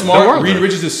well, so shit, the smart. world Reed then.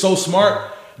 Richards is so smart.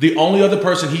 The only other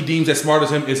person he deems as smart as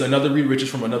him is another Reed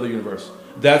Richards from another universe.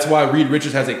 That's why Reed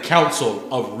Richards has a council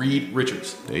of Reed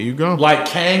Richards. There you go. Like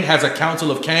Kang has a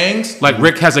council of Kangs. Like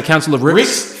Rick has a council of Ricks.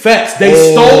 Rick's facts. They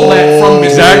stole that from Mr.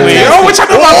 Exactly. Fantastic. Oh, what y'all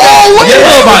know about that? What y'all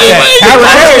know about that? The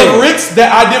council of Ricks that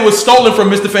I did was stolen from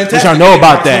Mr. Fantastic. What y'all know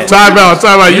about that? Time out.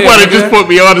 You Yeah, want to nigga. just put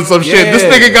me on to some shit. This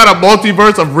Yeah. nigga got a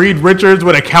multiverse of Reed Richards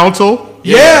with a council.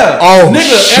 Yeah. Oh,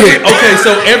 nigga, shit.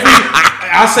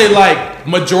 I say like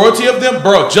majority of them,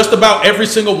 bro, just about every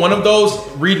single one of those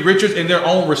Reed Richards in their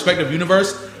own respective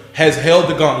universe has held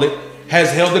the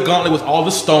gauntlet with all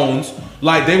the stones.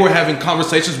 Like they were having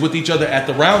conversations with each other at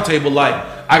the round table like,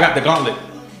 I got the gauntlet.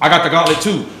 I got the gauntlet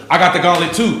too. I got the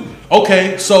gauntlet too.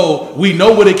 Okay, so we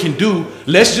know what it can do.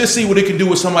 Let's just see what it can do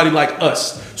with somebody like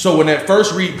us. So when that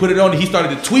first Reed put it on, he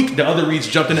started to tweak. The other Reeds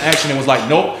jumped into action and was like,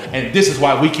 nope. And this is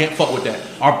why we can't fuck with that.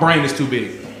 Our brain is too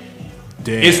big.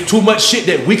 Damn. It's too much shit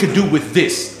that we could do with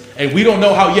this. And we don't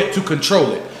know how yet to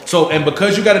control it. So, and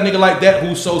because you got a nigga like that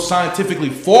who's so scientifically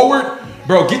forward,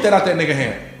 bro, get that out that nigga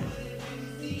hand.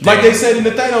 Like they said in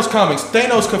the Thanos comics,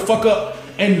 Thanos could fuck up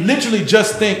and literally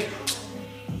just think,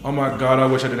 oh my God, I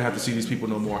wish I didn't have to see these people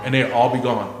no more. And they'd all be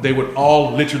gone. They would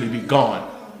all literally be gone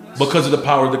because of the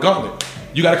power of the gauntlet.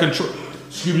 You gotta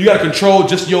control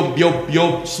just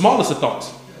your smallest of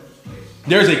thoughts.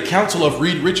 There's a council of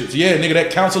Reed Richards. Yeah, nigga, that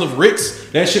council of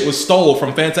Ricks, that shit was stole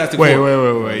from Fantastic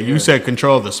Four. Wait. You said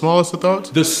control the smallest of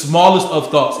thoughts? The smallest of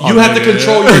thoughts. You have to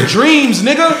control your dreams,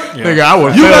 nigga. Nigga, I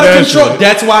would You feel gotta that control. shit.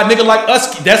 That's why nigga like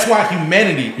us. That's why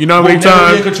humanity. You know how will many never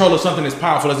times- be in control of something as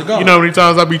powerful as a gun. You know how many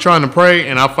times I be trying to pray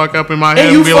and I fuck up in my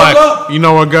head you and be fuck like, up, you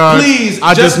know what, God? please,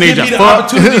 I just need give to me the fuck.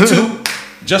 opportunity to.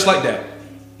 Just like that.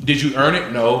 Did you earn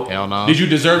it? No. Hell no. Did you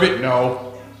deserve it?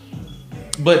 No.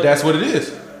 But that's what it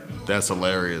is. That's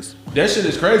hilarious. That shit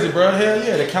is crazy, bro. Hell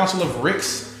yeah, the Council of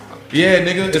Ricks. Yeah,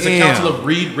 nigga, it's a Damn. Council of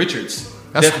Reed Richards.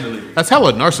 Definitely. That's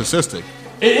hella narcissistic.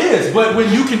 It is, but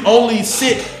when you can only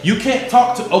sit, you can't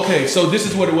talk to. Okay, so this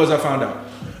is what it was I found out.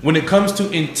 When it comes to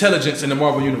intelligence in the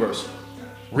Marvel Universe,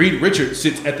 Reed Richards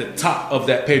sits at the top of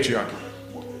that patriarchy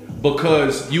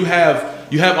because you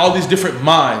have all these different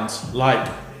minds like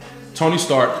Tony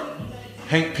Stark,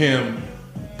 Hank Pym,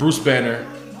 Bruce Banner,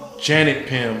 Janet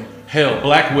Pym, hell,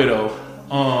 Black Widow,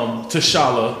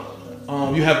 T'Challa.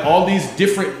 You have all these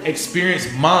different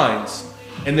experienced minds.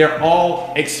 And they're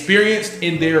all experienced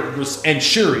in their and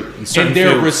Shuri in their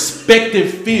fields.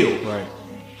 respective field. Right.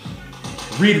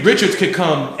 Reed Richards could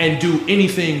come and do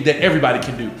anything that everybody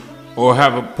can do. Or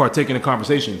have a partake in a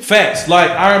conversation. Facts. Like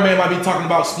Iron Man might be talking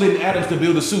about splitting atoms to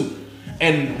build a suit.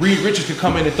 And Reed Richards could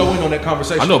come in and throw in on that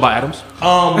conversation. I know about Adams.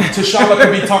 T'Challa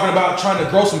could be talking about trying to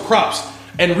grow some crops.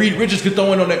 And Reed Richards could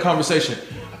throw in on that conversation.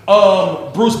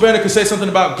 Bruce Banner could say something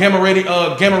about gamma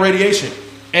radiation.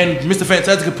 And Mr.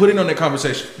 Fantastic could put in on that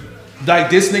conversation. Like,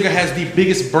 this nigga has the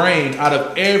biggest brain out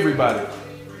of everybody.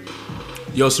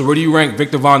 Yo, so where do you rank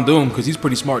Victor Von Doom? Because he's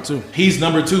pretty smart too. He's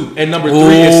number 2. And number 3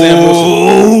 is Sam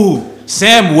Wilson. Ooh,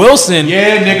 Sam Wilson.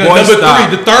 Yeah, nigga. Boy, number stop.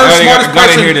 3. The third I smartest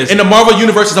gotta hear person this. in the Marvel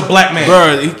Universe is a black man.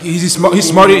 Bro, he's smart. He's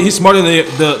smarter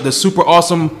than the super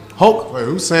awesome Hulk. Wait,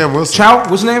 who's Sam Wilson? Chow,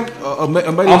 what's his name?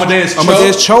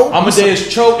 Amadeus Cho.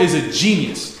 Amadeus Cho is a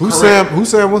genius. Who's Correct.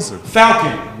 Sam Wilson?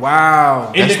 Falcon.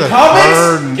 Wow. In That's the the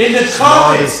comics, third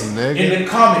smartest nigga. in the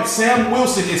comics, Sam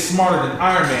Wilson is smarter than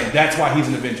Iron Man. That's why he's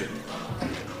an Avenger.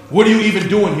 What are you even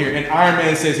doing here? And Iron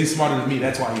Man says he's smarter than me.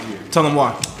 That's why he's here. Tell him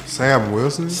why. Sam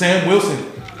Wilson? Sam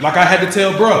Wilson. Like I had to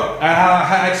tell bro.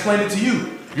 I explained it to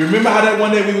you. You remember how that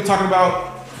one day we were talking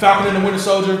about Falcon and the Winter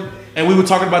Soldier? And we were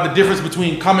talking about the difference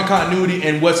between comic continuity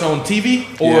and what's on TV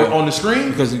or on the screen?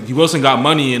 Because Wilson got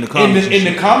money in the comics. In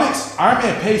the comics, Iron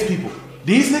Man pays people.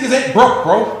 These niggas ain't broke,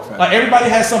 bro. Like everybody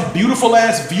has some beautiful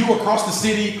ass view across the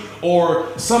city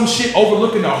or some shit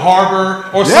overlooking the harbor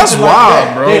or That's something like wild,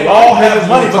 that. bro. They Why all niggas have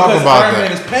money don't talk because about Iron that?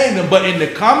 Man is paying them. But in the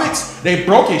comics, they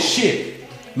broke as shit.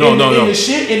 No. In the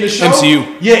shit, in the show.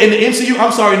 MCU. Yeah, in the MCU.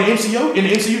 I'm sorry, in the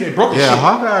MCU, they broke as Yeah, shit.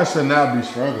 Hawkeye should not be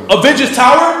struggling. Avengers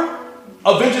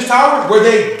Tower, where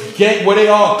they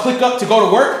all click up to go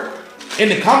to work. In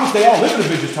the comics, they all live in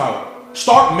Avengers Tower.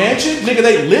 Stark Mansion, nigga,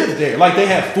 they live there. Like they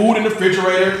have food in the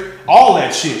refrigerator, all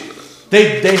that shit.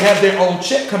 They have their own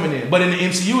check coming in. But in the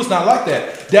MCU, it's not like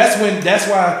that. That's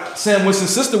why Sam Wilson's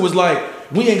sister was like,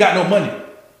 we ain't got no money.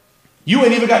 You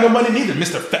ain't even got no money neither,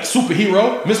 Mr.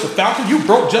 Superhero, Mr. Falcon. You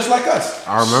broke just like us.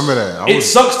 I remember that. It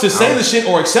sucks to say the shit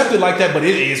or accept it like that, but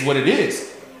it is what it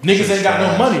is. Niggas ain't got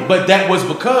no money. But that was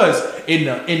because in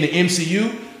the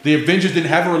MCU, the Avengers didn't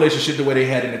have a relationship the way they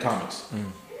had in the comics.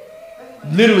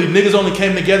 Literally, niggas only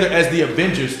came together as the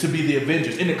Avengers to be the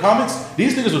Avengers. In the comics,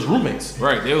 these niggas was roommates.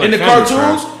 Right, they were in like the family,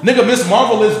 cartoons, nigga, Miss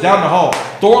Marvel lives down the hall.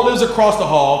 Thor lives across the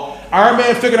hall. Iron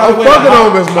Man figured out a way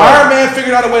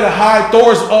to hide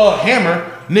Thor's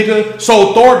hammer, nigga.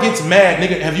 So Thor gets mad,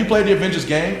 nigga. Have you played the Avengers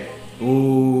game?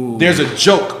 Ooh. There's a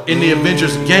joke in the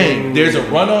Avengers game. There's a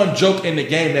run-on joke in the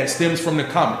game that stems from the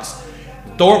comics.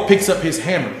 Thor picks up his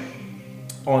hammer.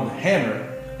 On the hammer,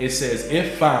 it says,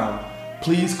 "If found,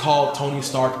 please call Tony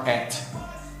Stark at."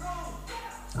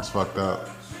 That's fucked up.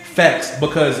 Facts,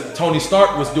 because Tony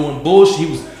Stark was doing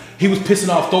bullshit. He was pissing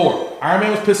off Thor. Iron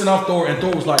Man was pissing off Thor, and Thor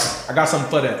was like, "I got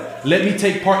something for that. Let me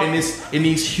take part in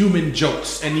these human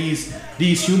jokes and these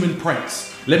human pranks.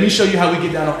 Let me show you how we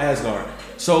get down on Asgard."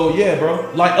 So yeah,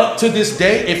 bro. Like up to this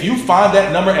day, if you find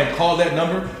that number and call that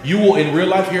number, you will in real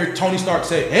life hear Tony Stark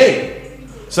say, "Hey,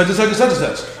 such and such and such and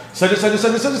such, such and such and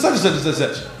such and such and such and such and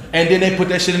such," and then they put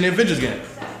that shit in the Avengers game.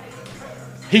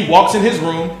 He walks in his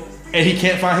room and he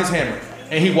can't find his hammer.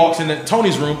 And he walks into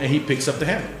Tony's room and he picks up the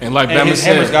hammer. And like his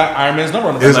hammer's got Iron Man's number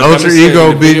on the Is back. Ultra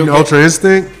Ego beating Ultra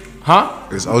Instinct? Huh?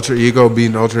 Is Ultra Ego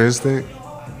beating Ultra Instinct?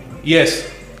 Yes.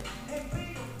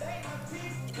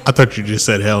 I thought you just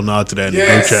said hell no to that in the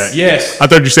group chat. Yes. I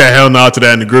thought you said hell no to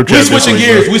that in the group chat. We switching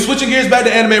gears. We switching gears back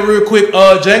to anime real quick.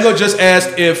 Django just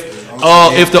asked if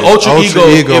the Ultra Ego,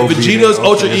 if Vegeta's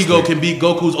Ultra Ego can beat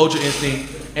Goku's Ultra Instinct.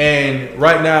 And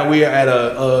right now we are at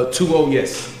a 2-0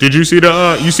 yes. Did you see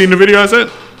you seen the video I said?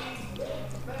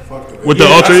 With the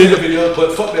Yeah, Ultra I seen Ego? the video,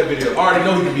 but fuck that video. I already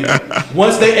know he can beat him.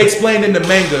 Once they explained in the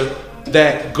manga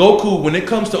that Goku, when it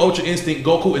comes to Ultra Instinct,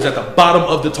 Goku is at the bottom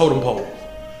of the totem pole.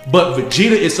 But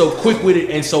Vegeta is so quick-witted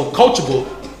and so coachable,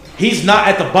 he's not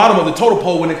at the bottom of the totem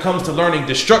pole when it comes to learning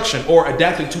destruction or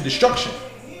adapting to destruction.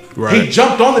 Right. He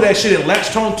jumped onto that shit and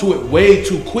latched onto it way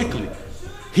too quickly.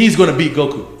 He's gonna beat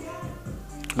Goku.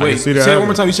 Wait, say it one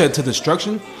more time. You said to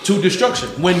destruction? To destruction.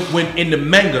 When in the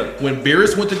manga, when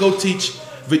Beerus went to go teach,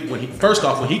 when he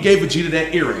gave Vegeta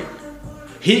that earring,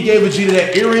 he gave Vegeta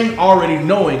that earring already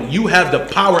knowing you have the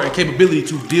power and capability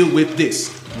to deal with this.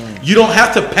 You don't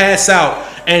have to pass out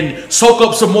and soak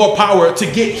up some more power to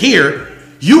get here.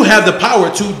 You have the power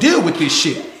to deal with this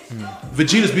shit.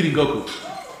 Vegeta's beating Goku.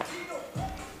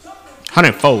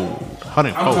 100-fold.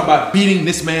 I'm talking about beating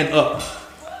this man up.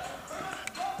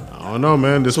 I don't know,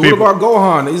 man. So what about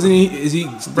Gohan? Is he getting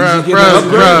an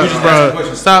upgrade?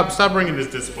 Bruh. Stop bringing this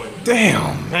disappointment.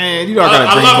 Damn, man. You know I gotta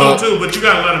I drink love milk. him too, but you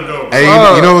gotta let him go. Hey,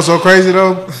 you know what's so crazy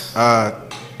though?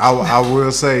 I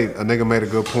will say a nigga made a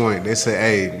good point. They said,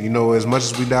 hey, you know, as much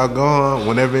as we doubt Gohan,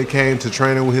 whenever it came to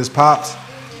training with his pops,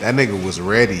 that nigga was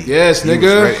ready. Yes,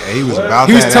 nigga. He was about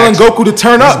He was that telling action. Goku to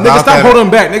turn up. Nigga, stop holding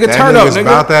him back. Nigga, turn up, nigga.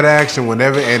 About that action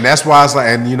whenever, and that's why it's like,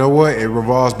 and you know what? It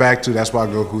revolves back to that's why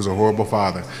Goku's a horrible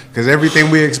father. Because everything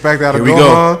we expect out of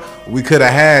Gohan, we could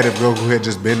have had if Goku had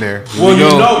just been there. Well,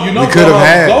 you know, we could have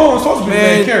had. Gohan's supposed to be the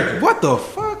main character. What the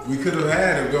fuck? We could have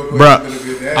had if Goku Bruh, had been a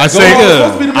good dad.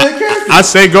 I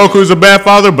say Goku's a bad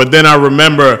father, but then I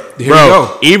remember,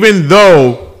 even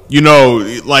though, you know,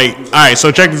 like, all right,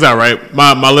 so check this out, right?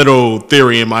 My little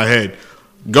theory in my head.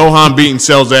 Gohan beating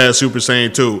Cell's ass Super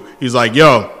Saiyan 2. He's like,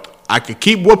 yo, I could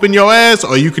keep whooping your ass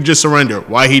or you could just surrender.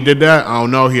 Why he did that, I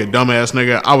don't know. He a dumbass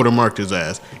nigga. I would have marked his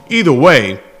ass. Either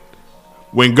way,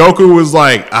 when Goku was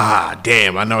like,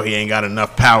 damn, I know he ain't got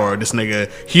enough power. This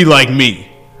nigga, he like me.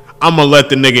 I'm going to let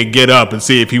the nigga get up and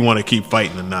see if he want to keep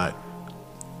fighting or not.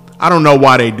 I don't know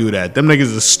why they do that. Them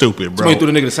niggas is stupid, bro. Somebody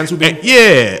threw the nigga the sensu beam?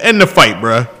 Yeah, and the fight,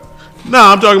 bro. No,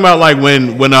 I'm talking about like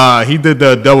when he did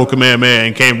the double command man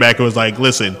and came back and was like,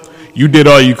 listen, you did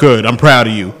all you could. I'm proud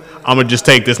of you. I'm going to just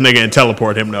take this nigga and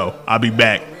teleport him, though. I'll be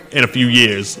back in a few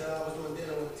years.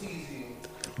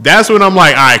 That's when I'm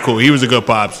like, all right, cool. He was a good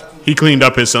pops. He cleaned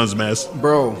up his son's mess.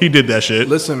 Bro. He did that shit.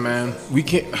 Listen, man. We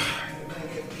can't...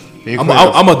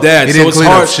 I'm a dad, he so didn't it's clean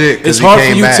hard. up shit It's hard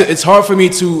for you to. It's hard for me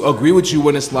to agree with you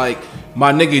when it's like,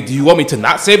 my nigga, do you want me to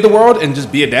not save the world and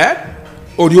just be a dad,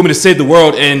 or do you want me to save the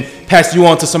world and pass you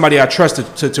on to somebody I trust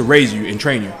to raise you and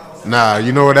train you? Nah,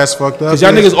 you know what that's fucked up? Because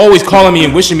y'all niggas always calling me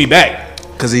and wishing me back.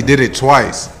 Because he did it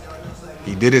twice.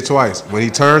 He did it twice. When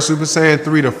he turned Super Saiyan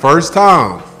 3 the first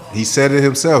time, he said it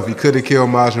himself. He could have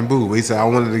killed Majin Buu. He said, I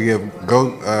wanted to give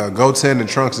Goten and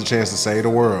Trunks a chance to save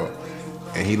the world.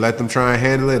 And he let them try and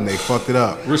handle it, and they fucked it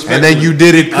up. Respectfully, and then you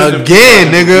did it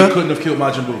again, nigga. He couldn't have killed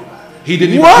Majin Buu. He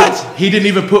didn't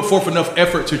even put forth enough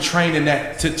effort to train in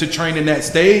that to train in that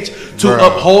stage to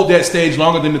uphold that stage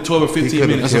longer than the 12 or 15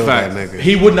 minutes. That's a fact.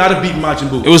 He would not have beaten Majin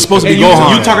Buu. It was supposed to be Gohan.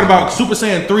 Gohan. You talking about Super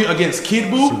Saiyan 3 against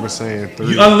Kid Buu? Super Saiyan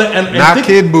 3. Not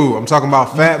Kid Buu. I'm talking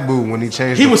about Fat Buu when he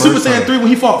changed. He was Super Saiyan 3 when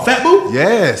he fought Fat Buu?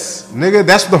 Yes, nigga.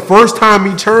 That's the first time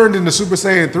he turned into Super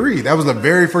Saiyan 3. That was the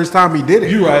very first time he did it.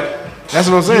 You right. That's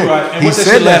what I'm saying. You right. And he what that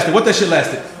said shit lasted? What that shit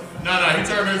lasted? No, he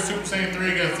turned into Super Saiyan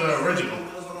 3 against the original.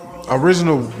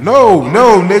 No,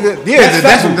 nigga. Yeah,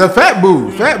 that's the Fat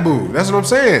Buu. That's what I'm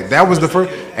saying. That was the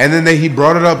first, and then he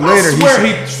brought it up later.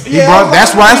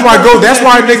 That's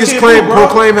why niggas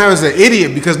proclaim him as an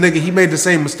idiot because nigga he made the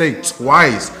same mistake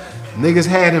twice. Niggas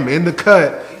had him in the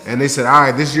cut, and they said, all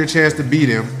right, this is your chance to beat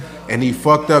him. And he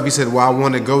fucked up. He said, well, I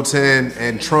wanted Goten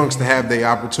and Trunks to have the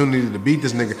opportunity to beat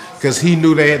this nigga because he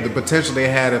knew they had the potential they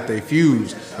had if they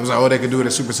fused. It was like, oh, they could do it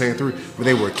at Super Saiyan 3. But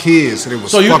they were kids, so they were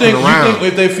fucking around. You think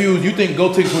if they fused, you think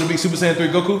Goten would be Super Saiyan 3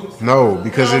 Goku? No,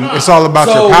 because it's all about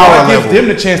your power why level. give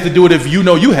them the chance to do it if you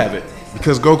know you have it?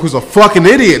 Because Goku's a fucking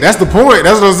idiot. That's the point.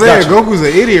 That's what I'm saying. Gotcha. Goku's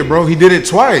an idiot, bro. He did it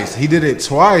twice.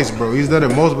 Bro. He's done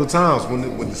it multiple times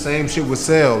with the same shit with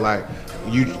Cell. Like,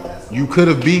 he could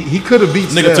have beat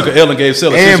Nigga Cell. Took an L and gave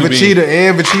Cell a and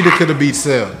Vegeta could have beat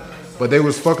Cell. But they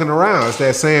was fucking around. It's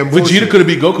that same bullshit. Vegeta could have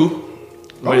beat Goku.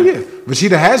 Oh yeah.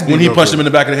 Vegeta has beat when he Goku. punched him in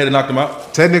the back of the head and knocked him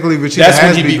out. Technically Vegeta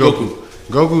has beat Goku.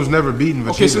 Goku's never beaten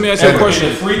Vegeta. Okay, so let me ask you a question.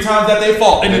 And the 3 times that they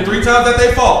fought,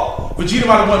 Vegeta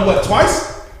might have won what, twice?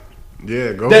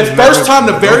 Yeah, the very first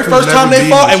time they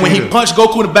fought, and when he punched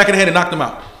Goku in the back of the head and knocked him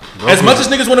out. As much as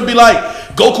niggas want to be like,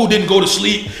 Goku didn't go to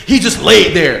sleep, he just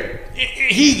laid there.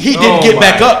 He didn't get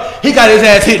back up. He got his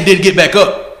ass hit and didn't get back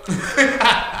up.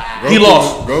 He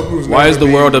lost. Why is the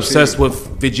world obsessed with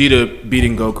Vegeta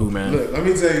beating Goku, man? Look, let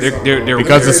me tell you something.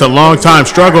 Because it's a long time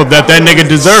struggle that nigga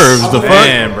deserves. The fuck,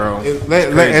 man, bro.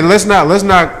 And let's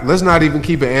not even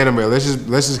keep it anime. Let's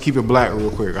just keep it black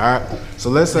real quick. All right. So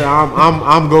let's say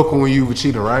I'm Goku and you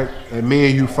Vegeta, right? And me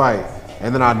and you fight.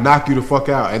 And then I knock you the fuck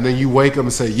out. And then you wake up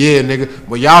and say, yeah, nigga.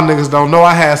 But y'all niggas don't know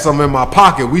I had something in my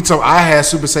pocket. I had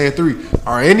Super Saiyan 3.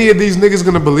 Are any of these niggas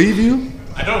gonna believe you?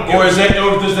 I don't get it.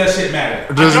 Or does that shit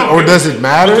matter? Does it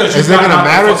matter? Is it gonna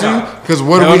matter to you? Because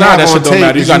what do we have on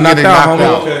tape is you getting knocked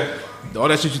out. Okay. All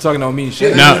that shit you talking about mean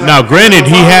shit. Now, granted,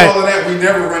 he had all of that. We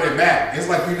never run it back. It's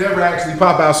like we never actually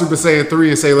pop out Super Saiyan 3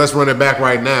 and say let's run it back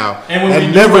right now. And when that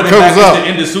we never run it comes back, up. it's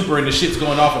the end of Super and the shit's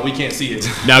going off and we can't see it.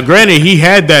 Now, granted, he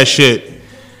had that shit,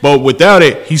 but without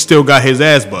it, he still got his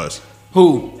ass buzzed.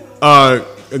 Who?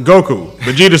 Goku.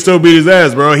 Vegeta still beat his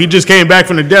ass, bro. He just came back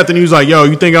from the death and he was like, yo,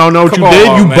 you think I don't know what you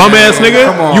did? You bum ass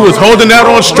nigga? You was holding out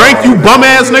on strength, you bum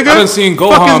ass nigga? I done seen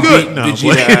Gohan beat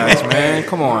Vegeta ass, man.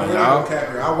 Come on, y'all.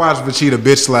 I watched Vegeta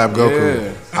bitch slap Goku.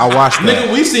 Yeah. I watched that.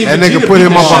 Nigga, we seen that Vegeta nigga put him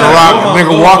beat up the on a shit rock. out of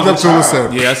Nigga Gohan walked was up a to him and child.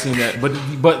 said, Yeah, I seen that.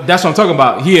 But that's what I'm talking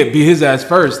about. He had beat his ass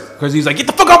first because he's like, get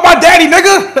the fuck off my daddy,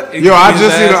 nigga. yo, I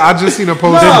just seen a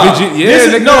post.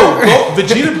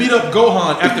 Vegeta beat up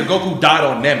Gohan after Goku died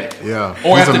on Namek. Yeah.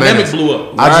 Or He's after a menace. Namek blew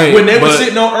up. Right, when they were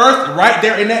sitting on Earth, right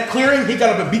there in that clearing, he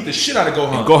got up and beat the shit out of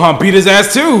Gohan. Gohan beat his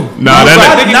ass too. Nah,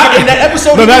 not in that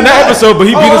episode. No, not in that episode, but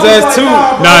he beat his ass too.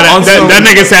 That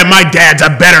nigga said my dad's a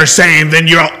better Saiyan than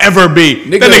you'll ever be.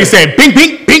 That nigga said pink,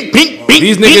 pink, pink, pink, pink.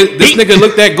 This nigga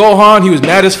looked at Gohan. He was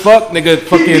mad as fuck. Nigga,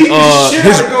 fucking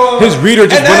his reader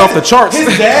just went off the charts.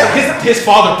 His dad, his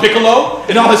father Piccolo,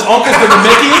 and all his uncles, the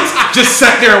Namekians, just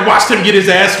sat there and watched him get his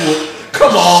ass whooped.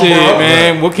 Come on, shit, bro.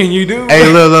 man. What can you do? Hey,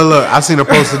 look. I seen a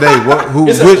post today.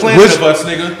 It's a planet of us,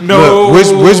 nigga. No. Which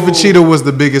Vegeta was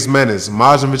the biggest menace?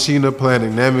 Majin Vegeta,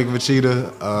 Planet Namek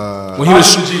Vegeta.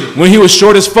 When he was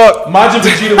short as fuck. Majin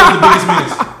Vegeta was the biggest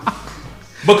menace.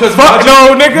 Because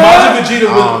nigga.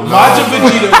 Majin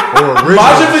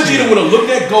Vegeta would have looked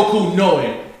at Goku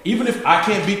knowing, even if I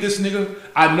can't beat this nigga,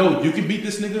 I know you can beat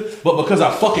this nigga, but because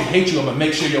I fucking hate you, I'm gonna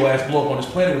make sure your ass blow up on this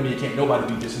planet with me and can't nobody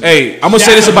beat this nigga. Hey, I'm gonna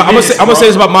say this about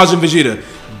Majin Vegeta.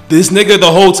 This nigga the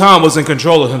whole time was in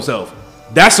control of himself.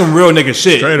 That's some real nigga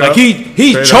shit. Straight like up.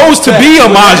 he chose to be a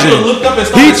Majin.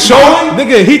 He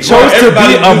chose to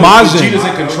be a Majin. Vegeta's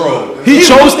in control. He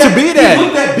chose to be that. He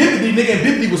looked at Bibbidi, nigga, and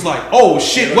Bibbidi was like, "Oh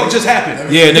shit, what just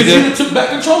happened?" Yeah, nigga. Vegeta took back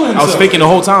control of himself. I was faking the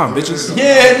whole time, bitches.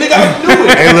 Yeah, nigga, I knew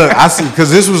it. Hey, look, I see, because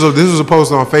this was a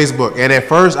post on Facebook, and at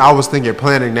first I was thinking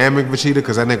Planet Namek Vegeta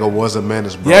because that nigga was a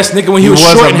menace, bro. Yes, nigga, when he was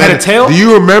short and had a tail. Do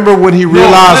you remember when he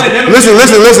realized? Listen.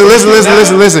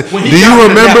 When he Do you got to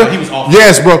remember? Nappa, he was awful.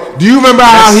 Yes, bro. Do you remember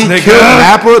how he nigga. killed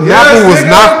Nappa? Nappa was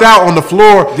nigga. knocked out on the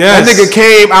floor. Yes. That nigga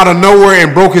came out of nowhere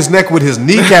and broke his neck with his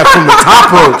kneecap from the top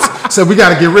ropes. Said we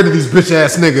got to get rid of these bitch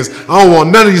ass niggas. I don't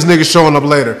want none of these niggas showing up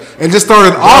later. And just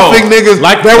started offing niggas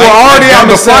that were already out in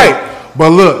the fight. But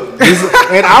look,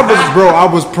 and I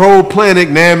was pro Planet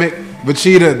Namek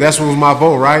Vegeta. That's what was my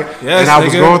vote, right? Yes, and I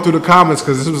was nigga. going through the comments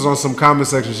because this was on some comment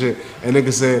section shit, and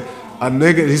nigga said.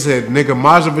 He said, nigga,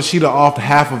 Majin Vegeta off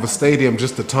half of a stadium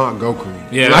just to taunt Goku.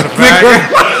 Yeah, like, that's a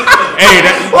fact. Hey,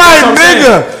 that's what I'm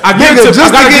saying.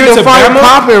 Just to get the fight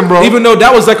popping, bro. Even though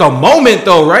that was like a moment,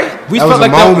 though, right? We That felt was a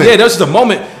like that. moment. Yeah, that was just a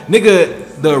moment, nigga.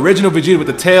 The original Vegeta with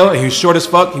the tail, and he was short as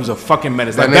fuck. He was a fucking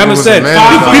menace. Like That nigga Bama was said, a menace,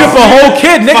 he dog. beat up a whole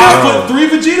kid, nigga.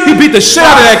 5'3" Vegeta. He beat the shit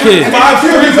out of that kid.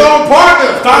 5'3" his own partner.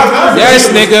 5'3"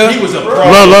 Yes, nigga. He was a pro.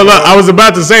 Look. I was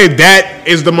about to say that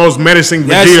is the most menacing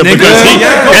Yes, Vegeta nigga. because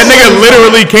that nigga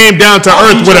literally came down to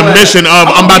Earth with a mission of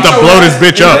I'm about to blow this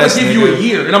bitch I'm up. gonna give you a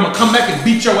year, and I'm gonna come back and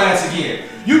beat your ass again.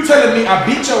 You telling me I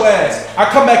beat your ass? I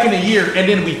come back in a year, and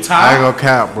then we I ain't tie. gonna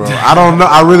cap, bro. I don't know.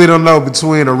 I really don't know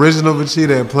between original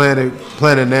Vegeta and Planet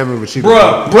Namek Vegeta.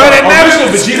 Bruh, Planet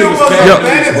original Namek Vegeta was Yo,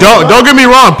 bad. don't get me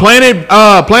wrong. Planet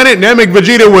Namek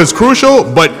Vegeta was crucial,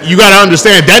 but you gotta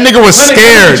understand that nigga was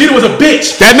scared. Vegeta was a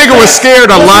bitch. That nigga was scared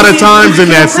a lot of times in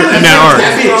that arc.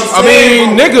 I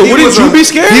mean, nigga, wouldn't you be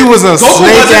scared? He was a Goku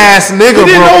snake wasn't- ass nigga,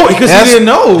 He didn't bro. know because he didn't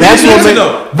know. That's He what didn't made.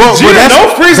 know. But Vegeta that's know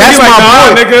Frieza, that's he my like, nah,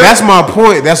 point. nigga. That's my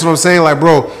point. That's what I'm saying. Like,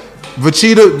 bro,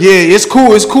 Vegeta, yeah, it's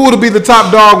cool. It's cool to be the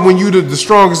top dog when you the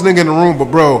strongest nigga in the room.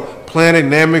 But bro, Planet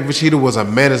Namek Vegeta was a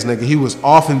menace, nigga. He was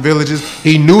off in villages.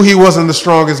 He knew he wasn't the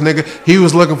strongest nigga. He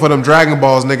was looking for them Dragon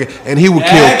Balls, nigga, and he would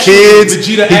kill kids.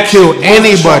 Vegeta He killed was the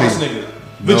anybody. strongest nigga.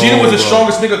 Vegeta was the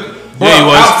strongest nigga. Bro, Yeah, he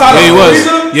was. Outside Yeah, he of was.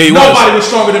 Frieza, Yeah, he was. nobody was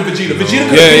stronger than Vegeta. Vegeta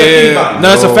could Yeah, beat yeah. anybody. No,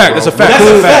 that's a fact. That's a fact. That's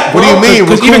a fact. What do you mean?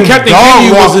 Because even Raccoon Captain dog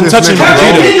Ginyu walked wasn't this touching nigga,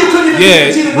 bro. Vegeta.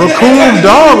 Yeah. Raccoon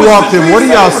dog walked him. What are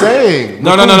y'all saying?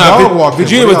 No. Raccoon dog walked him.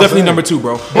 Vegeta What was y'all definitely saying? number 2,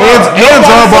 bro. And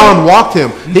Zarbon walked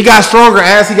him. He got stronger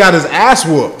as he got his ass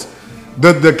whooped.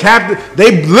 The captain,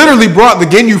 they literally brought the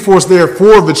Ginyu Force there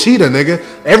for Vegeta, nigga.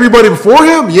 Everybody before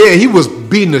him, yeah, he was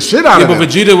beating the shit out of Yeah, him. but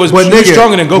Vegeta was nigga,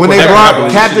 stronger than Goku. When they That brought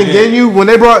happened. Captain Ginyu, when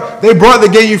they brought the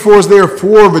Ginyu Force there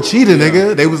for Vegeta,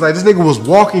 nigga. They was like, this nigga was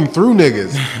walking through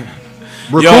niggas.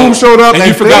 Raccoon showed up and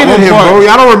you forgot faded one him, part. bro.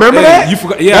 Y'all don't remember Hey, that? you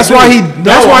forgot- yeah, That's I why do. he.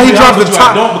 That's why he I'll be dropped the honest with you,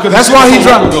 I don't, top. because That's it's why he so long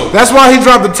dropped. ago. That's why he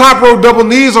dropped the top row double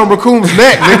knees on Raccoon's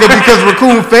neck, nigga. Because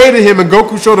Raccoon faded him and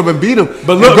Goku showed up and beat him.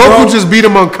 But look, and Goku bro, just beat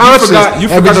him unconscious.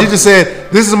 you And forgot Vegeta said,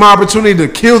 "This is my opportunity to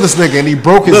kill this nigga," and he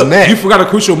broke his Look, neck. you forgot a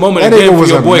crucial moment That again nigga for was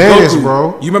your a boy menace, Goku.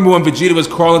 bro. You remember when Vegeta was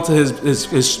crawling to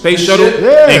his space shuttle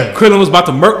Yeah. and Krillin was about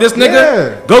to murk this nigga? Yeah.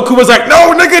 Goku was like,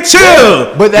 "No, nigga,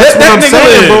 chill." But that's Let what that I'm nigga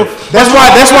saying, live. bro. That's why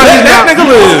Let he's that not. nigga You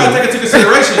also live. gotta take into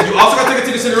consideration. You also gotta take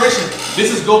into consideration.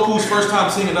 This is Goku's first time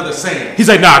seeing another Saiyan. He's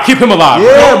like, "Nah, keep him alive."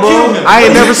 Yeah, Don't bro. kill him. I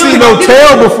ain't never seen no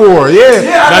tail before.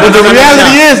 Yeah, but the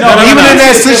reality is, even in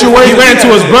that situation, He ran into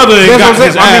his brother and That's got what I'm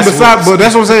saying. his I mean, ass besides, whooped. but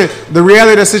that's what I'm saying. The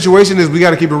reality of that situation is we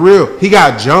got to keep it real. He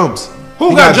got jumps. Who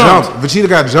He got jumped? Vegeta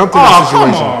got jumped in Oh, that come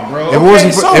situation. on, bro. If it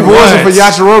wasn't Okay, for, so if it wasn't for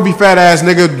what? Yajirobe fat ass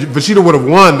nigga, Vegeta would have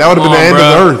won. That would have been the end of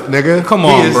the earth, nigga. Come He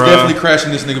on, is bro. definitely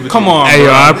crashing this nigga. Vegeta. Come on, Hey, yo,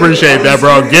 bro. I appreciate that,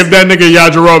 bro. Give that nigga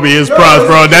Yajirobe his props,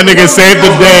 bro. That nigga saved the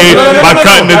day by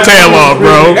cutting the tail off,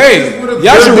 bro. Hey,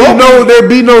 Yajirobe. There'd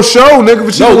be no show, nigga.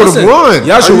 Vegeta No, would have listen. won. Are you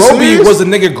Yajirobe serious? was the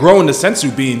nigga growing the sensu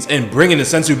beans and bringing the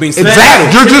sensu beans to the Exactly.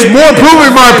 battle. You're just more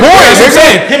proving my point, That's what I'm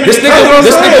nigga. saying. This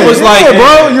nigga was Yeah, like,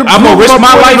 bro, you're I'm gonna proving risk my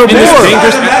my point life in even this more.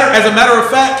 dangerous. As a matter of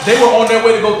fact, they were on their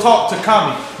way to go talk to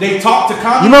Kami. They talked to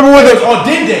Kami. You remember when it they- was on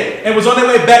Dende and was on their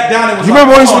way back down and was You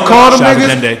remember what they used to call them Shout out to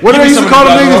niggas? Dende. What did Give they me used to some call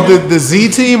of them the niggas? guys, The Z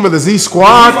team or the Z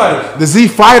squad? Fighters. The Z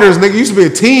fighters, nigga. Used to be a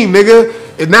team, nigga.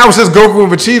 And now it's just Goku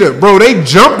and Vegeta. Bro, they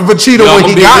jumped Vegeta Yo, when I'ma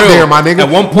he be got real. there, my nigga. At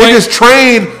one point- niggas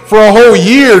trained for a whole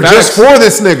year just Facts. for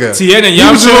this nigga. Tien and He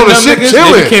was Yamcha just on and the them shit niggas, they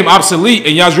chilling. became obsolete,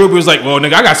 and Yajirobe was like, "Well,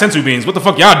 nigga, I got sensu beans. What the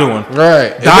fuck y'all doing?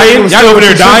 Right. Dying? Y'all over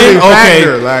there dying? Okay,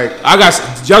 Like, I got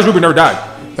Yajirobe never died.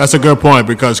 That's a good point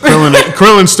because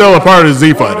Krillin's still a part of the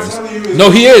Z Fighters. No,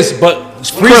 he is, but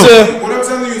Frieza. What I'm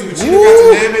telling you is Vegeta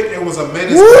got to Namek and was a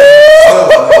menace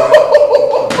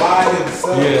by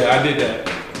himself. Yeah, I did that.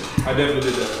 I definitely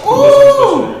did that.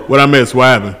 What I missed? What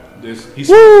happened? He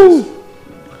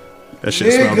That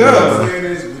shit smelled good. What I'm bro. saying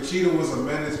is Vegeta was a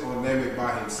menace on Namek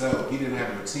by himself. He didn't have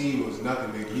a team. It was nothing,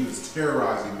 nigga. He was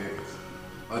terrorizing niggas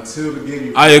until the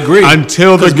Ginyu. I agree.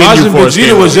 Until the 'Cause Ginyu Majin Force Vegeta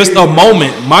came. was just a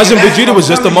moment. Majin Vegeta was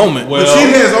just a moment.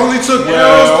 Vegeta has only took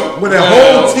L's when a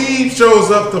whole team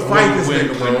shows up to fight this when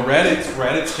nigga, bro.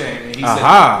 Raditz came and he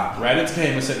Aha. said Raditz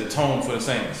came and set the tone for the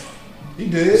Saiyans. He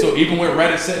did. So even when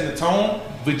Raditz setting the tone,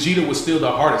 Vegeta was still the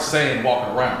hardest Saiyan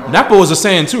walking around. Nappa was a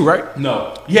Saiyan too, right?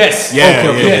 No. Yes. Yeah,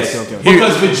 Yes. okay.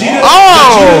 Because Vegeta,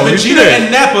 Oh, Vegeta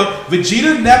and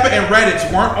Nappa and Raditz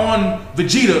weren't on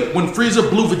Vegeta when Frieza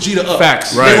blew Vegeta up.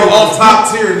 Facts. Right. They were off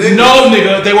top tier niggas. No,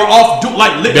 nigga, they were off.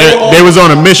 They was on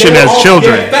a mission as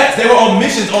children. Yeah, facts. They were on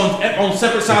missions on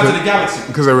separate sides of the galaxy.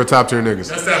 Because they were top tier niggas.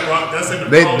 That's in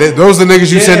the Those are the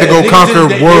niggas you sent to go niggas conquer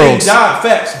they worlds. died,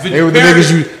 facts. They were the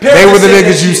niggas you- they were the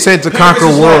niggas you sent to conquer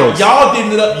worlds. Y'all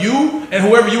ended up, you and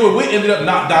whoever you were with ended up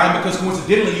not dying because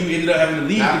coincidentally you ended up having to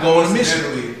leave to go on a mission.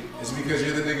 It's because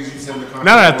you're the niggas you sent to conquer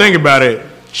Now that I think about it,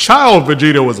 child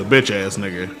Vegeta was a bitch ass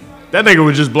nigga. That nigga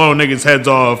was just blowing niggas' heads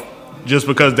off just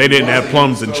because they didn't have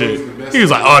plums and shit. He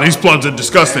was like, oh, these plums are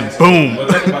disgusting. Boom.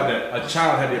 But think about that. A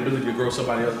child had the ability to blow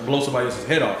somebody else's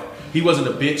head off. He wasn't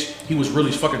a bitch. He was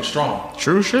really fucking strong.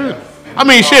 True shit. I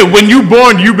mean, shit, when you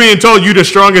born, you being told you the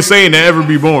strongest Saiyan to ever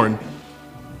be born.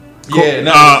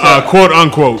 Yeah, Quote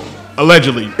unquote.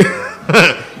 Allegedly.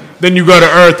 Then you go to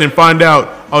Earth and find out,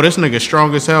 oh, this nigga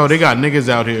strong as hell. They got niggas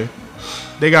out here.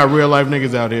 They got real life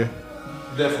niggas out here.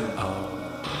 definitely.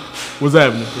 What's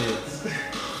happening?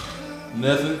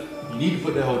 Nothing. You need to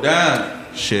put that hoe down.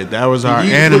 Shit, that was our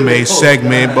You anime put-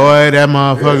 segment, boy. That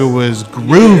motherfucker was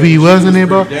groovy, wasn't it,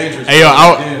 bro? Dangerous, Hey, yo,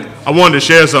 bro. I wanted to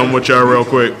share something with y'all real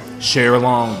quick. Share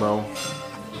along, bro.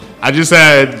 I just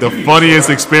had the funniest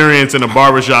experience in a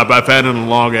barbershop I've had in a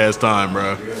long ass time,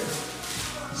 bro.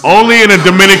 Only in a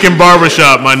Dominican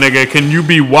barbershop, my nigga, can you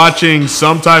be watching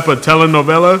some type of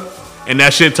telenovela and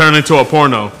that shit turn into a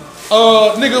porno.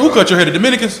 Nigga, who cut your hair? The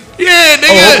Dominicans? Yeah,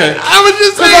 nigga. Oh, okay. I was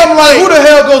just Cause saying, I'm like, who the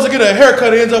hell goes to get a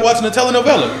haircut and ends up watching a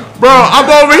telenovela? bro, I'm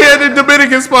over here at the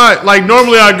Dominican spot. Like,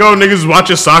 normally I go, niggas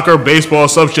watching soccer, baseball,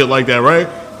 some shit like that, right?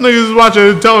 Niggas watching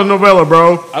a telenovela,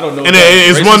 bro. I don't know. And if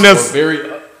it's that's one racist that's... or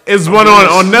very. It's one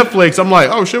on Netflix. I'm like,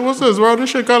 oh shit, what's this, bro?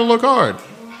 This shit kind of look hard.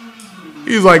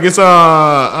 He's like, it's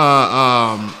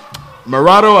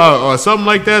Murado or something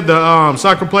like that. The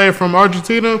soccer player from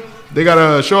Argentina. They got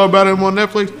a show about him on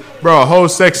Netflix, bro. A whole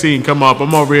sex scene come up.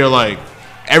 I'm over here like,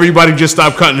 everybody just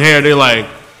stopped cutting hair. They're like,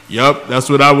 yup, that's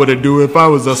what I would have do if I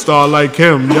was a star like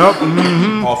him. Yup.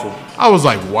 Mm-hmm. Awful. I was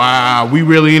like, wow, we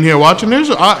really in here watching this?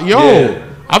 Yeah.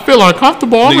 I feel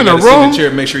uncomfortable. I'm Nigga in a gotta sit in room. the chair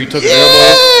and make sure you took the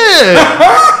elbow.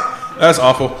 Yeah. That's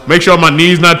awful. Make sure my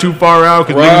knees not too far out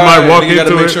because niggas might walk You gotta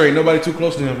into make it. sure ain't nobody too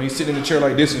close to him. He's sitting in the chair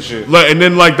like this and shit. Like, and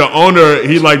then like the owner,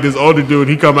 he like this older dude.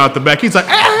 He come out the back. He's like,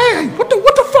 hey, what the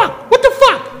fuck? What the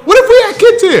fuck? What if we had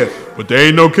kids here? But there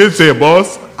ain't no kids here,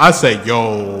 boss. I say,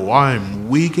 yo, I'm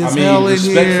weak as I mean, hell in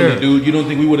respectfully, here. dude, you don't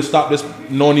think we would have stopped this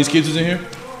knowing these kids was in here?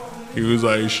 He was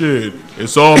like, shit,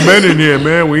 it's all men in here,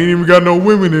 man. We ain't even got no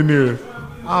women in here.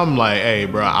 I'm like, hey,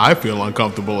 bro, I feel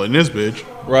uncomfortable in this bitch.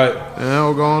 Right. What the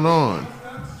hell going on?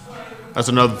 That's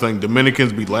another thing.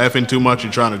 Dominicans be laughing too much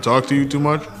and trying to talk to you too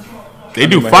much. They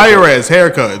do my fire ass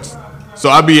haircuts. So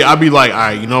I be like, all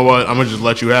right, you know what? I'm gonna just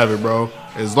let you have it, bro.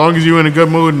 As long as you in a good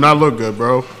mood and I look good,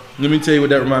 bro. Let me tell you what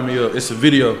that remind me of. It's a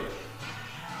video.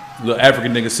 Little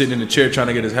African nigga sitting in the chair trying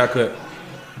to get his haircut.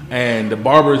 And the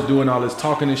barber is doing all this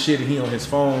talking and shit and he on his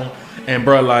phone. And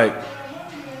bro like,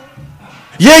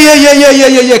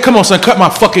 yeah. Come on, son, cut my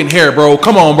fucking hair, bro.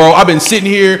 Come on, bro. I've been sitting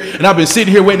here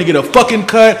waiting to get a fucking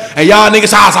cut. And y'all niggas,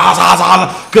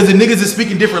 because the niggas is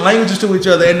speaking different languages to each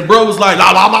other. And the bro was like,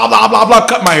 blah, blah, blah, blah, blah, blah.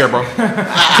 Cut my hair, bro.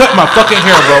 Cut my fucking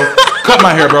hair, bro. Cut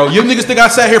my hair, bro. You niggas think I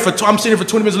sat here I'm sitting here for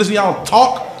 20 minutes listening to y'all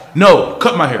talk? No,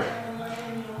 cut my hair.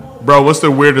 Bro, what's the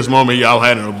weirdest moment y'all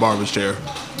had in a barber's chair?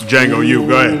 Django, you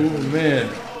go ahead. Oh, man.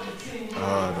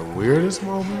 The weirdest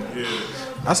moment? Yeah.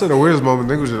 I said the weirdest moment,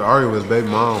 nigga was just arguing with his baby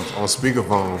mom on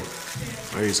speakerphone.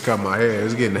 He just cut my hair. It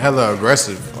was getting hella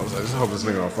aggressive. I was like, I hope this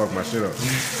nigga don't fuck my shit up.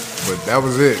 But that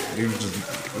was it. He was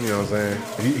just, you know what I'm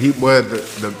saying? But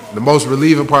the most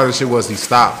relieving part of the shit was he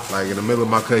stopped. Like in the middle of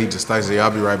my cut, he just started saying,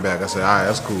 I'll be right back. I said, all right,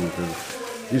 that's cool.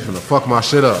 Cause he's finna fuck my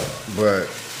shit up. But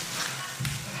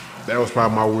that was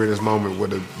probably my weirdest moment with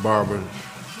the barber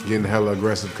getting hella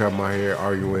aggressive, cutting my hair,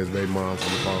 arguing with his baby mom on the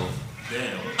phone.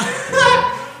 Damn.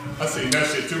 I seen that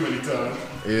shit too many times.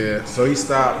 Yeah, so he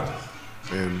stopped,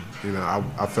 and you know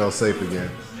I felt safe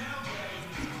again.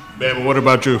 Baby, what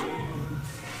about you?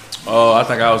 Oh, I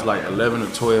think I was like 11 or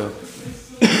 12.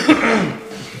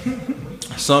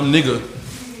 Some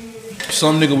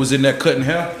nigga was in there cutting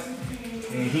hair,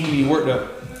 and he didn't even work there.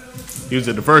 He was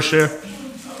in the first chair?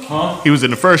 Huh? He was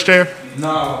in the first chair?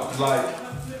 No, like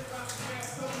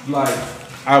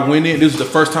I went in. This was the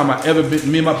first time I ever been.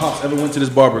 Me and my pops ever went to this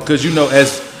barber, cause you know,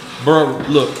 as bro,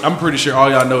 look, I'm pretty sure all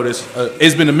y'all know this.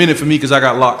 It's been a minute for me, cause I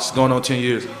got locks going on 10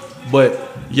 years. But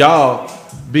y'all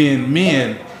being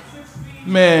men,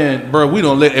 Man, bro, we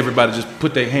don't let everybody just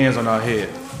put their hands on our head.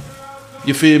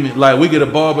 You feel me? Like, we get a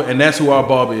barber, and that's who our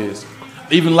barber is.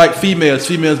 Even like females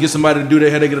get somebody to do their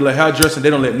hair, they get a little hairdresser, they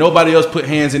don't let nobody else put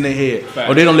hands in their head. Fact.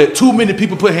 Or they don't let too many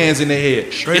people put hands in their head.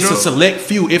 It's a select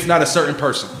few, if not a certain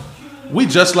person. We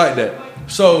just like that.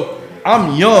 So,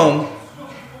 I'm young,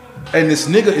 and this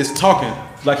nigga is talking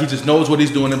like he just knows what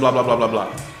he's doing and blah, blah, blah, blah,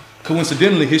 blah.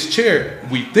 Coincidentally, his chair,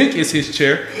 we think it's his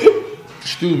chair,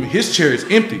 excuse me, his chair is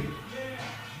empty.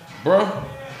 Bro,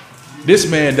 this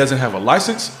man doesn't have a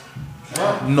license,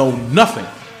 no nothing.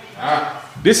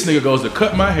 This nigga goes to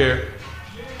cut my hair,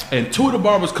 and two of the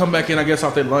barbers come back in, I guess,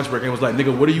 off their lunch break, and was like,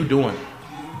 nigga, what are you doing?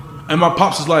 And my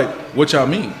pops is like, what y'all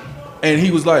mean? And he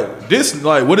was like,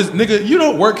 what is, nigga, you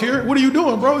don't work here. What are you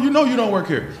doing, bro? You know you don't work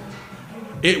here.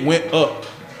 It went up.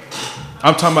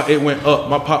 I'm talking about it went up.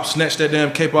 My pop snatched that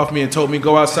damn cape off me and told me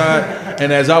go outside.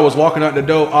 And as I was walking out the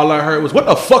door, all I heard was, what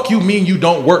the fuck you mean you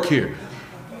don't work here?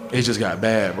 It just got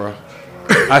bad, bro.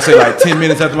 I say like 10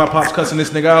 minutes after my pops cussing this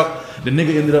nigga out, the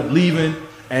nigga ended up leaving.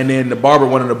 And then the barber,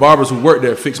 one of the barbers who worked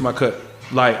there, fixed my cut.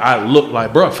 Like, I looked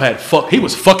like, bro, he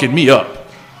was fucking me up.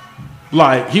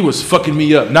 Like, he was fucking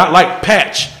me up. Not like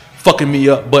Patch fucking me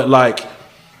up, but like,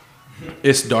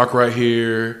 it's dark right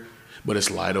here, but it's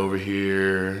light over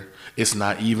here. It's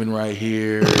not even right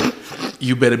here.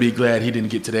 You better be glad he didn't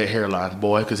get to that hairline,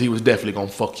 boy, because he was definitely going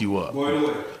to fuck you up.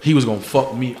 He was going to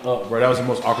fuck me up, bro. That was the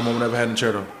most awkward moment I ever had in the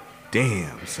chair, though.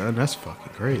 Damn, son, that's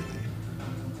fucking crazy.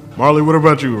 Marley, what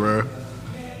about you, bro?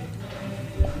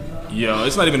 Yo,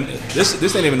 it's not even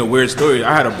this ain't even a weird story.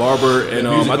 I had a barber, and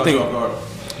I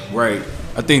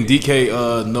think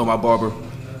DK know my barber,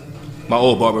 my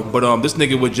old barber. But this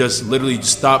nigga would just literally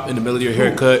stop in the middle of your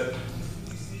haircut.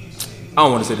 I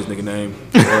don't want to say this nigga name.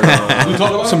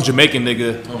 Or, some Jamaican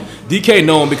nigga. DK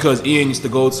know him because Ian used to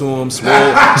go to him.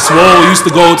 Swole used to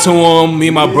go to him. Me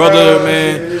and my brother,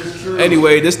 man.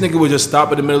 Anyway, this nigga would just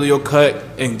stop in the middle of your cut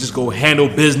and just go handle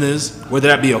business, whether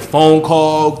that be a phone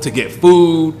call to get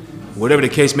food, whatever the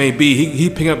case may be. He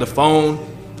picking up the phone,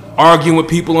 arguing with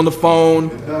people on the phone,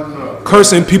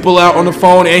 cursing people out on the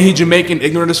phone, and he Jamaican,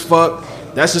 ignorant as fuck.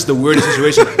 That's just the weirdest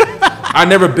situation. I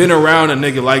never been around a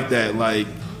nigga like that. Like,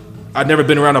 I've never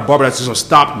been around a barber that's just gonna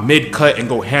stop mid-cut and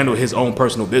go handle his own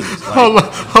personal business.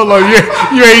 Like, hold on.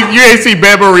 You ain't see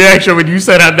Bamboo reaction when you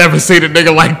said I'd never seen a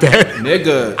nigga like that.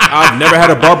 Nigga, I've never had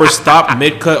a barber stop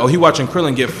mid-cut. Oh, he watching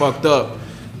Krillin get fucked up.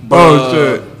 But,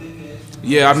 shit.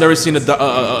 Yeah, I've never seen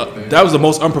that was the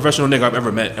most unprofessional nigga I've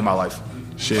ever met in my life.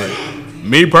 Shit.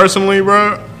 Me personally,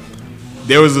 bro,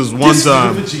 there was this one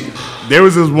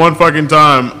fucking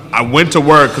time I went to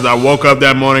work because I woke up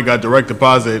that morning, got direct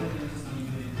deposit.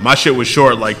 My shit was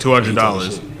short, like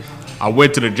 $200. I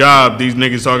went to the job. These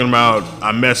niggas talking about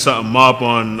I messed something up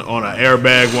on an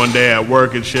airbag one day at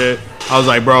work and shit. I was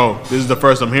like, bro, this is the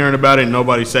first I'm hearing about it. And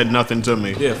nobody said nothing to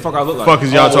me. Yeah, fuck I look like. Fuck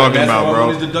is y'all talking about, bro?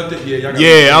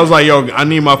 Yeah, I was like, yo, I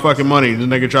need my fucking money. This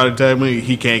nigga tried to tell me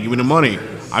he can't give me the money.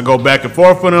 I go back and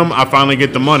forth with him. I finally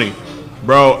get the money.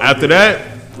 Bro, after that,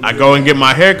 I go and get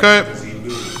my haircut.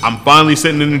 I'm finally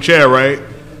sitting in the chair, right?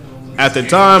 At the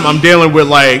time, I'm dealing with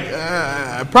like,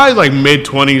 probably like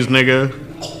mid-20s nigga.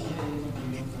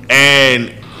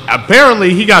 And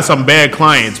apparently he got some bad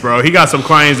clients, bro. He got some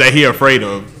clients that he afraid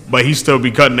of. But he still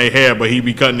be cutting their hair, but he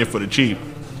be cutting it for the cheap.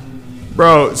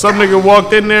 Bro, some nigga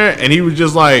walked in there and he was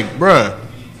just like, bruh,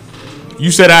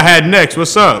 you said I had next,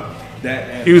 what's up?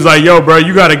 He was like, yo, bro,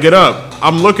 you gotta get up.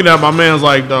 I'm looking at my man's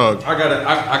like, dog. I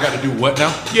gotta do what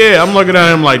now? Yeah, I'm looking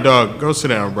at him like, dog, go sit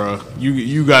down, bro.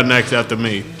 You got next after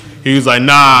me. He was like,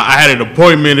 nah, I had an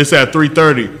appointment. It's at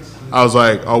 3:30. I was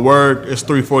like, oh, word, it's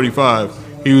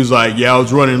 3:45. He was like, yeah, I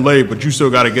was running late, but you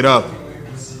still got to get up.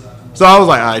 So I was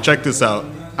like, all right, check this out.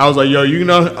 I was like, yo, you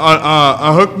know,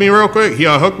 unhook me real quick? He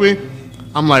unhooked me.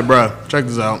 I'm like, bro, check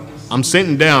this out. I'm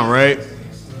sitting down, right?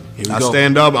 I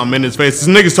stand up. I'm in his face.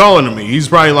 This nigga's taller than me. He's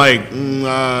probably like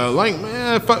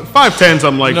 5'10",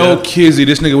 something like that. No kizzy,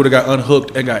 this nigga would have got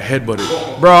unhooked and got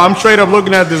headbutted. Bro, I'm straight up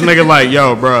looking at this nigga like,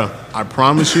 yo, bro, I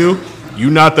promise you, you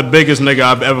not the biggest nigga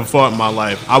I've ever fought in my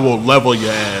life. I will level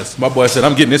your ass. My boy said,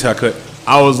 I'm getting this haircut.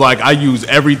 I was like, I use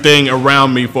everything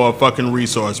around me for a fucking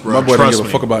resource, bro. My boy didn't give a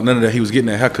fuck about none of that. He was getting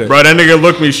that haircut. Bro, that nigga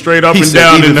looked me straight up he and said,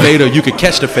 down. Even fade or you could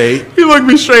catch the fade. He looked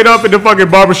me straight up in the fucking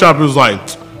barbershop and was like,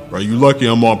 bro, you lucky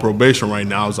I'm on probation right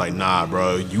now. I was like, nah,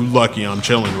 bro, you lucky I'm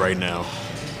chilling right now.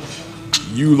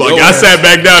 You lucky. I sat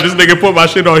back down. This nigga put my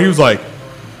shit on. He was like,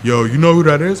 yo, you know who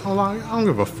that is? I'm like, I don't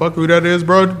give a fuck who that is,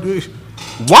 bro.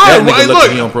 Why?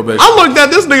 Look, on probation. I looked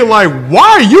at this nigga like, why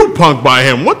are you punked by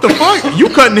him? What the fuck? You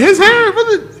cutting his hair? What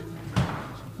the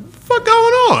fuck going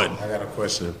on? I got a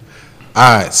question.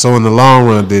 All right. So in the long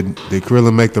run, did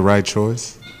Krillin make the right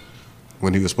choice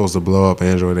when he was supposed to blow up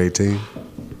Android 18?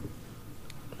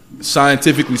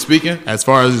 Scientifically speaking, As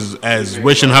far as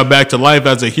wishing her back to life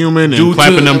as a human Due and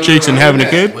clapping to- them cheeks and having a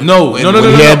kid. no. He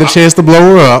had the chance to blow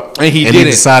her up, And he didn't.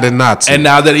 decided not to. And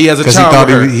now that he has a because he child thought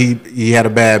with her, he had a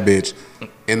bad bitch.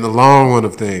 In the long run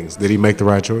of things, did he make the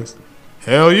right choice?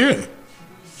 Hell yeah.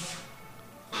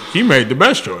 He made the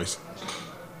best choice.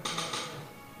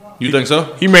 you think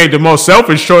so? He made the most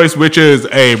selfish choice, which is,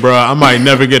 hey, bro, I might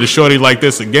never get a shorty like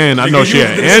this again. I know she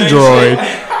had Android,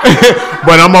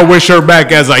 but I'm gonna wish her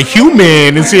back as a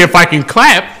human and see if I can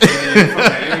clap.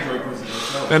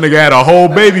 That nigga had a whole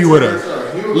baby with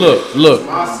her. Look.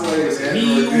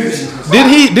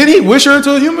 Did he wish her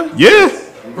into a human? Yeah.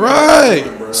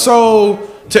 Right. So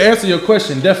to answer your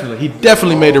question, definitely, he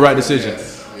definitely made the right decision.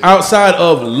 Outside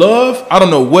of love, I don't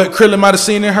know what Krillin might have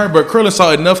seen in her, but Krillin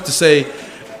saw enough to say,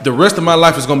 the rest of my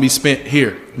life is gonna be spent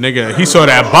here. Nigga, he saw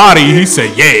that body. He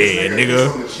said, yeah,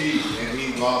 nigga. And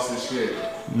he lost his shit.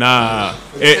 Nah.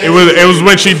 It was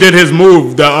when she did his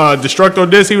move, the Destructo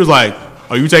disc. He was like,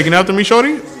 are you taking after me,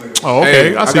 shorty? Oh,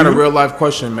 okay. Hey, I I see got a you. real life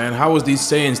question, man. How was these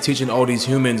Saiyans teaching all these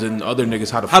humans and other niggas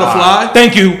how to fly? How to fly?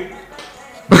 Thank you.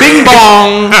 Bing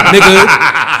bong, nigga.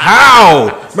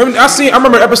 How? Remember, I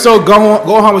remember episode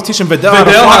Gohan was teaching Videl how to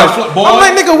fly. boy. I'm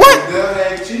like, nigga, what?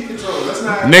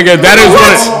 Nigga,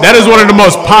 that is one of the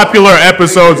most popular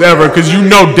episodes ever because you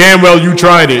know damn well you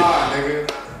tried it. Nigga,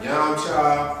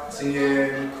 Yamcha,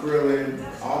 Tien, Krillin,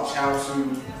 all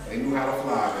Chaozu, they knew how to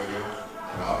fly,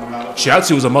 nigga. All knew how to fly.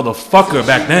 Shiatsu was a motherfucker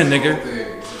back then, nigga.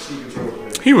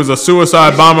 He was a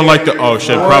suicide bomber like the. Oh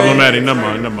shit, problematic. Never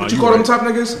mind. You call them top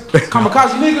niggas?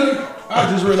 Kamikaze, nigga. I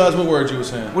just realized what word you were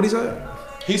saying. What he say?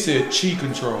 He said chi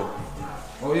control.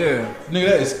 Oh yeah. Nigga,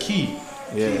 that is key.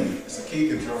 Yeah. It's a key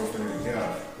control thing,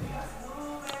 yeah.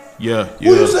 Yeah. Who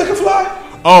you say can fly?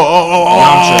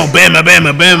 Oh,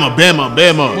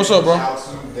 Bama. What's up, bro?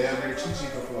 Chaozu, damn near Chi-Chi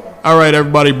can fly. All right,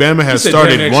 everybody. Bama has said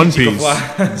started damn near One Chi-Chi can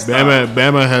Piece. fly.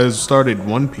 Bama has started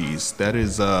One Piece. That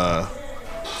is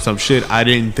some shit I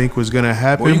didn't think was gonna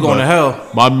happen. Where you going but to hell?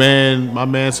 My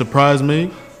man surprised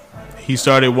me. He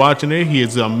started watching it. He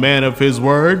is a man of his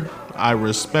word. I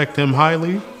respect him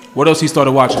highly. What else he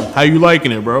started watching? How you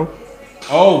liking it, bro?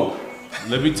 Oh,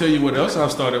 let me tell you what else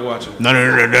I've started watching. No.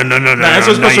 Nah, that's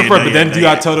a special first, but then you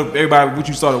gotta tell everybody what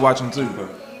you started watching too.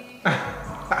 But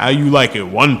How you like it,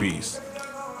 One Piece?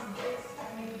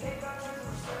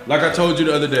 Like I told you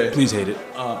the other day. please hate it.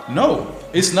 No,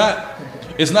 it's not.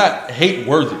 It's not hate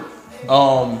worthy.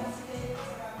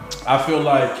 I feel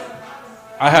like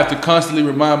I have to constantly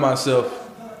remind myself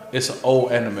it's an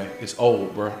old anime. It's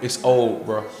old, bro. It's old,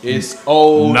 bro. It's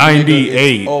old.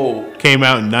 98. It's old. Came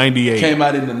out in 98. Came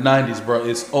out in the 90s, bro.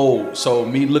 It's old. So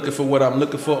me looking for what I'm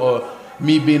looking for, or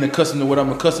me being accustomed to what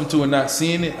I'm accustomed to and not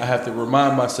seeing it, I have to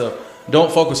remind myself,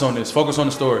 don't focus on this. Focus on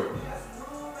the story.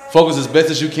 Focus as best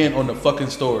as you can on the fucking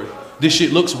story. This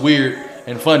shit looks weird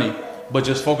and funny, but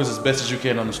just focus as best as you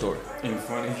can on the story. Ain't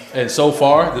funny. And so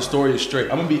far, the story is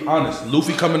straight. I'm gonna be honest.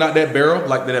 Luffy coming out that barrel,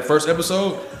 like that first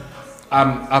episode,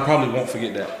 I probably won't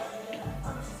forget that.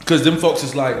 Cause them folks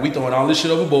is like, we throwing all this shit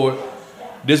overboard.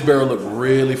 This barrel look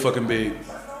really fucking big.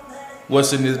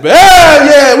 What's in this barrel? Ah,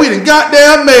 yeah, we done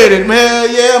goddamn made it, man.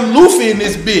 Yeah, I'm Luffy in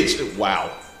this bitch.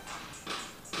 Wow.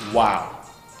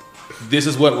 This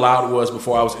is what Loud was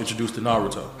before I was introduced to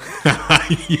Naruto.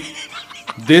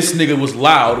 This nigga was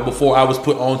Loud before I was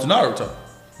put on to Naruto.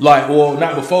 Like, well,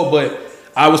 not before, but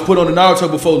I was put on to Naruto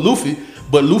before Luffy,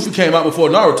 but Luffy came out before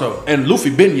Naruto, and Luffy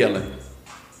been yelling.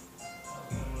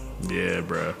 Yeah,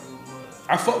 bro.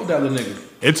 I fuck with that little nigga.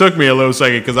 It took me a little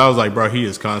second because I was like, bro, he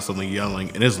is constantly yelling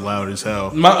and it's loud as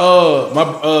hell. My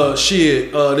this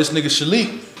nigga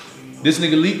Shalik, this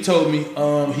nigga Leak told me,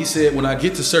 he said when I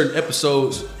get to certain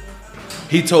episodes,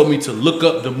 he told me to look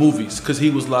up the movies because he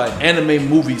was like, anime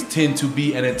movies tend to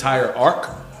be an entire arc.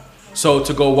 So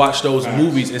to go watch those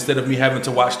movies instead of me having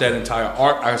to watch that entire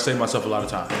arc, I save myself a lot of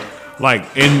time. Like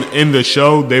in the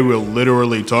show, they will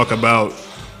literally talk about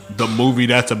the movie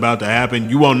that's about to happen.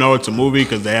 You won't know it's a movie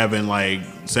because they haven't like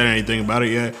said anything about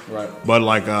it yet. Right. But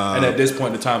like And at this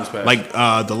point, the time's passed. like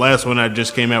the last one that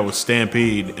just came out was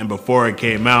Stampede, and before it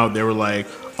came out, they were like,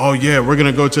 "Oh yeah, we're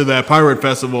gonna go to that pirate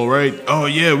festival, right? Oh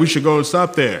yeah, we should go and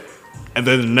stop there." And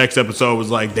then the next episode was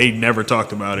like they never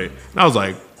talked about it, and I was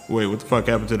like, "Wait, what the fuck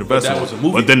happened to the festival?" was a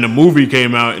movie. But then the movie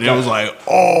came out, and it was Gotcha. like,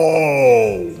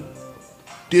 "Oh,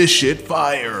 this shit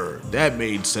fire." That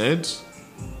made sense.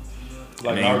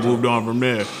 like And then Naruto. you moved on from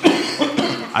there.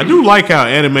 I do like how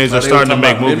animes are Like, they were starting to talking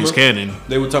make about movies Mimra. canon.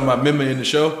 They were talking about Mimma in the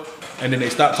show, and then they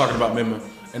stopped talking about Mimma,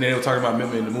 and then they were talking about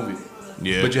Mimma in the movie.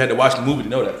 Yeah. But you had to watch the movie to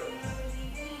know that.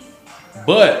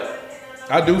 But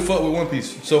I do fuck with One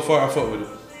Piece. So far, I fuck with it.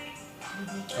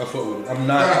 I'm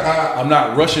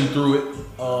not rushing through it.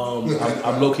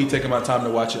 I'm low key taking my time to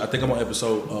watch it. I think I'm on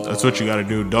episode. That's what you got to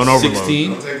do. Don't overload.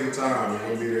 16. Don't take your time.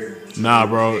 You'll be there. Nah,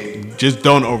 bro. Just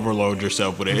don't overload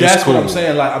yourself with it. That's it's cool. what I'm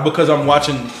saying. Like because I'm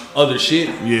watching other shit.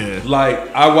 Yeah. Like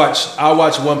I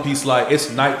watch One Piece like it's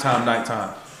nighttime.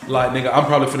 Like nigga, I'm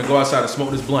probably finna go outside and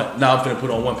smoke this blunt. Now I'm finna put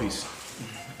on One Piece,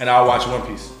 and I'll watch One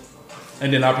Piece,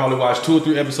 and then I'll probably watch 2 or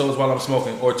 3 episodes while I'm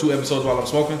smoking, or 2 episodes while I'm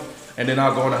smoking, and then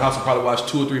I'll go in the house and probably watch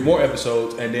 2 or 3 more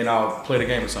episodes, and then I'll play the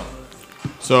game or something.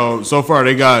 So far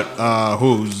they got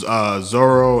who's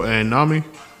Zoro and Nami?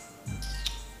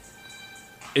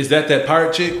 Is that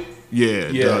pirate chick? Yeah.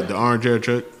 The orange hair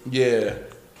chick. Yeah.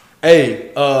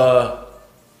 Hey, Bama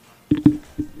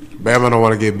don't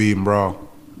want to get beaten, bro.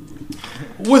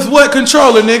 with what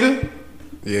controller, nigga?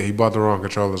 Yeah, he bought the wrong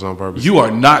controllers on purpose. You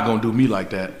are not gonna do me like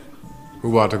that.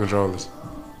 Who bought the controllers?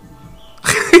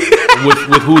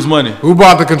 With whose money? Who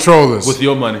bought the controllers? With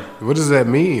your money. What does that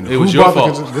mean? It was Who your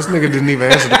bought fault. This nigga didn't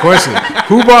even answer the question.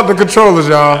 Who bought the controllers,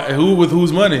 y'all? Who with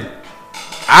whose money?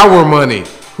 Our money.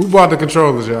 Who bought the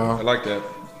controllers, I y'all? like that.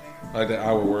 I like that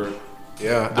our word.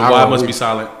 Yeah. The Y must be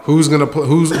silent. Who's gonna play?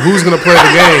 Who's gonna play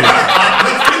the game?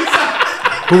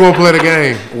 Who gonna play the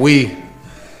game?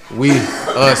 We,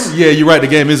 us. Yeah, you're right. The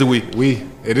game is a we. We.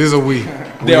 It is a we.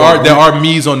 There are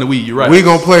me's on the we. You're right. We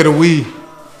gonna play the we.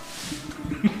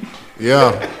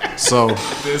 Yeah. So.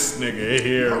 This nigga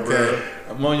here, Okay.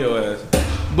 I'm on your ass.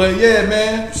 But yeah,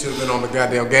 man. Should have been on the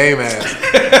goddamn game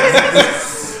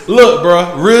ass. Look,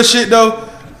 bro. Real shit though.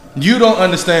 You don't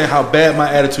understand how bad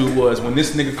my attitude was when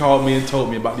this nigga called me and told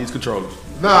me about these controllers.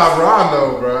 Nah, bro. I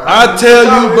know, bro. I tell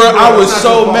you, bro, I was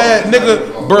so mad,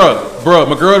 nigga. Bro,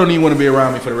 my girl don't even want to be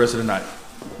around me for the rest of the night.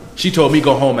 She told me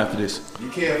go home after this.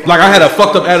 Like I had a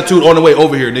fucked up attitude on the way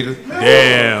over here, nigga.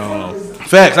 Damn.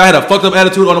 Facts. I had a fucked up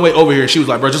attitude on the way over here. She was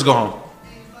like, bro, just go home.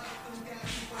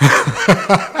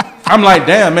 I'm like,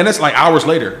 damn, man, that's like hours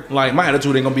later. Like my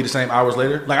attitude ain't gonna be the same hours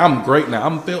later. Like I'm great now.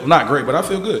 I'm feel not great, but I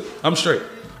feel good. I'm straight.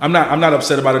 I'm not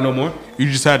upset about it no more. You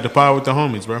just had to fight with the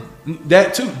homies, bro.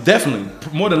 That too, definitely,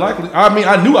 more than likely. I mean,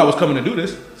 I knew I was coming to do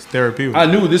this. It's therapeutic. I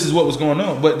knew this is what was going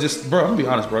on, but just, bro, I'm gonna be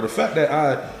honest, bro. The fact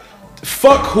that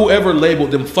fuck whoever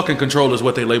labeled them fucking controllers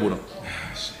what they labeled them.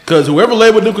 Cause whoever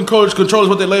labeled them controllers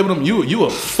what they labeled them, you a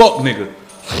fuck nigga.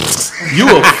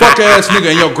 You a fuck ass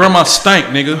nigga and your grandma stank,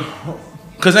 nigga.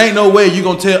 Cause ain't no way you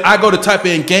gonna tell. I go to type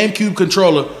in GameCube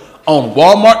controller on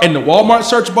Walmart in the Walmart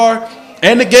search bar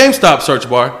and the GameStop search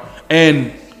bar,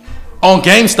 and on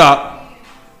GameStop,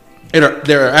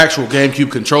 there are actual GameCube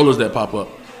controllers that pop up.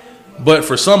 But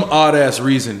for some odd ass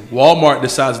reason, Walmart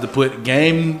decides to put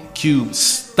GameCube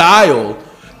style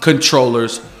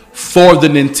controllers for the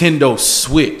Nintendo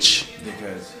Switch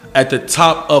at the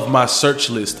top of my search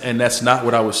list, and that's not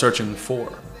what I was searching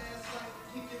for.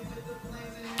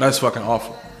 That's fucking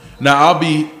awful. Now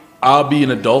I'll be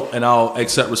an adult and I'll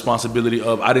accept responsibility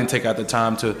of I didn't take out the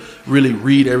time to really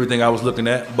read everything I was looking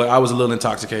at, but I was a little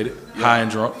intoxicated, high and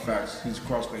drunk. Facts. He's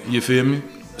crossfade. You feel me?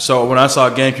 So when I saw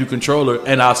a GameCube controller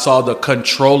and I saw the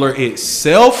controller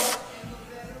itself,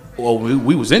 well,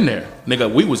 we was in there.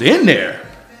 Nigga, we was in there.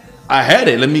 I had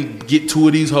it. Let me get 2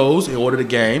 of these hoes and order the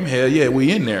game. Hell yeah,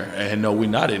 we in there. And no, we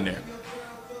not in there.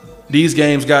 These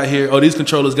games got here, these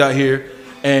controllers got here,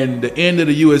 and the end of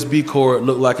the USB cord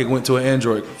looked like it went to an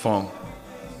Android phone.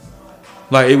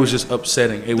 Like, it was just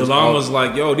upsetting. It was Delon was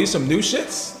like, yo, these some new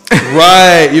shits?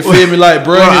 right, you feel me? Like,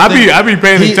 bro, I be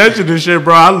paying attention to shit,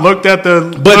 bro. I looked at the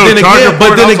But then charger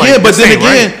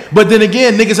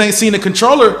again, niggas ain't seen a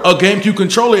GameCube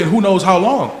controller in who knows how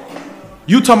long.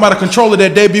 You talking about a controller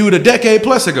that debuted a decade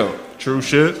plus ago. True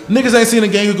shit. Niggas ain't seen a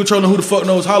GameCube controller who the fuck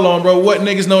knows how long, bro. What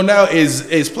niggas know now is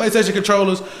PlayStation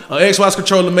controllers, Xbox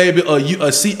controller, maybe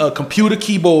a computer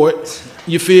keyboard.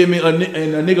 You feel me? And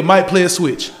a nigga might play a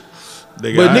Switch.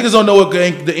 But niggas don't know what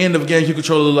the end of a GameCube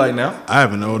controller look like now. I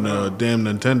haven't owned a damn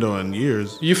Nintendo in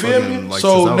years. You feel Fucking, me? like,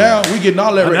 So now we getting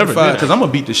all that I never rectified did. because I'm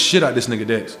gonna beat the shit out this nigga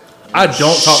Dex. I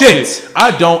don't talk shit.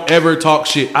 I don't ever talk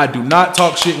shit. I do not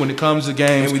talk shit when it comes to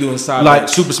games. And we doing side like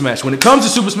lights. Super Smash. When it comes to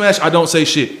Super Smash, I don't say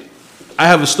shit. I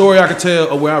have a story I could tell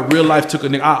of where I real life took a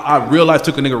nigga. I real life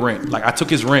took a nigga rent. Like I took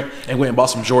his rent and went and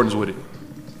bought some Jordans with it.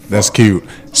 That's cute.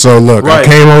 So look, Right. I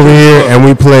came over here and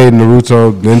we played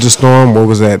Naruto Ninja Storm. What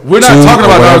was that? We're not 2 talking or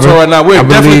about whatever? Naruto right now. We're I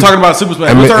definitely believe- talking about Super Smash.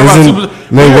 I mean, We're talking about isn't-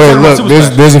 Super. Wait, we're talking about look. Super There's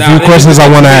Smash. a few Nah, questions I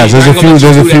want to ask. There's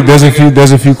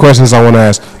a few questions I want to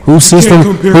ask. Whose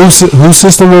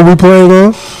system were we playing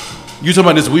on? You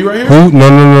talking about this Wii right here? Who?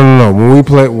 No. When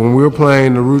we were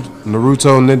playing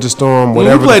Naruto Ninja Storm, When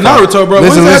we whatever. played the fuck. Naruto, bro, what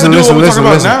does that have to do with what we're talking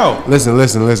about now?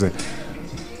 Listen.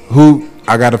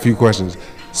 I got a few questions.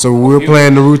 So we were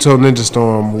playing Naruto Ninja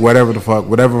Storm, whatever the fuck,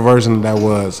 whatever version that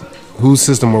was. Whose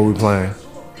system were we playing?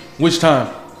 Which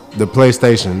time? The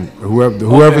PlayStation.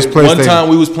 Whoever's PlayStation. One time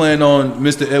we was playing on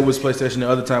Mr. Edwards' PlayStation. The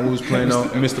other time we was playing on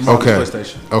Mr. Marley's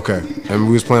PlayStation. Okay. And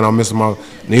we was playing on Mr. Marley.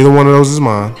 Neither one of those is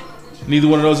mine. Neither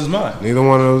one of those is mine. Neither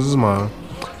one of those is mine.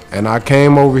 And I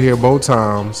came over here both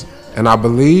times, and I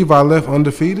believe I left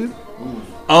undefeated.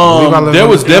 There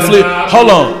was definitely. Hold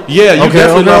on. Yeah, you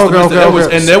definitely lost to Mr. Edwards.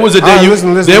 And there was a day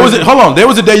hold on. There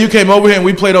was a day you came over here and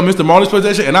we played on Mr. Marley's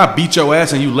PlayStation, and I beat your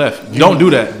ass and you left. Don't do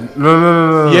that.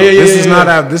 No. Yeah. This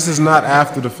is not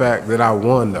after the fact that I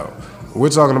won though. We're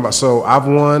talking about, so I've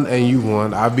won and you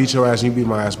won. I beat your ass and you beat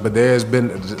my ass. But there's been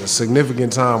a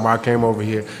significant time where I came over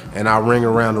here and I ring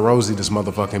around the Rosie this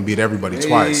motherfucker and beat everybody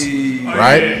twice.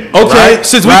 Right? Okay, right?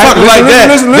 since we talking like that,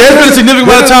 there's been a significant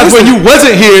amount of times where you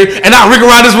wasn't here and I ring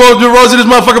around this Rosie this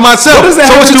motherfucker myself. What does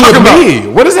that have to do with me?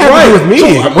 What does that have to do with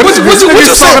me? What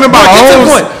you talking about?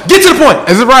 Get to the point.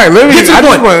 Is it right? Let me get to the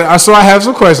point. So I have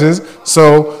some questions.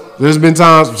 So there's been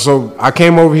times, so I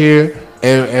came over here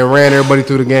and ran everybody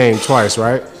through the game twice,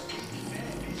 right?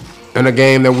 In a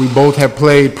game that we both have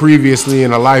played previously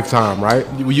in a lifetime, right?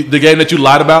 The game that you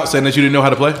lied about, saying that you didn't know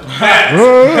how to play? Hey,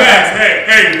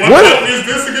 what is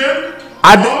this again?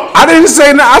 I didn't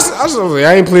say no. I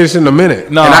ain't played this shit in a minute.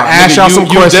 No, and I asked y'all some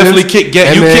questions. You definitely kicked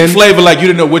Flavor like you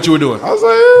didn't know what you were doing. I was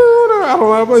like, I don't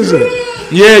know how to play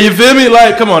shit. Yeah, you feel me?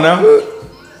 Like, come on now.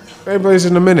 I ain't played this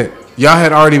in a minute. Y'all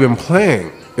had already been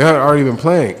playing.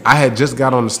 I had just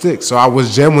got on the stick, so I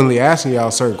was genuinely asking y'all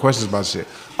certain questions about shit.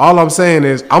 All I'm saying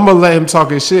is, I'm gonna let him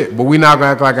talk his shit, but we not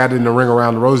gonna act like I didn't ring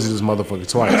around the roses this motherfucker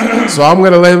twice. So I'm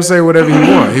gonna let him say whatever he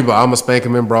want. I'm gonna spank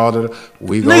him in broad.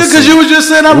 We gonna nigga, because you was just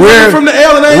saying I'm running from the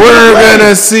L and we're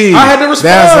gonna see. I had to respond.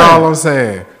 That's all I'm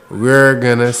saying. We're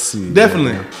gonna see.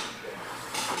 Definitely.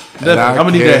 I'm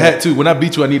gonna need that hat too. When I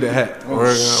beat you, I need that hat.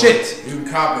 Oh, shit. You can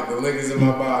cop it. The link is in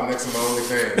my bio next to my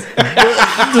OnlyFans.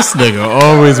 This nigga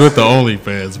always with the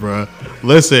OnlyFans, bro.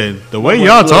 Listen, the way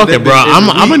y'all talking, bro, I'm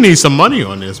gonna need some money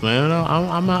on this, man.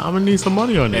 I'm gonna need some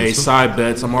money on this. Hey, side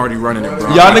bets. I'm already running it, bro.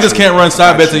 Y'all niggas can't run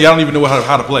side bets and y'all don't even know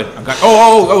how to play.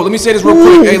 Let me say this real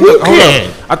quick. Hey, look, hold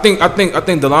up. I think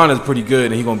Delon is pretty good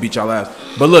and he gonna beat y'all ass.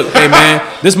 But look, hey man,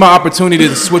 this is my opportunity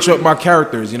to switch up my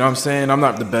characters. You know what I'm saying? I'm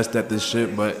not the best at this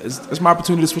shit, but it's my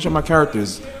opportunity to switch up my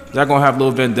characters. Y'all gonna have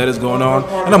little vendettas going on,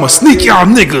 and I'm gonna sneak y'all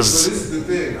niggas. This is the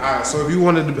thing. All right, so if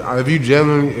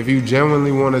you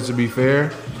genuinely want it to be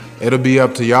fair, it'll be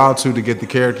up to y'all two to get the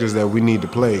characters that we need to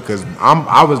play. Because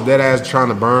I was dead ass trying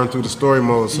to burn through the story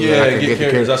mode so that I could get the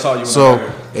characters. I saw you. So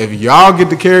if y'all get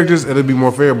the characters, it'll be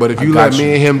more fair. But if you let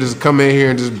me and him just come in here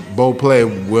and just both play,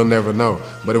 we'll never know.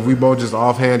 But if we both just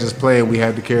offhand just play and we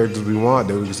have the characters we want,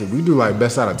 then we can say we do like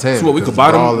best out of 10. So what, we could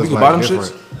buy them? We could buy them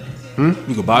shits.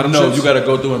 You could buy them shits. No, you gotta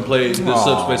go through and play the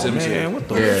Subspace MC. Man, what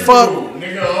the fuck?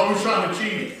 Nigga always trying to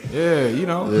cheat. Yeah, you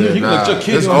know. You can let your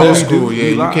kids It's do old that. school. Yeah,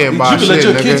 you can't buy shit, You can let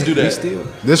your nigga. kids do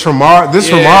that. This from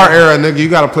our era, nigga. You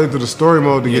gotta play through the story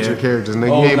mode to get your characters,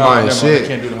 nigga. You ain't buying shit. You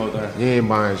can't do the whole thing. You ain't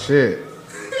buying shit.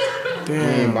 Damn. You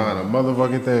ain't buying a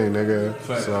motherfucking thing, nigga.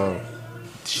 Fact. So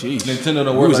Sheesh. Nintendo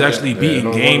don't we work was like actually that. beating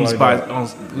don't games work by. like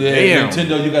Damn.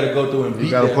 Nintendo, you gotta go through and beat.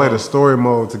 you gotta that play the hoe. story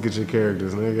mode to get your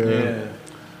characters, nigga. Yeah.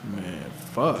 Man,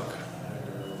 fuck.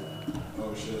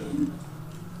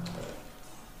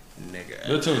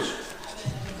 Lil Tunch.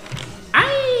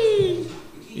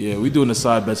 Yeah, we doing the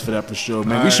side bets for that for sure,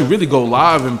 man. We should really go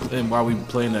live and while we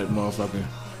playing that motherfucker,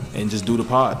 and just do the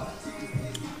pod.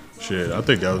 Shit, I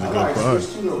think that was a good pod.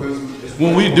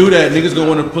 When we do that, niggas gonna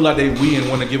want to pull out their Wii and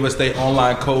want to give us their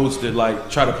online codes to like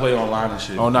try to play online and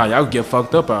shit. Oh nah, y'all get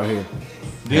fucked up out here.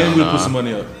 Then we'll put some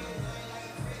money up.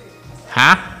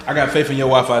 Huh? I got faith in your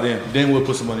Wi-Fi. Then we'll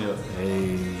put some money up.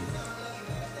 Hey.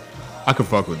 I can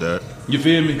fuck with that. You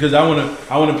feel me? Because I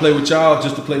wanna play with y'all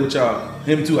just to play with y'all.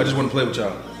 Him too. I just want to play with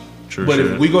y'all. True But shit.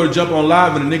 if we go to jump on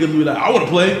live and the nigga be like, I want to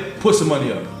play, put some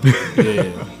money up.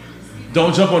 Yeah.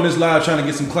 Don't jump on this live trying to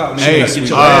get some clout. Nigga. Hey, You gotta get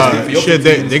your ass beat for your shit,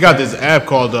 15 they got this app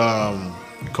called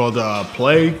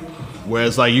Play, where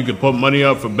it's like you can put money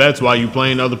up for bets while you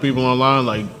playing other people online,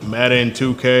 like Madden,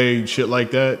 2K, shit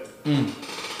like that.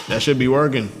 That should be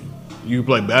working. You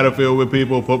play Battlefield with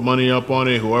people, put money up on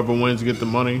it. Whoever wins get the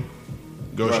money.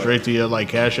 Go straight to your like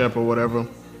Cash App or whatever.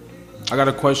 I got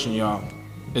a question, y'all.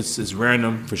 It's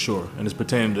random for sure, and it's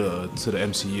pertaining to the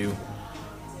MCU.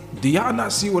 Do y'all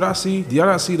not see what I see? Do y'all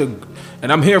not see the?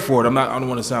 And I'm here for it. I don't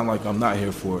want to sound like I'm not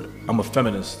here for it. I'm a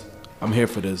feminist. I'm here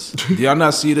for this. Do y'all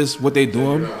not see this? What they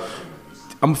doing?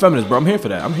 I'm a feminist, bro. I'm here for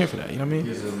that. You know what I mean?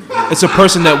 It's a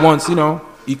person that wants,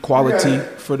 equality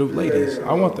for the ladies.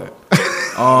 I want that.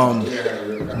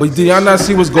 But do y'all not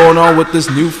see what's going on with this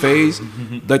new phase?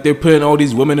 Like they're putting all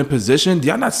these women in position. Do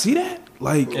y'all not see that?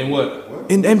 Like And what?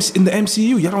 in the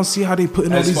MCU, y'all don't see how they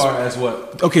putting all As these. far as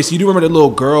what? Okay, so you do remember the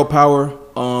little girl power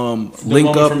link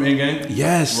woman up from Endgame?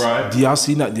 Yes. Right. Do y'all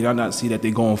see that? Did y'all not see that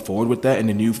they're going forward with that in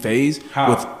the new phase How?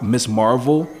 with Miss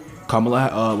Marvel,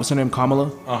 Kamala? What's her name?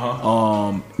 Kamala.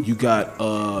 You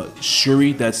got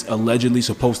Shuri, that's allegedly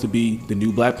supposed to be the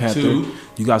new Black Panther. Two.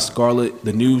 You got Scarlet,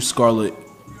 the new Scarlet,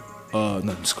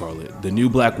 the new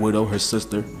Black Widow, her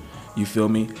sister. You feel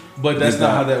me? But that's You not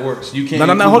got- how that works. You can't.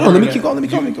 No. include Hold on. her Let in me that. keep going. Let me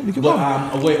keep going.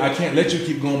 But wait, I can't let you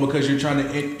keep going because you're trying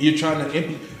to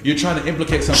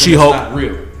implicate something She-Hulk. that's not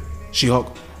real.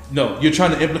 She-Hulk. No, you're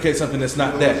trying to implicate something that's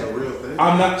not that.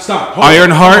 I'm not. Stop. Hold on,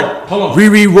 Ironheart, hold on.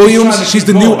 Riri He's Williams, trying to she's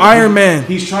keep the new going. Iron Man.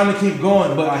 He's trying to keep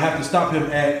going, but I have to stop him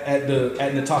at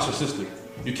Natasha's sister.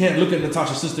 You can't look at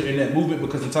Natasha's sister in that movement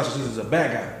because Natasha's sister is a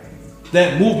bad guy.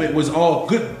 That movement was all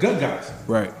good guys.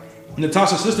 Right.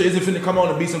 Natasha's sister isn't finna come on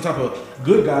and be some type of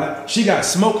good guy. She got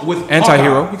smoke with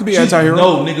Anti-hero. Hawkeye. You could be She's- anti-hero.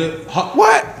 No, nigga.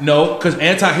 What? No, because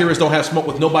anti-heroes don't have smoke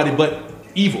with nobody but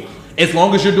evil. As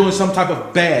long as you're doing some type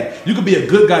of bad, you could be a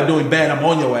good guy doing bad, I'm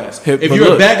on your ass. Hey, If but you're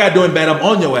look. a bad guy doing bad, I'm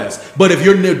on your ass. But if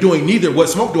you're doing neither, what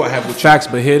smoke do I have with you? Facts,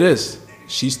 but hear this.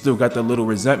 She still got that little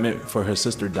resentment for her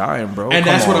sister dying, bro. And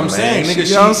Come that's what on, I'm man. saying, nigga.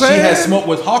 You know what I'm She saying? has smoke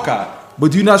with Hawkeye.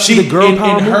 But do you not see She the girl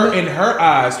power movement? in her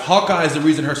eyes, Hawkeye is the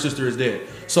reason her sister is dead.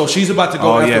 So she's about to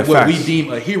go Oh, after yeah, what we facts.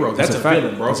 deem a hero. That's a fact.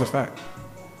 villain, bro. That's a fact.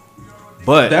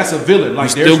 But That's a villain. Like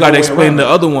you there's still got no to way explain around the it.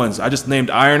 other ones. I just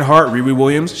named Ironheart, Riri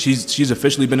Williams. She's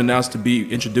officially been announced to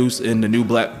be introduced in the new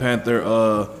Black Panther,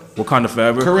 Wakanda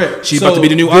Forever. Correct. She's So about to be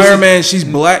the new this Iron is- Man. She's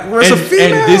black. Where's a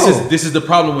female? And this is the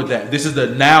problem with that. This is the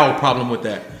now problem with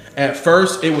that. At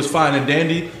first, it was fine and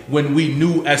dandy when we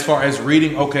knew, as far as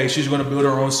reading, okay, she's going to build her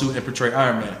own suit and portray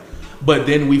Iron Man. But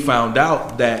then we found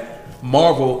out that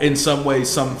Marvel, in some way,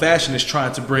 some fashion, is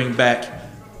trying to bring back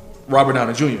Robert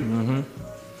Downey Jr.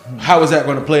 How is that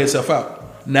going to play itself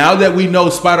out? Now that we know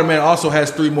Spider-Man also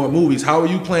has 3 more movies, how are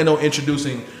you planning on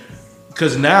introducing?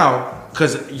 Because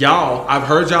y'all, I've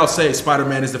heard y'all say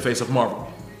Spider-Man is the face of Marvel.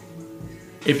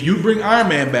 If you bring Iron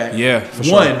Man back, Yeah,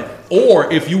 for one, sure.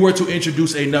 or if you were to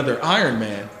introduce another Iron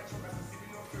Man,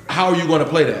 how are you going to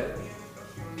play that?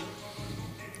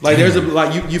 Like there's a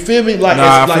like you feel me? Like Nah,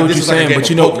 I it's feel like what this you're is like a saying, game but of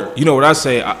you know, poker. you know what I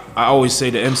say. I always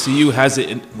say the MCU has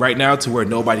it right now to where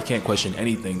nobody can't question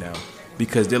anything now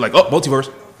because they're like, oh,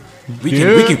 multiverse.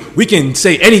 We can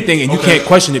say anything and you Okay. can't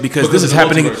question it because Because this is it's a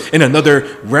happening multiverse. in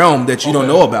another realm that you don't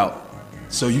Okay. know about.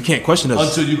 So you can't question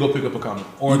us. Until you go pick up a comic,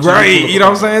 or until Right, pull up a you know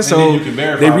what I'm comic. saying? And So then you can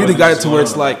verify they really whether got this it to is where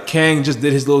it's going on. like Kang just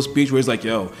did his little speech where he's like,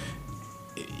 yo,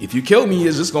 if you kill me,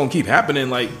 it's just gonna keep happening.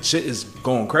 Like shit is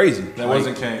going crazy. That Like,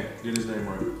 wasn't Kang. Get his name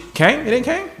right. Kang. It ain't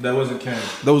Kang. That wasn't Kang.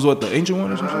 That was what, the ancient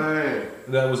one or something?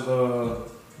 That was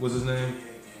what's his name?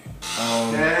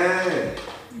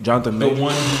 Jonathan The Majors.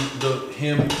 one,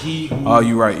 he who, Oh,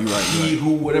 you right. he who,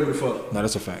 whatever the fuck. No,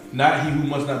 that's a fact. Not he who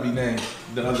must not be named.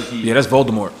 The other he. Yeah, that's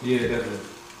Voldemort. Yeah, that's it.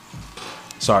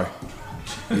 Sorry.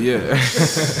 Yeah.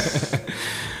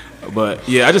 But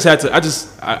yeah, I just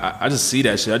see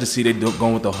that shit. I just see they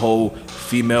going with the whole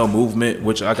female movement,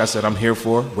 which, like I said, I'm here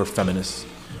for. We're feminists.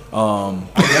 I'm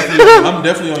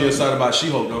definitely on your side about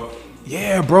She-Hulk though.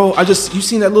 Yeah, bro. You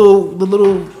seen the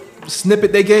little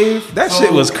snippet they gave? That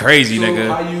shit was crazy, so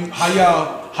nigga.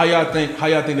 How y'all think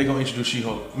they gonna introduce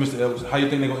She-Hulk, Mr. Edwards? How you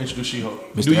think they gonna introduce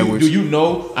She-Hulk? Mr. Do Edwards. you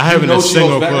know? I haven't you know a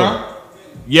single She-Hulk's clue. background?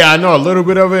 Yeah, I know a little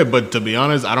bit of it, but to be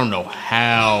honest, I don't know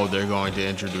how they're going to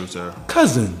introduce her.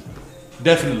 Cousin.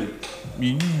 Definitely.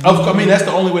 I mean, that's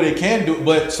the only way they can do it.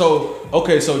 But so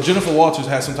Jennifer Walters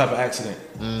has some type of accident,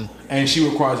 and she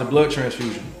requires a blood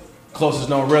transfusion. Closest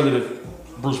known relative,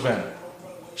 Bruce Banner.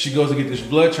 She goes to get this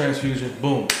blood transfusion.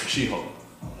 Boom, She-Hulk.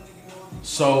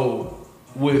 So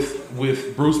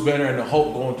with Bruce Banner and the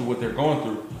Hulk going through what they're going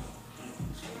through,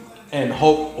 and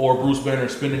Hulk or Bruce Banner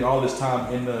spending all this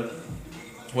time in the,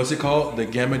 what's it called, the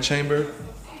gamma chamber,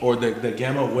 or the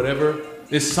gamma whatever.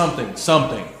 It's something.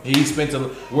 He spent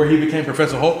where he became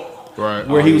Professor Hulk, Right.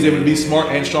 where he was able to be smart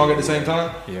and strong at the same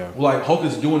time. Yeah. Like Hulk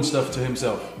is doing stuff to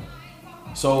himself.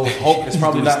 So Hulk is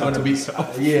probably not going to be.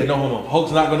 Yeah, no, hold on.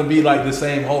 Hulk's not going to be like the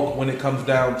same Hulk when it comes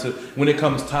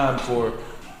time for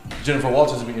Jennifer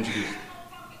Walters to be introduced.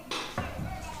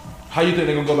 How you think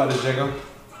they're gonna go about this, Django?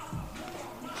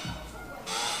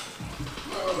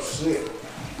 Oh shit!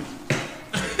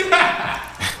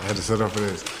 I had to set up for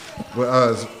this.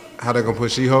 But how they gonna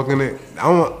put She-Hulk in it?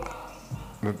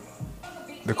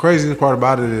 The craziest part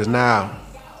about it is now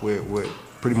with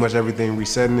pretty much everything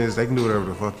resetting is, they can do whatever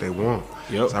the fuck they want.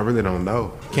 Yep. So I really don't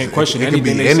know. Can't question it anything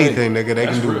could be they anything, say. nigga. They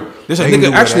can do. This they a can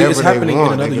nigga do actually is whatever they happening in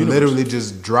want. another They can universe. literally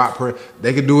just drop her.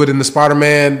 They could do it in the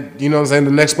Spider-Man. You know what I'm saying?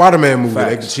 The next Spider-Man movie.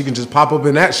 Facts. She can just pop up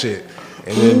in that shit.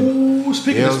 And then Ooh,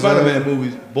 speaking You know of what I'm Spider-Man saying?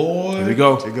 movies, boy. Here we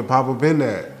go. she can pop up in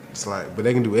that. It's like, but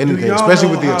they can do anything, y'all especially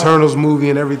know with the how- Eternals movie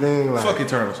and everything. Like, Fuck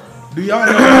Eternals. Do y'all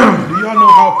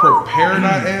know how prepared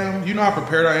I am? You know how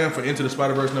prepared I am for Into the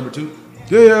Spider-Verse number 2?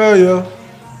 yeah.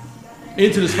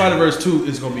 Into the Spider-Verse 2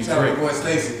 is gonna be great. boy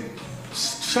Stacy.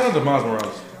 Shout out to Miles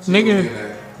Morales.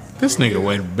 Nigga, this nigga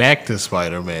went back to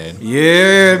Spider-Man.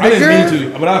 Yeah, I didn't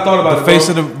mean to, but I thought about the it. face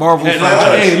bro. of the Marvel And,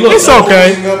 franchise. hey, look, It's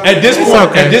okay. At this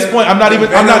point, I'm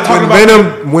not talking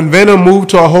about. When Venom moved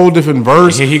to a whole different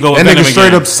verse, Here he go with that nigga Venom straight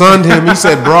again. up sunned him. He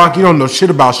said, "Brock, you don't know shit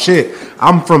about shit.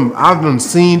 I've done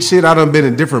seen shit. I done been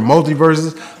in different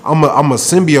multiverses. I'm a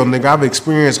symbiote nigga. I've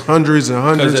experienced hundreds and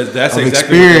hundreds that's of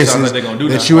exactly what it sounds experiences like they gonna do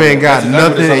that now. you ain't got That's exactly what it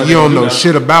nothing sounds and like you they don't gonna do know now.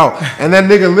 shit about." And that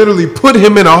nigga literally put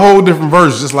him in a whole different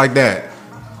verse just like that.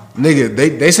 Nigga,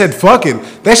 they said fucking.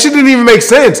 That shit didn't even make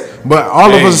sense. But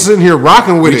all of Hey, us are sitting here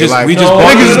rocking with we it. just- Like, we just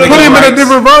bought niggas the put him in a rights.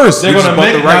 different verse. They're just gonna bought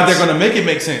make the now. rights. They're gonna make it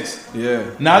make sense. Yeah.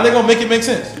 Now they're gonna make it make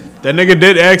sense. That nigga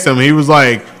did ask him. He was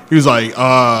like,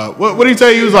 what did he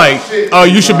say? He was like,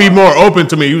 you should be more open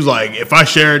to me. He was like, if I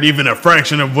shared even a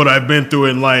fraction of what I've been through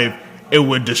in life, it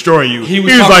would destroy you. He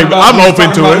was talking like, about- I'm he was open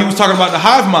talking to about- it. He was talking about the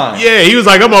hive mind. Yeah, he was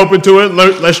like, I'm open to it.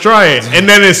 Let's try it. And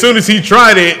then as soon as he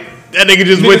tried it, that nigga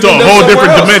just went to a Niggas whole went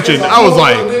different somewhere else. dimension. I was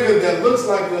like, nigga that looks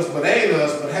like us but ain't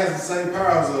us, but has the same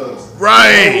powers as us.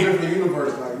 Right. Different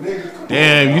universe, like nigga.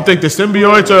 damn, you think the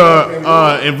symbiotes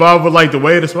are involved with like the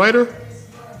way of the spider?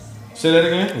 Say that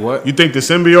again. What? You think the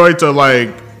symbiotes are like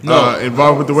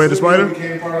involved with the way of the spider?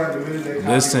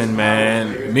 Listen,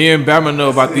 man. Me and Bama know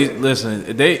about these. Listen,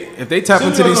 if they tap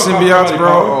into these Symbiotes don't symbiotes, copy bro.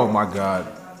 power. Oh my god.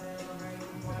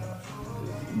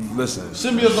 Listen,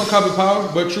 Symbiotes don't copy power,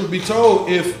 but truth be told,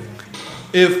 if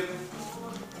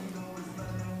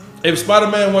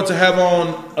Spider-Man wants to have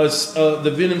on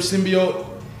the Venom symbiote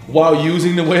while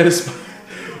using the way of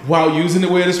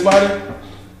the spider,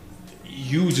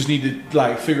 you just need to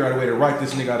like figure out a way to write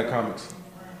this nigga out of comics,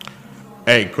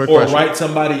 Hey, quick or question. write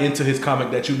somebody into his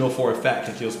comic that you know for a fact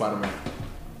can kill Spider-Man.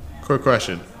 Quick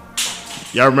question.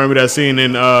 Y'all remember that scene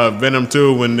in Venom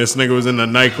 2 when this nigga was in the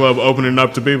nightclub opening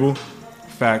up to people?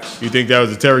 facts. You think that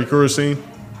was a Terry Crews scene?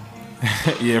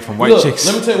 Yeah, from White Look, Chicks.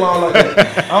 let me tell you why I don't like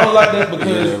that. I don't like that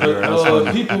because Yeah, bro,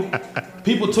 that's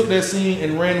people took that scene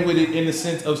and ran with it in the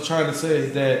sense of trying to say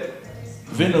that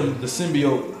Venom, the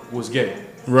symbiote, was gay.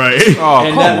 Right. Oh,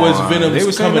 And come that was on. Venom's They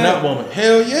were saying coming that? out moment.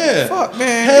 Hell yeah. Fuck,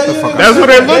 man. Hell Get the yeah. fuck out. That's what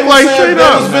it They looked were like saying straight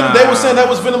that up. was They were saying that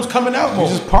was Venom's coming out He's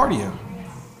moment. just partying.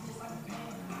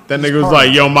 That nigga was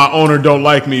like, yo, my owner don't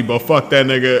like me, but fuck that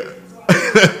nigga.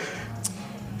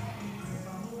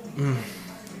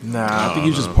 Nah, I think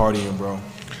he was just partying, bro.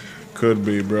 Could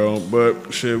be, bro.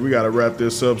 But shit, we gotta wrap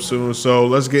this up soon. So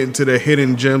let's get into the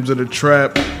hidden gems of the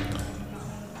trap.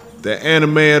 The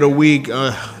anime of the week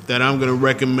that I'm gonna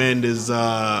recommend is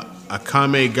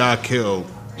Akame ga Kill.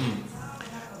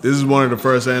 This is one of the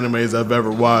first animes I've ever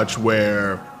watched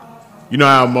where, you know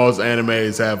how most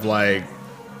animes have like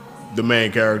the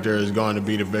main character is going to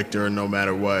be the victor no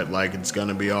matter what. Like it's going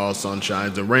to be all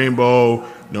sunshines and rainbow.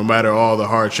 No matter all the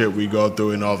hardship we go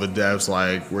through and all the deaths,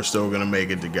 like we're still going to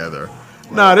make it together.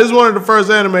 Nah, this is one of the first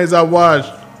animes I watched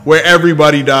where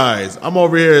everybody dies. I'm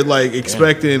over here like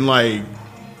expecting like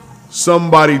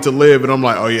somebody to live and I'm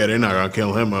like, oh yeah, they're not going to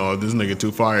kill him. Oh, this nigga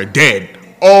too far. Dead.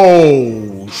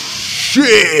 Oh,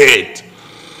 shit.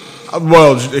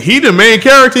 Well, he the main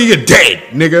character. You're dead,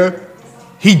 nigga.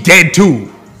 He dead too.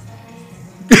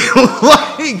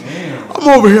 Like, I'm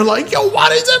over here like, yo, why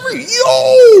does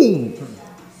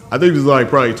I think there's like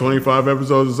probably 25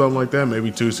 episodes or something like that,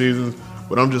 maybe 2 seasons.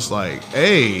 But I'm just like,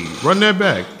 hey, run that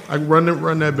back. I can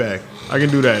run that back. I can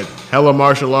do that. Hella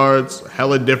martial arts,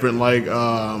 hella different like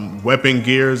weapon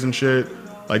gears and shit.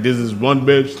 Like this is one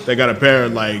bitch that got a pair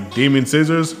of like demon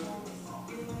scissors.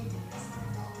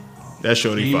 That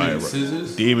shorty Demon fire, bro.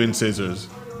 scissors? Demon scissors.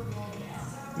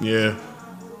 Yeah.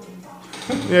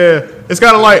 Yeah. It's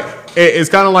kind of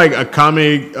like a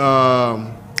comic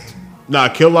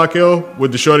Kill La Kill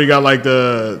with the shorty got like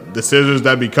the scissors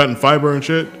that be cutting fiber and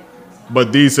shit.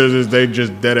 But these scissors, they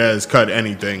just dead ass cut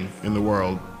anything in the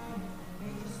world.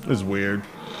 It's weird.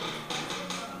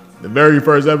 The very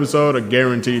first episode, are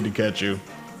guaranteed to catch you.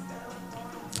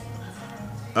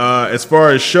 As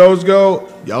far as shows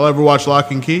go, y'all ever watch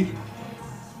Lock and Key?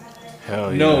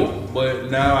 Hell yeah. No,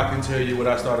 but now I can tell you what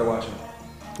I started watching.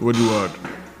 What'd you watch?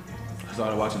 I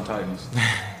started watching Titans.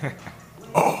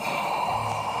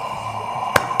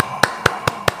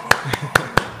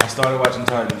 started watching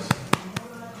Titans,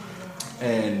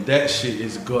 and that shit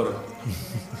is gutter.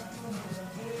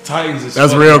 Titans is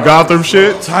That's fucking real hard. Gotham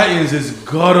shit. Titans is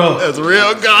gutter. That's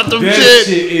real Gotham That shit.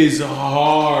 shit is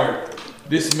hard.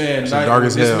 This man, dark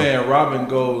as hell. Robin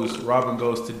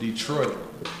goes to Detroit.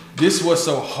 This is what's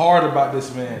so hard about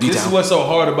this man. This is what's so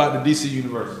hard about the DC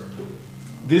universe.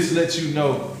 This lets you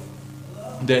know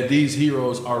that these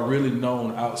heroes are really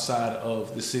known outside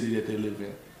of the city that they live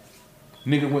in.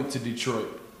 Nigga went to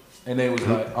Detroit, and they was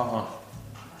like,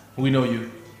 we know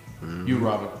you. You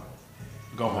Robin.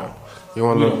 Go home. You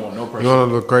want We to don't want no pressure. You want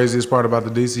to know the craziest part about the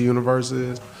DC universe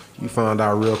is? You found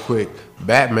out real quick,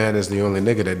 Batman is the only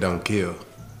nigga that don't kill.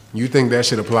 You think that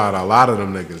should apply to a lot of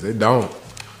them niggas. It don't.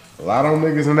 A lot of them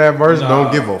niggas in that verse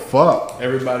don't give a fuck.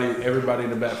 Everybody in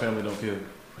the Bat family don't kill.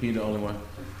 He the only one.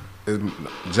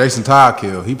 Jason Todd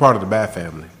killed. He part of the Bat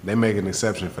family. They make an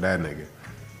exception for that nigga.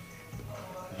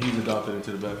 He's adopted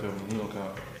into the Bat family. He don't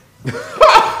count.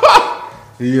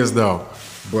 He is though.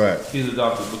 But He's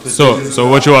adopted because So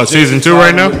what you on season 2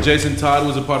 right now? Jason Todd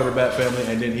was a part of the Bat family,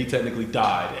 and then he technically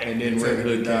died, and then Red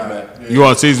Hood came back. You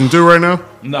on season 2 right now?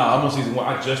 Nah, I'm on season 1.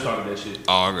 I just started that shit.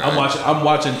 Oh, okay. I'm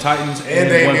watching Titans and,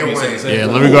 And One Damian Piece at Wayne. the same Yeah,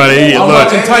 time. let me go ahead and eat. I'm Look,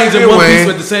 watching Titans and One Piece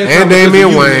at the same time. And because of Damian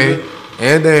you, Wayne. nigga.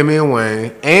 And Damian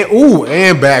Wayne.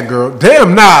 And Batgirl.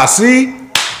 Damn, nah, see?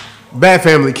 Bat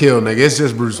family killed, nigga. It's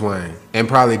just Bruce Wayne. And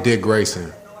probably Dick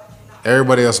Grayson.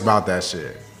 Everybody else about that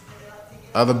shit.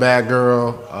 Other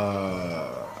Batgirl,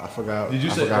 I forgot. Did you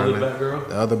I say forgot other her name. Batgirl?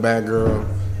 The other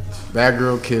Batgirl.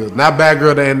 Batgirl killed. Not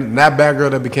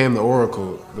Batgirl that became the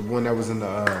Oracle. The one that was in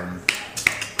the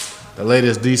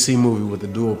latest DC movie with the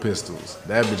dual pistols.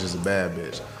 That bitch is a bad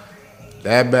bitch.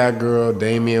 That Batgirl,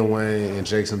 Damian Wayne, and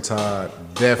Jason Todd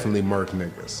definitely murk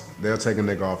niggas. They'll take a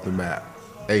nigga off the map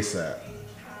ASAP.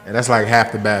 And that's like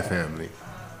half the Bat family.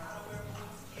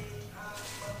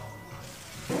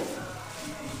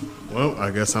 well,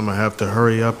 I guess I'm gonna have to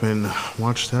hurry up and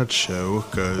watch that show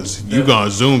because you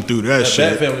gonna zoom through that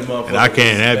shit, Bat family motherfucker and I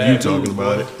can't have you bad talking news,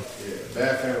 about boy. it. Yeah,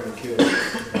 Bat family killed.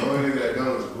 The only nigga that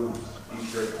done is Bruce.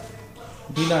 He's tripping.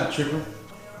 He not tripping.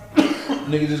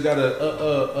 Nigga just got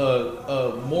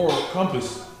a moral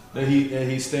compass that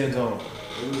he stands on.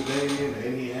 It was Damian,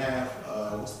 and he had,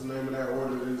 what's the name of that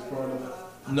order that he's part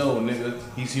of? No, nigga,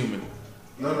 he's human.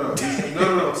 No, I'm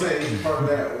saying he's part of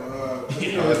that.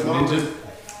 You know, his mom ninja. just,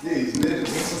 yeah, he's ninja.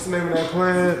 What's the name of that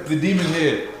clan? The demon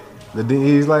head.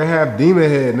 He's like half demon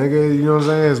head, nigga. You know what I'm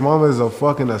saying? His mama is a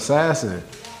fucking assassin.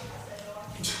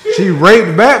 She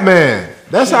raped Batman.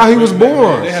 That's how he was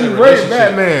born. They She had a raped relationship.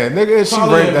 Batman, nigga. And she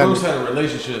Paula raped and that. Bruce had a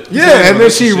relationship. Yeah, and then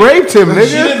she raped him, She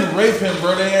nigga. didn't rape him,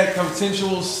 bro. They had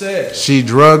consensual sex. She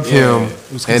drugged him, was and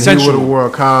he would consensual. have wore a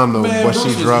condom, Man, but Bruce she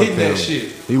was drugged hitting him. that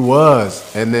shit. He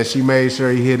was, and then she made sure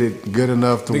he hit it good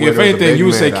enough to. Nigga, where if there was a anything, baby you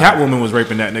would say man out. Catwoman was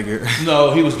raping that nigga.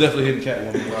 No, he was definitely hitting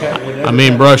Catwoman. I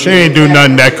mean, bro, she ain't do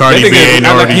nothing that Cardi That B nigga ain't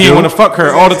act like already he ain't do. want to fuck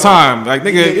her all the time. Like,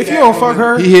 nigga, if you don't fuck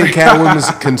her, He hit Catwoman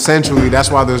consensually.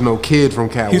 That's why there's no kid from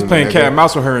Catwoman. he's playing nigga. cat and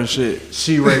mouse with her and shit.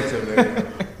 She raped him,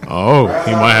 nigga. Oh,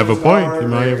 he might have a point. He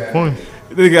might have a point.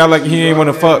 Nigga act like he ain't want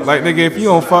to fuck. Like, nigga, if you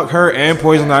don't fuck her and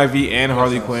Poison Ivy and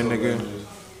Harley Quinn, nigga.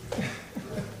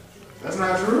 That's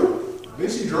not true.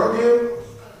 Did she drug him?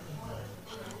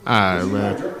 Alright,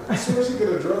 man. I swear she could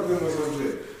have drugged him or some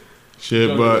shit. Shit,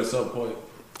 At but some point.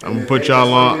 I'm gonna put y'all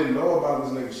She on. didn't know about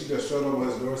this nigga. She just showed up on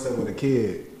his doorstep with a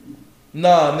kid.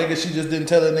 Nah, nigga, she just didn't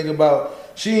tell that nigga about.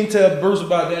 She didn't tell Bruce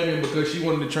about Damien because she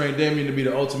wanted to train Damien to be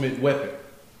the ultimate weapon.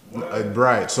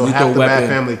 Right. So Lethal half the Bat weapon.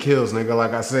 family kills, nigga.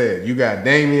 Like I said, you got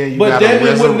Damien. You But got Damien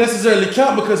Arezzo. wouldn't necessarily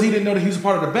count because he didn't know that he was a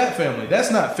part of the Bat family.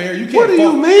 That's not fair. You can't. What do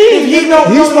you fuck- mean? If he don't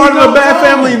He's know, part he of the don't Bat know.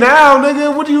 family now,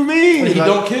 nigga. What do you mean? He Like,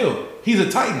 don't kill. He's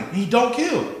a Titan. He don't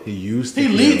kill. He used to. He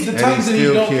kill, leads the Titans and he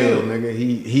still don't killed, kill. nigga.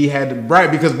 He had to right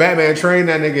because Batman trained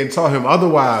that nigga and taught him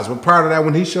otherwise. But prior to that,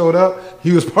 when he showed up,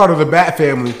 he was part of the Bat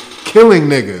family, killing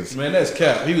niggas. Man, that's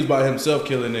cap. He was by himself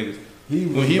killing niggas. He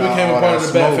was When he about became a all part that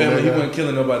of the Bat smoke, family, he nigga. wasn't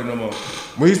killing nobody no more.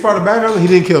 When he's part of the Bat family, he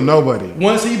didn't kill nobody.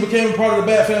 Once he became a part of the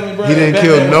Bat family, bro, He didn't Batman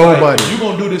kill was nobody. Like, you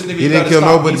gonna do this, nigga? He you didn't gotta kill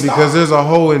stop. nobody He because stopped. there's a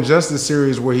whole Injustice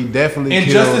series where he definitely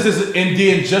Injustice killed. is in the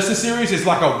Injustice series. It's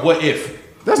like a what if.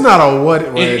 That's not a what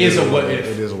if. Well, It is a what if.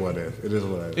 It is a what if. It is a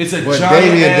what if. It's a but giant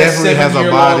Damien ass definitely has a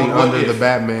 7-year-long body what under if. the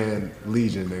Batman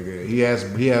Legion, nigga. He has.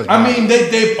 I body. mean,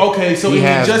 they okay. So He in the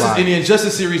has Injustice body. in the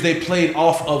Injustice series, they played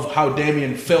off of how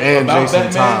Damien felt And about Jason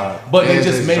Batman, Todd. but they And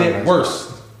just Jason made Todd it has worse.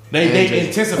 body. They And Jason-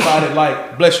 intensified it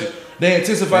like bless you. They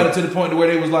intensified it to the point where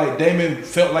they was like Damien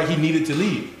felt like he needed to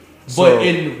leave. So- But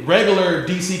in regular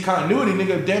DC continuity,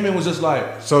 nigga, Damien was just like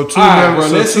So two "All right, members.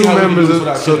 bro, let's so see two how we can do members. this Of,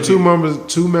 without so killing two people." members.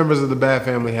 Two members of the Bat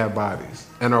family have bodies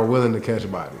and are willing to catch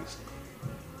bodies.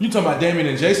 You talking about Damien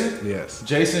and Jason? Yes.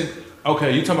 Jason.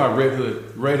 Okay, you talking about Red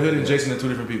Hood. Red Hood and Jason are two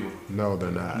different people. No, they're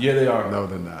not. Yeah, they are. No,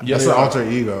 they're not. Yeah, That's they an are. alter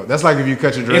ego. That's like if you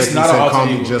cut your dreads It's and not said, an alter call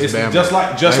me ego. just It's Bama. just like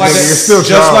nigga, that. You're still Just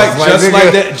Charles. like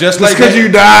nigga, that. Just because like that. you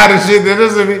died and shit, that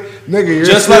doesn't mean, nigga, you're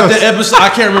Just still. like the episode, I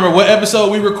can't remember what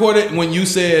episode we recorded when you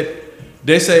said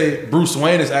they say Bruce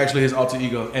Wayne is actually his alter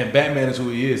ego and Batman is who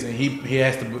he is, and he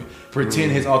has to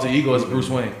pretend his alter ego is Bruce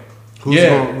Wayne. Who's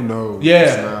gonna know? It's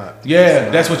Yeah, not. yeah.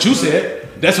 That's what you said.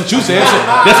 That's what you said.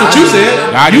 That's what you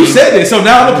said. You said it. So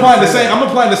now I'm applying the same. I'm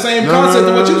applying the same concept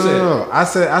to what you said. No. I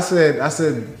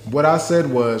said. What I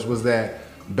said was that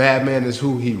Batman is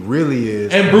who he really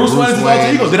is, And Bruce Wayne is his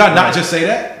alter ego. Did I not just say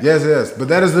that? Yes. But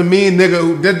that doesn't mean,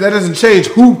 nigga. That doesn't change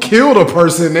who killed a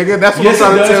person, nigga. That's what Yes,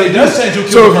 I'm trying it to tell does. you. It does change who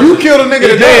killed So a if person. you killed a nigga It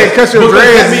today does. and cut your Because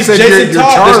dreads that and means said Jason you're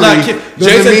Todd Charlie, does not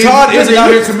Jason mean- Todd isn't nigga, out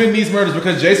you- here committing these murders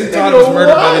because Jason Todd was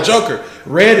murdered by the Joker.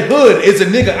 Red Hood is a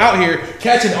nigga out here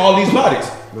catching all these bodies.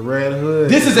 The Red Hood.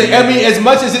 This is I mean, as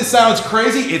much as it sounds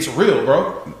crazy, it's real,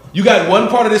 bro. You got one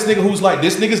part of this nigga who's like,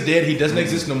 this nigga's dead, he doesn't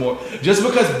exist no more. Just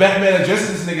because Batman addresses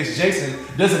this nigga's Jason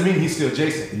doesn't mean he's still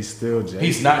Jason. He's still Jason.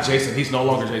 He's not Jason. He's no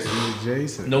longer Jason. He's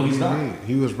Jason. No, he's What do not. you mean?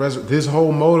 He was his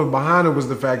whole motive behind it was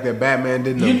the fact that Batman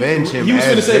didn't avenge him. He was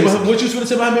as finna say, Jason. what you was finna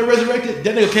say about him being resurrected?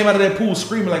 That nigga came out of that pool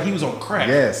screaming like he was on crack.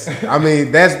 Yes, I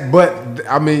mean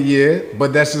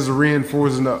but that's just a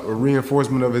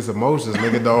reinforcement of his emotions,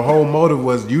 nigga. The whole motive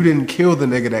was you didn't kill the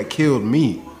nigga that killed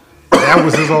me. That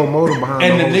was his whole motive behind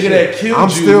And the the whole nigga shit. that killed I'm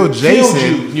you, still Jason.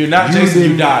 killed you. You're not Jason, you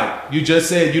didn't- died. You just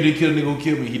said you didn't kill the nigga who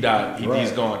killed me, he died. He's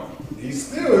Right. gone. He's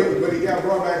still, but he got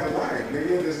brought back to life,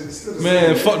 nigga. It's still the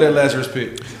Man, same fuck that Lazarus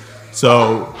pit.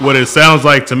 So what it sounds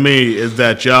like to me is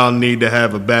that y'all need to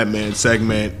have a Batman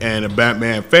segment and a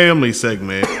Batman family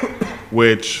segment,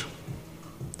 which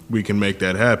we can make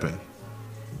that happen.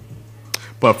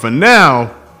 But for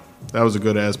now, that was a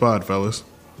good ass pod, fellas.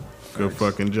 Good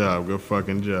fucking job. Good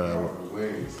fucking job.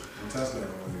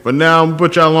 But now I'm gonna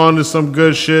put y'all on to some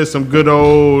good shit, some good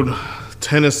old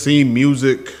Tennessee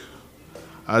music.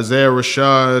 Isaiah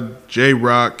Rashad,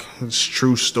 J-Rock, it's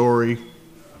true story.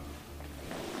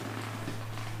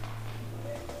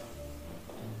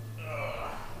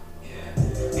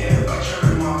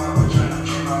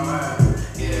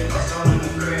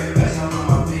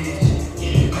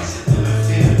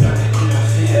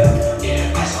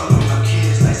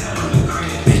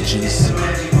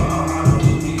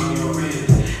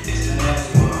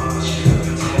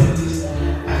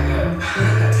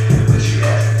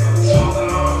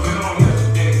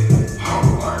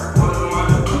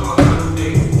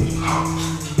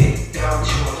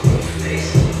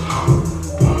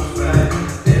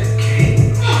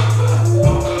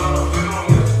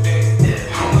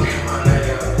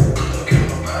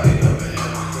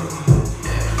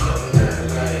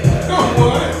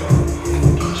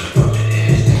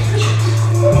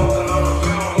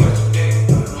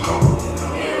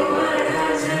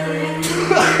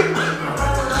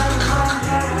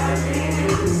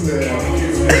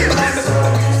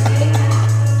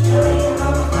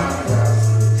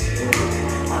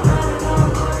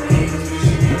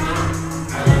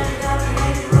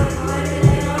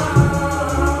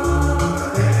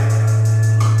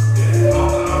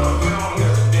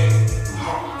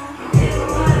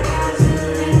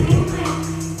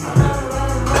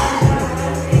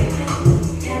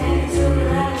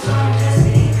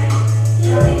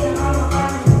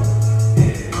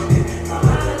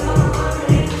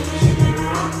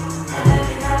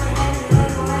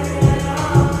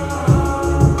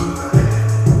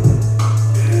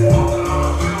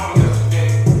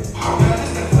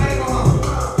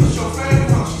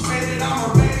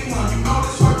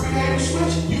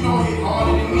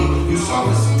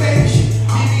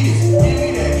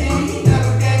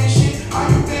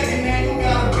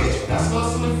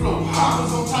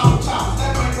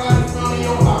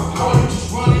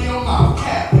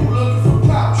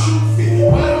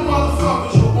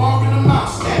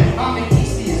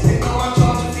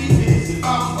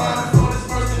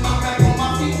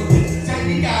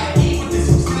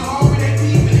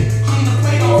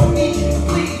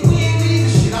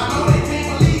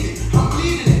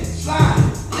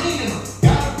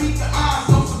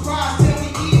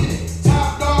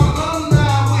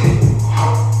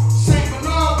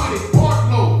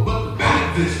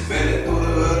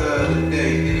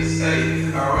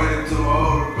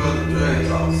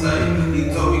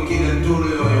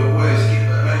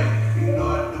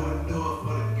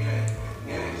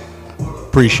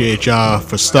 Appreciate y'all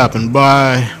for stopping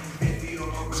by.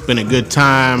 It's been a good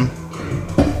time.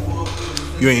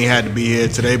 You ain't had to be here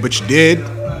today, but you did.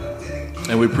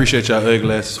 And we appreciate y'all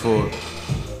ugly asses for it.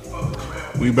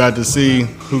 We about to see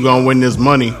who gonna win this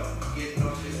money.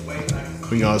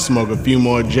 We gonna smoke a few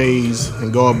more J's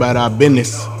and go about our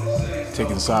business.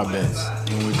 Taking side bets.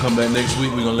 When we come back next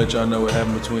week, we're gonna let y'all know what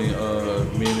happened between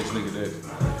me and this nigga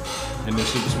that and this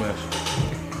Super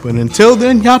Smash. But until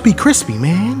then, y'all be crispy,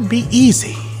 man. Be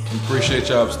easy. We appreciate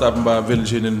y'all for stopping by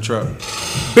Village Hidden in the Trap.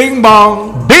 Bing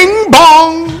bong. Bing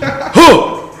bong.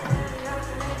 Huh!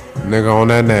 Nigga on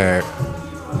that nag.